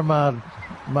burrs out of my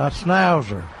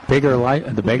schnauzer.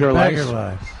 The bigger lice.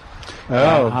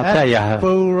 Oh, I'll tell you.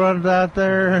 Fool runs out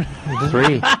there.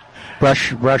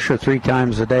 Brush her 3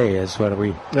 times a day is what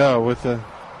we. No, with the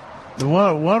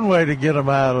one way to get them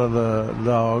out of the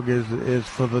dog is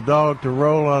for the dog to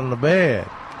roll on the bed.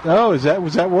 Oh, was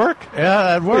that work?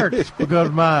 Yeah, that works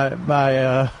because my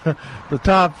the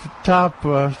top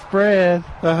spread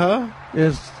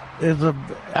is a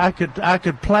I could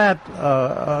plant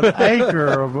an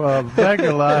acre of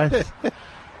vega lice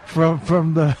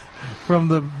from the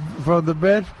from the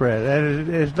bedspread,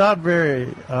 and it's not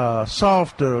very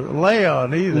soft to lay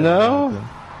on either. No.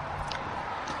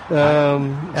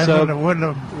 And So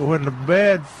when the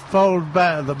bed folds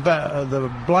back,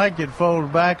 the blanket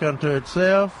folds back onto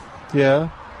itself. Yeah.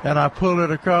 And I pull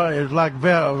it across. It's like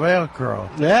Velcro.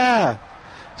 Yeah.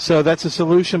 So that's a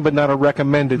solution, but not a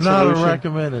recommended Not solution. a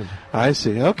recommended. I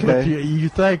see. Okay. But you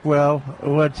think, well,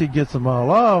 once he gets them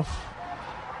all off,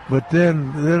 but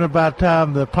then about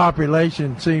time the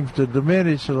population seems to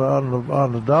diminish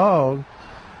on the dog,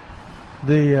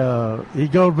 he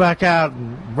goes back out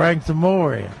and brings some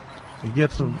more in. He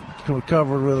gets them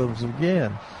covered with them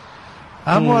again.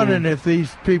 I'm wondering if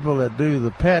these people that do the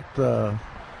pet, the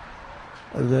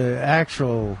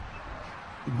actual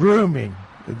grooming,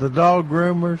 the dog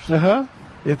groomers,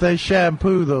 if they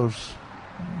shampoo those,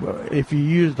 if you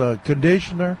used a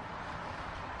conditioner,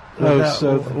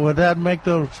 would that make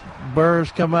those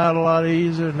burrs come out a lot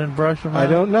easier and then brush them out? I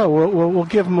don't know. We'll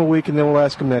give them a week and then we'll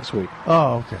ask them next week.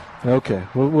 Oh, okay. Okay.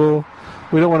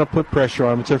 We don't want to put pressure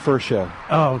on them. It's their first show.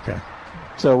 Oh, okay.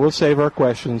 So we'll save our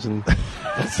questions, and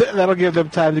that'll give them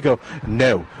time to go,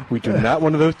 no, we do not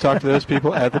want to talk to those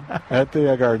people at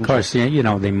the garden. Of course,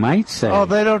 they might say. Oh,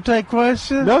 they don't take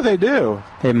questions? No, they do.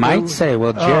 They might say,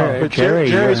 well, Jerry,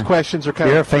 Jerry's questions are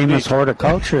kind you're of a famous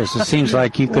horticulturist. It seems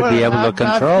like you could be able to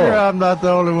control. I'm not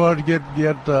the only one to get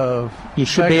you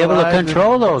should be able to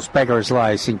control those beggar's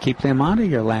lice and keep them out of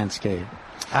your landscape.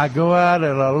 I go out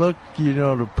and I look,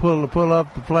 to pull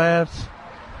up the plants,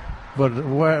 but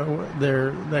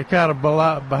they're kind of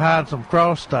behind some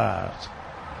cross ties.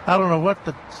 I don't know what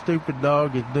the stupid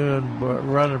dog is doing, but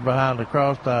running behind the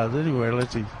cross ties anyway.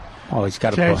 Unless he's he's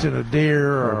got chasing a deer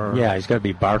or he's got to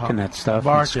be barking at stuff,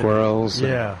 barking. And squirrels.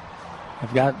 Yeah,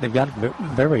 they've got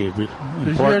very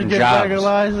important get jobs. Beggar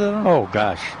lice in them? Oh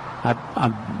gosh,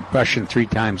 I'm brushing 3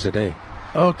 times a day.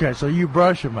 Okay, so you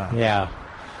brush them out. Yeah,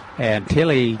 and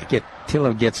Tilly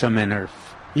gets them in her.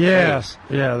 Yes,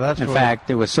 yeah, that's. In fact,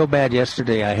 it was so bad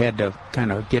yesterday. I had to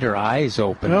kind of get her eyes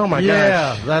open. Oh my gosh!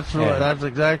 Yeah, that's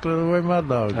exactly the way my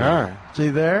dog is. All right, see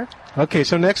there. Okay,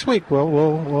 so next week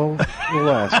we'll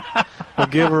ask. We'll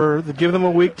give them a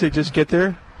week to just get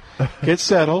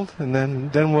settled, and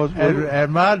then we'll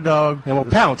and my dog and we'll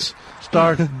pounce.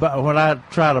 Starts when I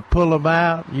try to pull them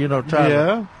out. Try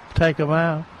to take them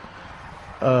out.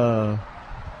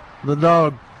 The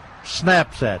dog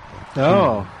snaps at me.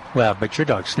 Oh. Well, but your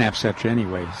dog snaps at you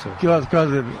anyway. So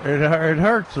because it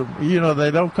hurts them. They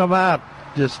don't come out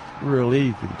just real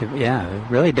easy. Yeah, it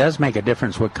really does make a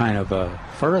difference what kind of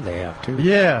fur they have, too.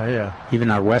 Yeah, yeah.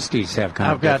 Even our Westies have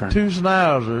kind of different. I've got 2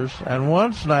 schnauzers and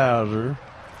 1 schnauzer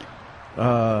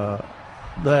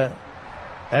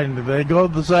and they go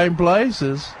to the same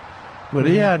places, but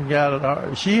he hadn't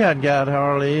got she hadn't got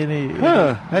hardly any.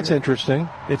 That's interesting.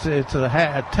 It's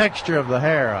a texture of the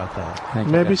hair, I think.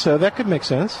 Maybe so. That could make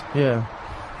sense. Yeah.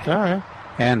 All right.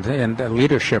 And the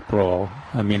leadership role.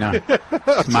 I mean,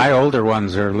 my older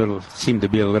ones seem to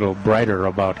be a little brighter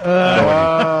about.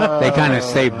 They kind of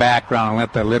stay background and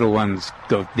let the little ones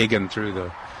go digging through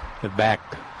the back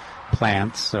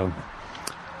plants. So,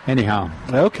 anyhow.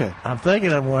 Okay. I'm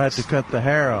thinking I'm going to have to cut the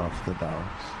hair off the dogs.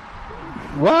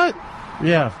 What?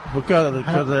 Yeah,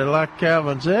 because they're like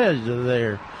Calvin says,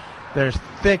 there's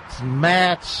thick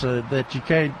mats that you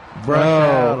can't brush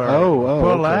out or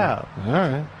pull out. All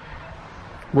right.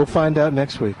 We'll find out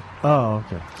next week. Oh,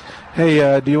 okay.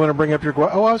 Hey, do you want to bring up your...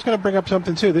 I was going to bring up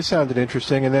something, too. This sounded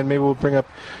interesting, and then maybe we'll bring up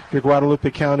your Guadalupe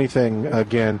County thing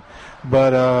again.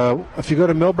 But if you go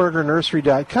to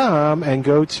millburgernursery.com and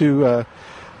go to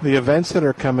the events that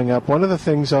are coming up, one of the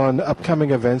things on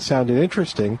upcoming events sounded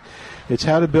interesting. It's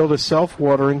how to build a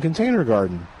self-watering container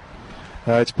garden.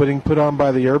 It's put on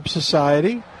by the Herb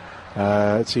Society.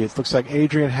 Let's see, it looks like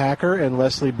Adrian Hacker and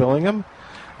Leslie Billingham.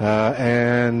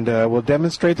 And we'll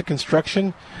demonstrate the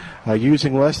construction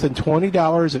using less than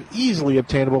 $20 of easily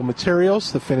obtainable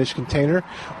materials. The finished container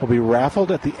will be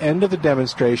raffled at the end of the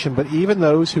demonstration, but even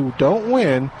those who don't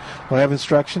win will have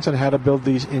instructions on how to build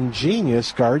these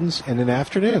ingenious gardens in an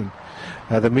afternoon.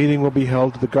 The meeting will be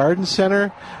held at the Garden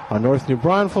Center on North New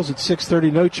Braunfels at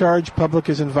 6:30, no charge. Public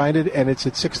is invited, and it's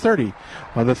at 6:30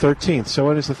 on the 13th. So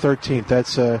when is the 13th?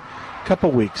 That's a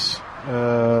couple weeks.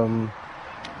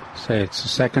 Say it's the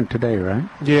 2nd today, right?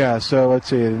 Yeah, so let's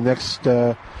see. Next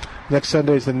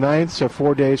Sunday is the 9th, so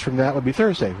 4 days from that would be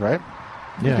Thursday, right?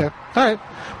 Yeah. Okay. All right.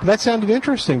 But that sounded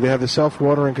interesting. They have the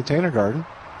self-watering container garden.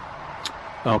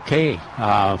 Okay.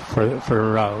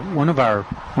 For one of our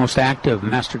most active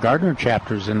Master Gardener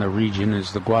chapters in the region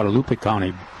is the Guadalupe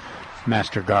County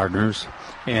Master Gardeners,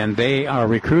 and they are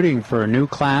recruiting for a new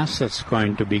class that's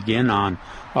going to begin on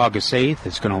August 8th.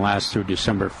 It's going to last through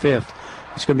December 5th.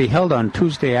 It's going to be held on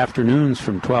Tuesday afternoons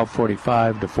from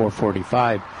 12:45 to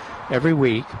 4:45 every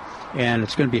week, and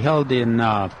it's going to be held in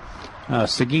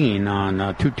Seguin on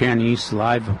 210 East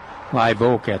Live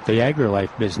Oak at the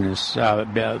AgriLife business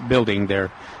building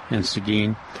there in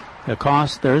Seguin.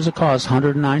 There is a cost,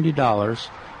 $190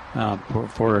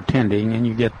 for attending, and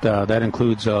you get that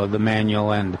includes the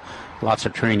manual and lots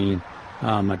of training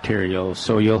materials.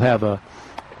 So you'll have a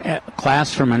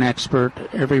class from an expert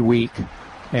every week,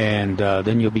 and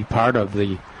then you'll be part of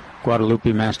the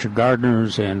Guadalupe Master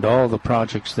Gardeners and all the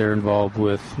projects they're involved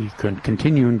with. You can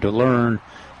continue to learn,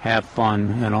 have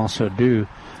fun, and also do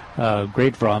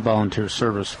great volunteer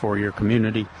service for your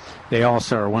community. They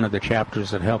also are one of the chapters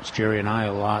that helps Jerry and I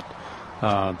a lot.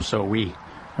 So we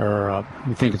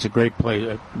think it's a great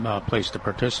place to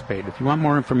participate. If you want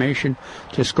more information,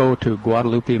 just go to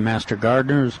Guadalupe Master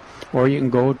Gardeners, or you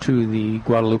can go to the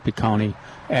Guadalupe County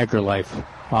AgriLife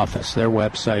office, their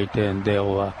website, and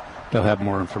they'll have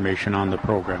more information on the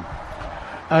program.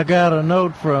 I got a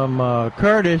note from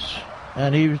Curtis,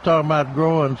 and he was talking about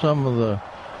growing some of the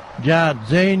giant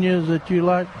zinnias that you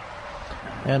like.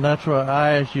 And that's what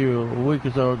I asked you a week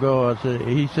or so ago.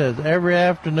 He says every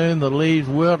afternoon the leaves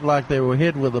wilt like they were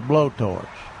hit with a blowtorch.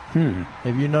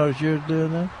 Have you noticed yours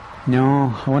doing that?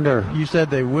 No, I wonder. You said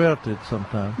they wilted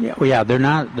sometimes. Yeah, well, yeah,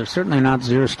 they're certainly not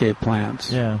xeriscape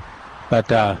plants. Yeah.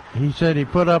 But he said he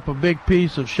put up a big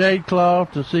piece of shade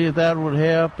cloth to see if that would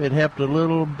help. It helped a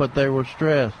little, but they were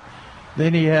stressed.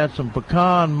 Then he had some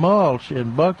pecan mulch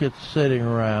in buckets sitting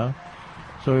around.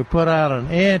 So he put out an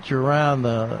inch around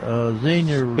the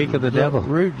zinnia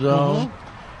root zone,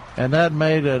 and that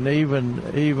made an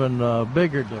even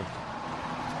bigger difference.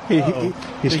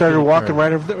 He started walking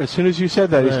right over there. As soon as you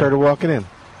said that, he started walking in.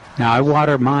 Now, I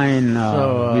water mine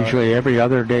usually every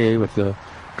other day with the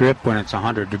drip when it's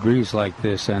 100 degrees like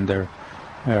this, and they're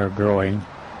growing.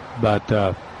 But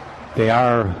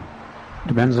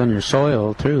depends on your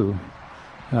soil, too.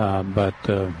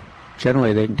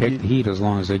 Generally, they can take the heat as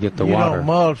long as they get the water. You don't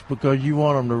mulch because you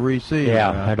want them to reseed. Yeah,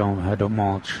 right? I don't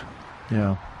mulch.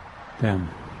 Yeah. Them.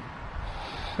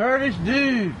 Curtis,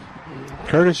 dude.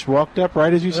 Curtis walked up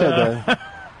right as you said that.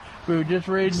 We were just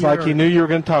reading. It's like he knew you were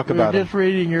going to talk about it. We were just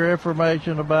reading your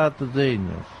information about the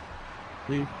zinnias.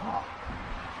 See?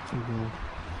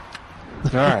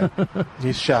 All right.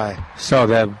 He's shy. So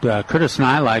that Curtis and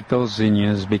I like those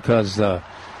zinnias because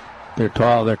they're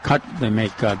tall. They're cut. They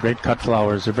make great cut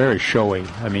flowers. They're very showy.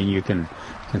 I mean, you can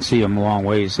see them a long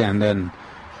ways. And then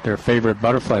their favorite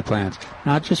butterfly plants.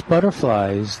 Not just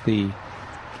butterflies. The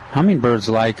hummingbirds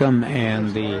like them,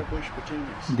 and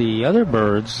the other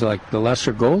birds like the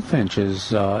lesser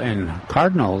goldfinches and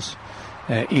cardinals,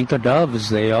 Inca doves.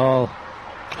 They all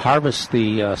harvest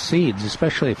the seeds,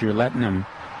 especially if you're letting them.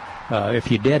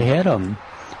 If you deadhead them,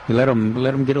 you let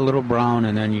them get a little brown,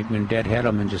 and then you can deadhead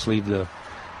them and just leave the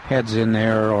heads in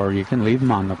there, or you can leave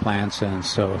them on the plants, and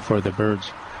so for the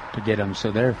birds to get them.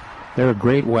 So they're a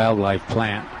great wildlife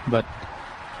plant. But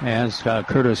as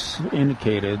Curtis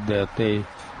indicated, that they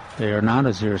are not a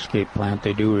xeriscape plant.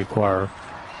 They do require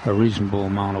a reasonable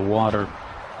amount of water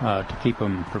to keep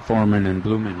them performing and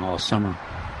blooming all summer.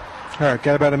 All right,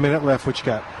 got about a minute left. What you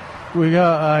got?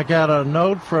 I got a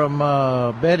note from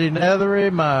Betty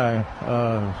Nethery, my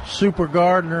super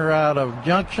gardener out of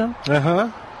Junction.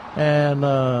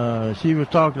 And she was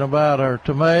talking about her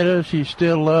tomatoes. She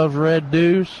still loves Red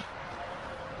Deuce.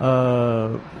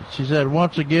 She said,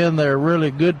 once again, they're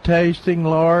really good tasting,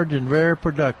 large, and very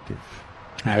productive.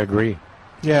 I agree.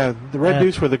 Yeah, the Red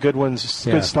Deuce were the good ones,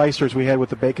 good slicers we had with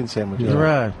the bacon sandwiches. Yeah.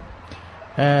 Right.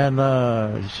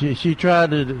 And she's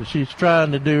trying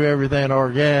to do everything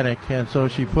organic, and so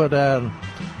she put out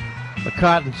a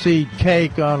cottonseed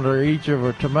cake under each of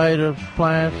her tomato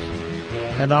plants,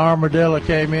 and the armadillo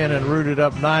came in and rooted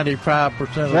up 95%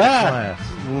 of the plants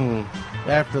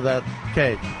after that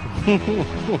cake.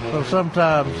 So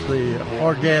sometimes the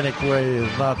organic way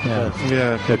is not the best.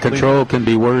 Yeah, the control can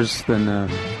be worse than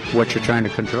what you're trying to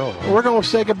control. We're going to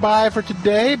say goodbye for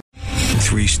today.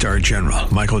 3-star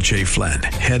General Michael J. Flynn,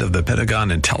 head of the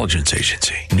Pentagon Intelligence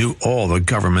Agency, knew all the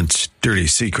government's dirty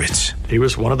secrets. He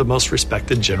was one of the most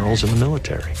respected generals in the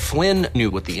military. Flynn knew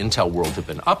what the intel world had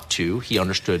been up to. He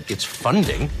understood its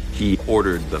funding. He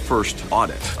ordered the first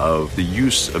audit of the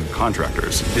use of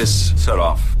contractors. This set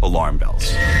off alarm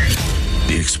bells.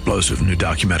 The explosive new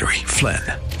documentary, Flynn,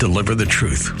 Deliver the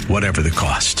Truth, Whatever the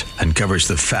Cost, uncovers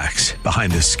the facts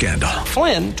behind this scandal.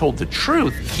 Flynn told the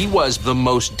truth. He was the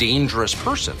most dangerous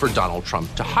person for Donald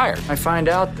Trump to hire. I find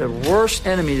out the worst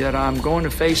enemy that I'm going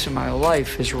to face in my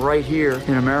life is right here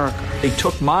in America. They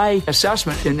took my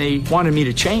assessment and they wanted me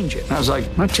to change it. And I was like,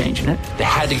 I'm not changing it. They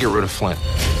had to get rid of Flynn.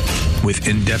 With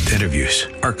in-depth interviews,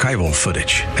 archival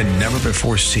footage, and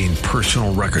never-before-seen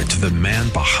personal records of the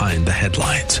man behind the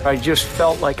headlines. I just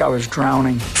felt like I was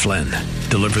drowning. Flynn,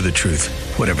 Deliver the Truth,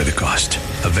 Whatever the Cost.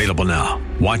 Available now.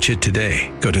 Watch it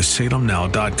today. Go to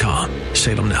salemnow.com.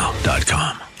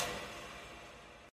 salemnow.com.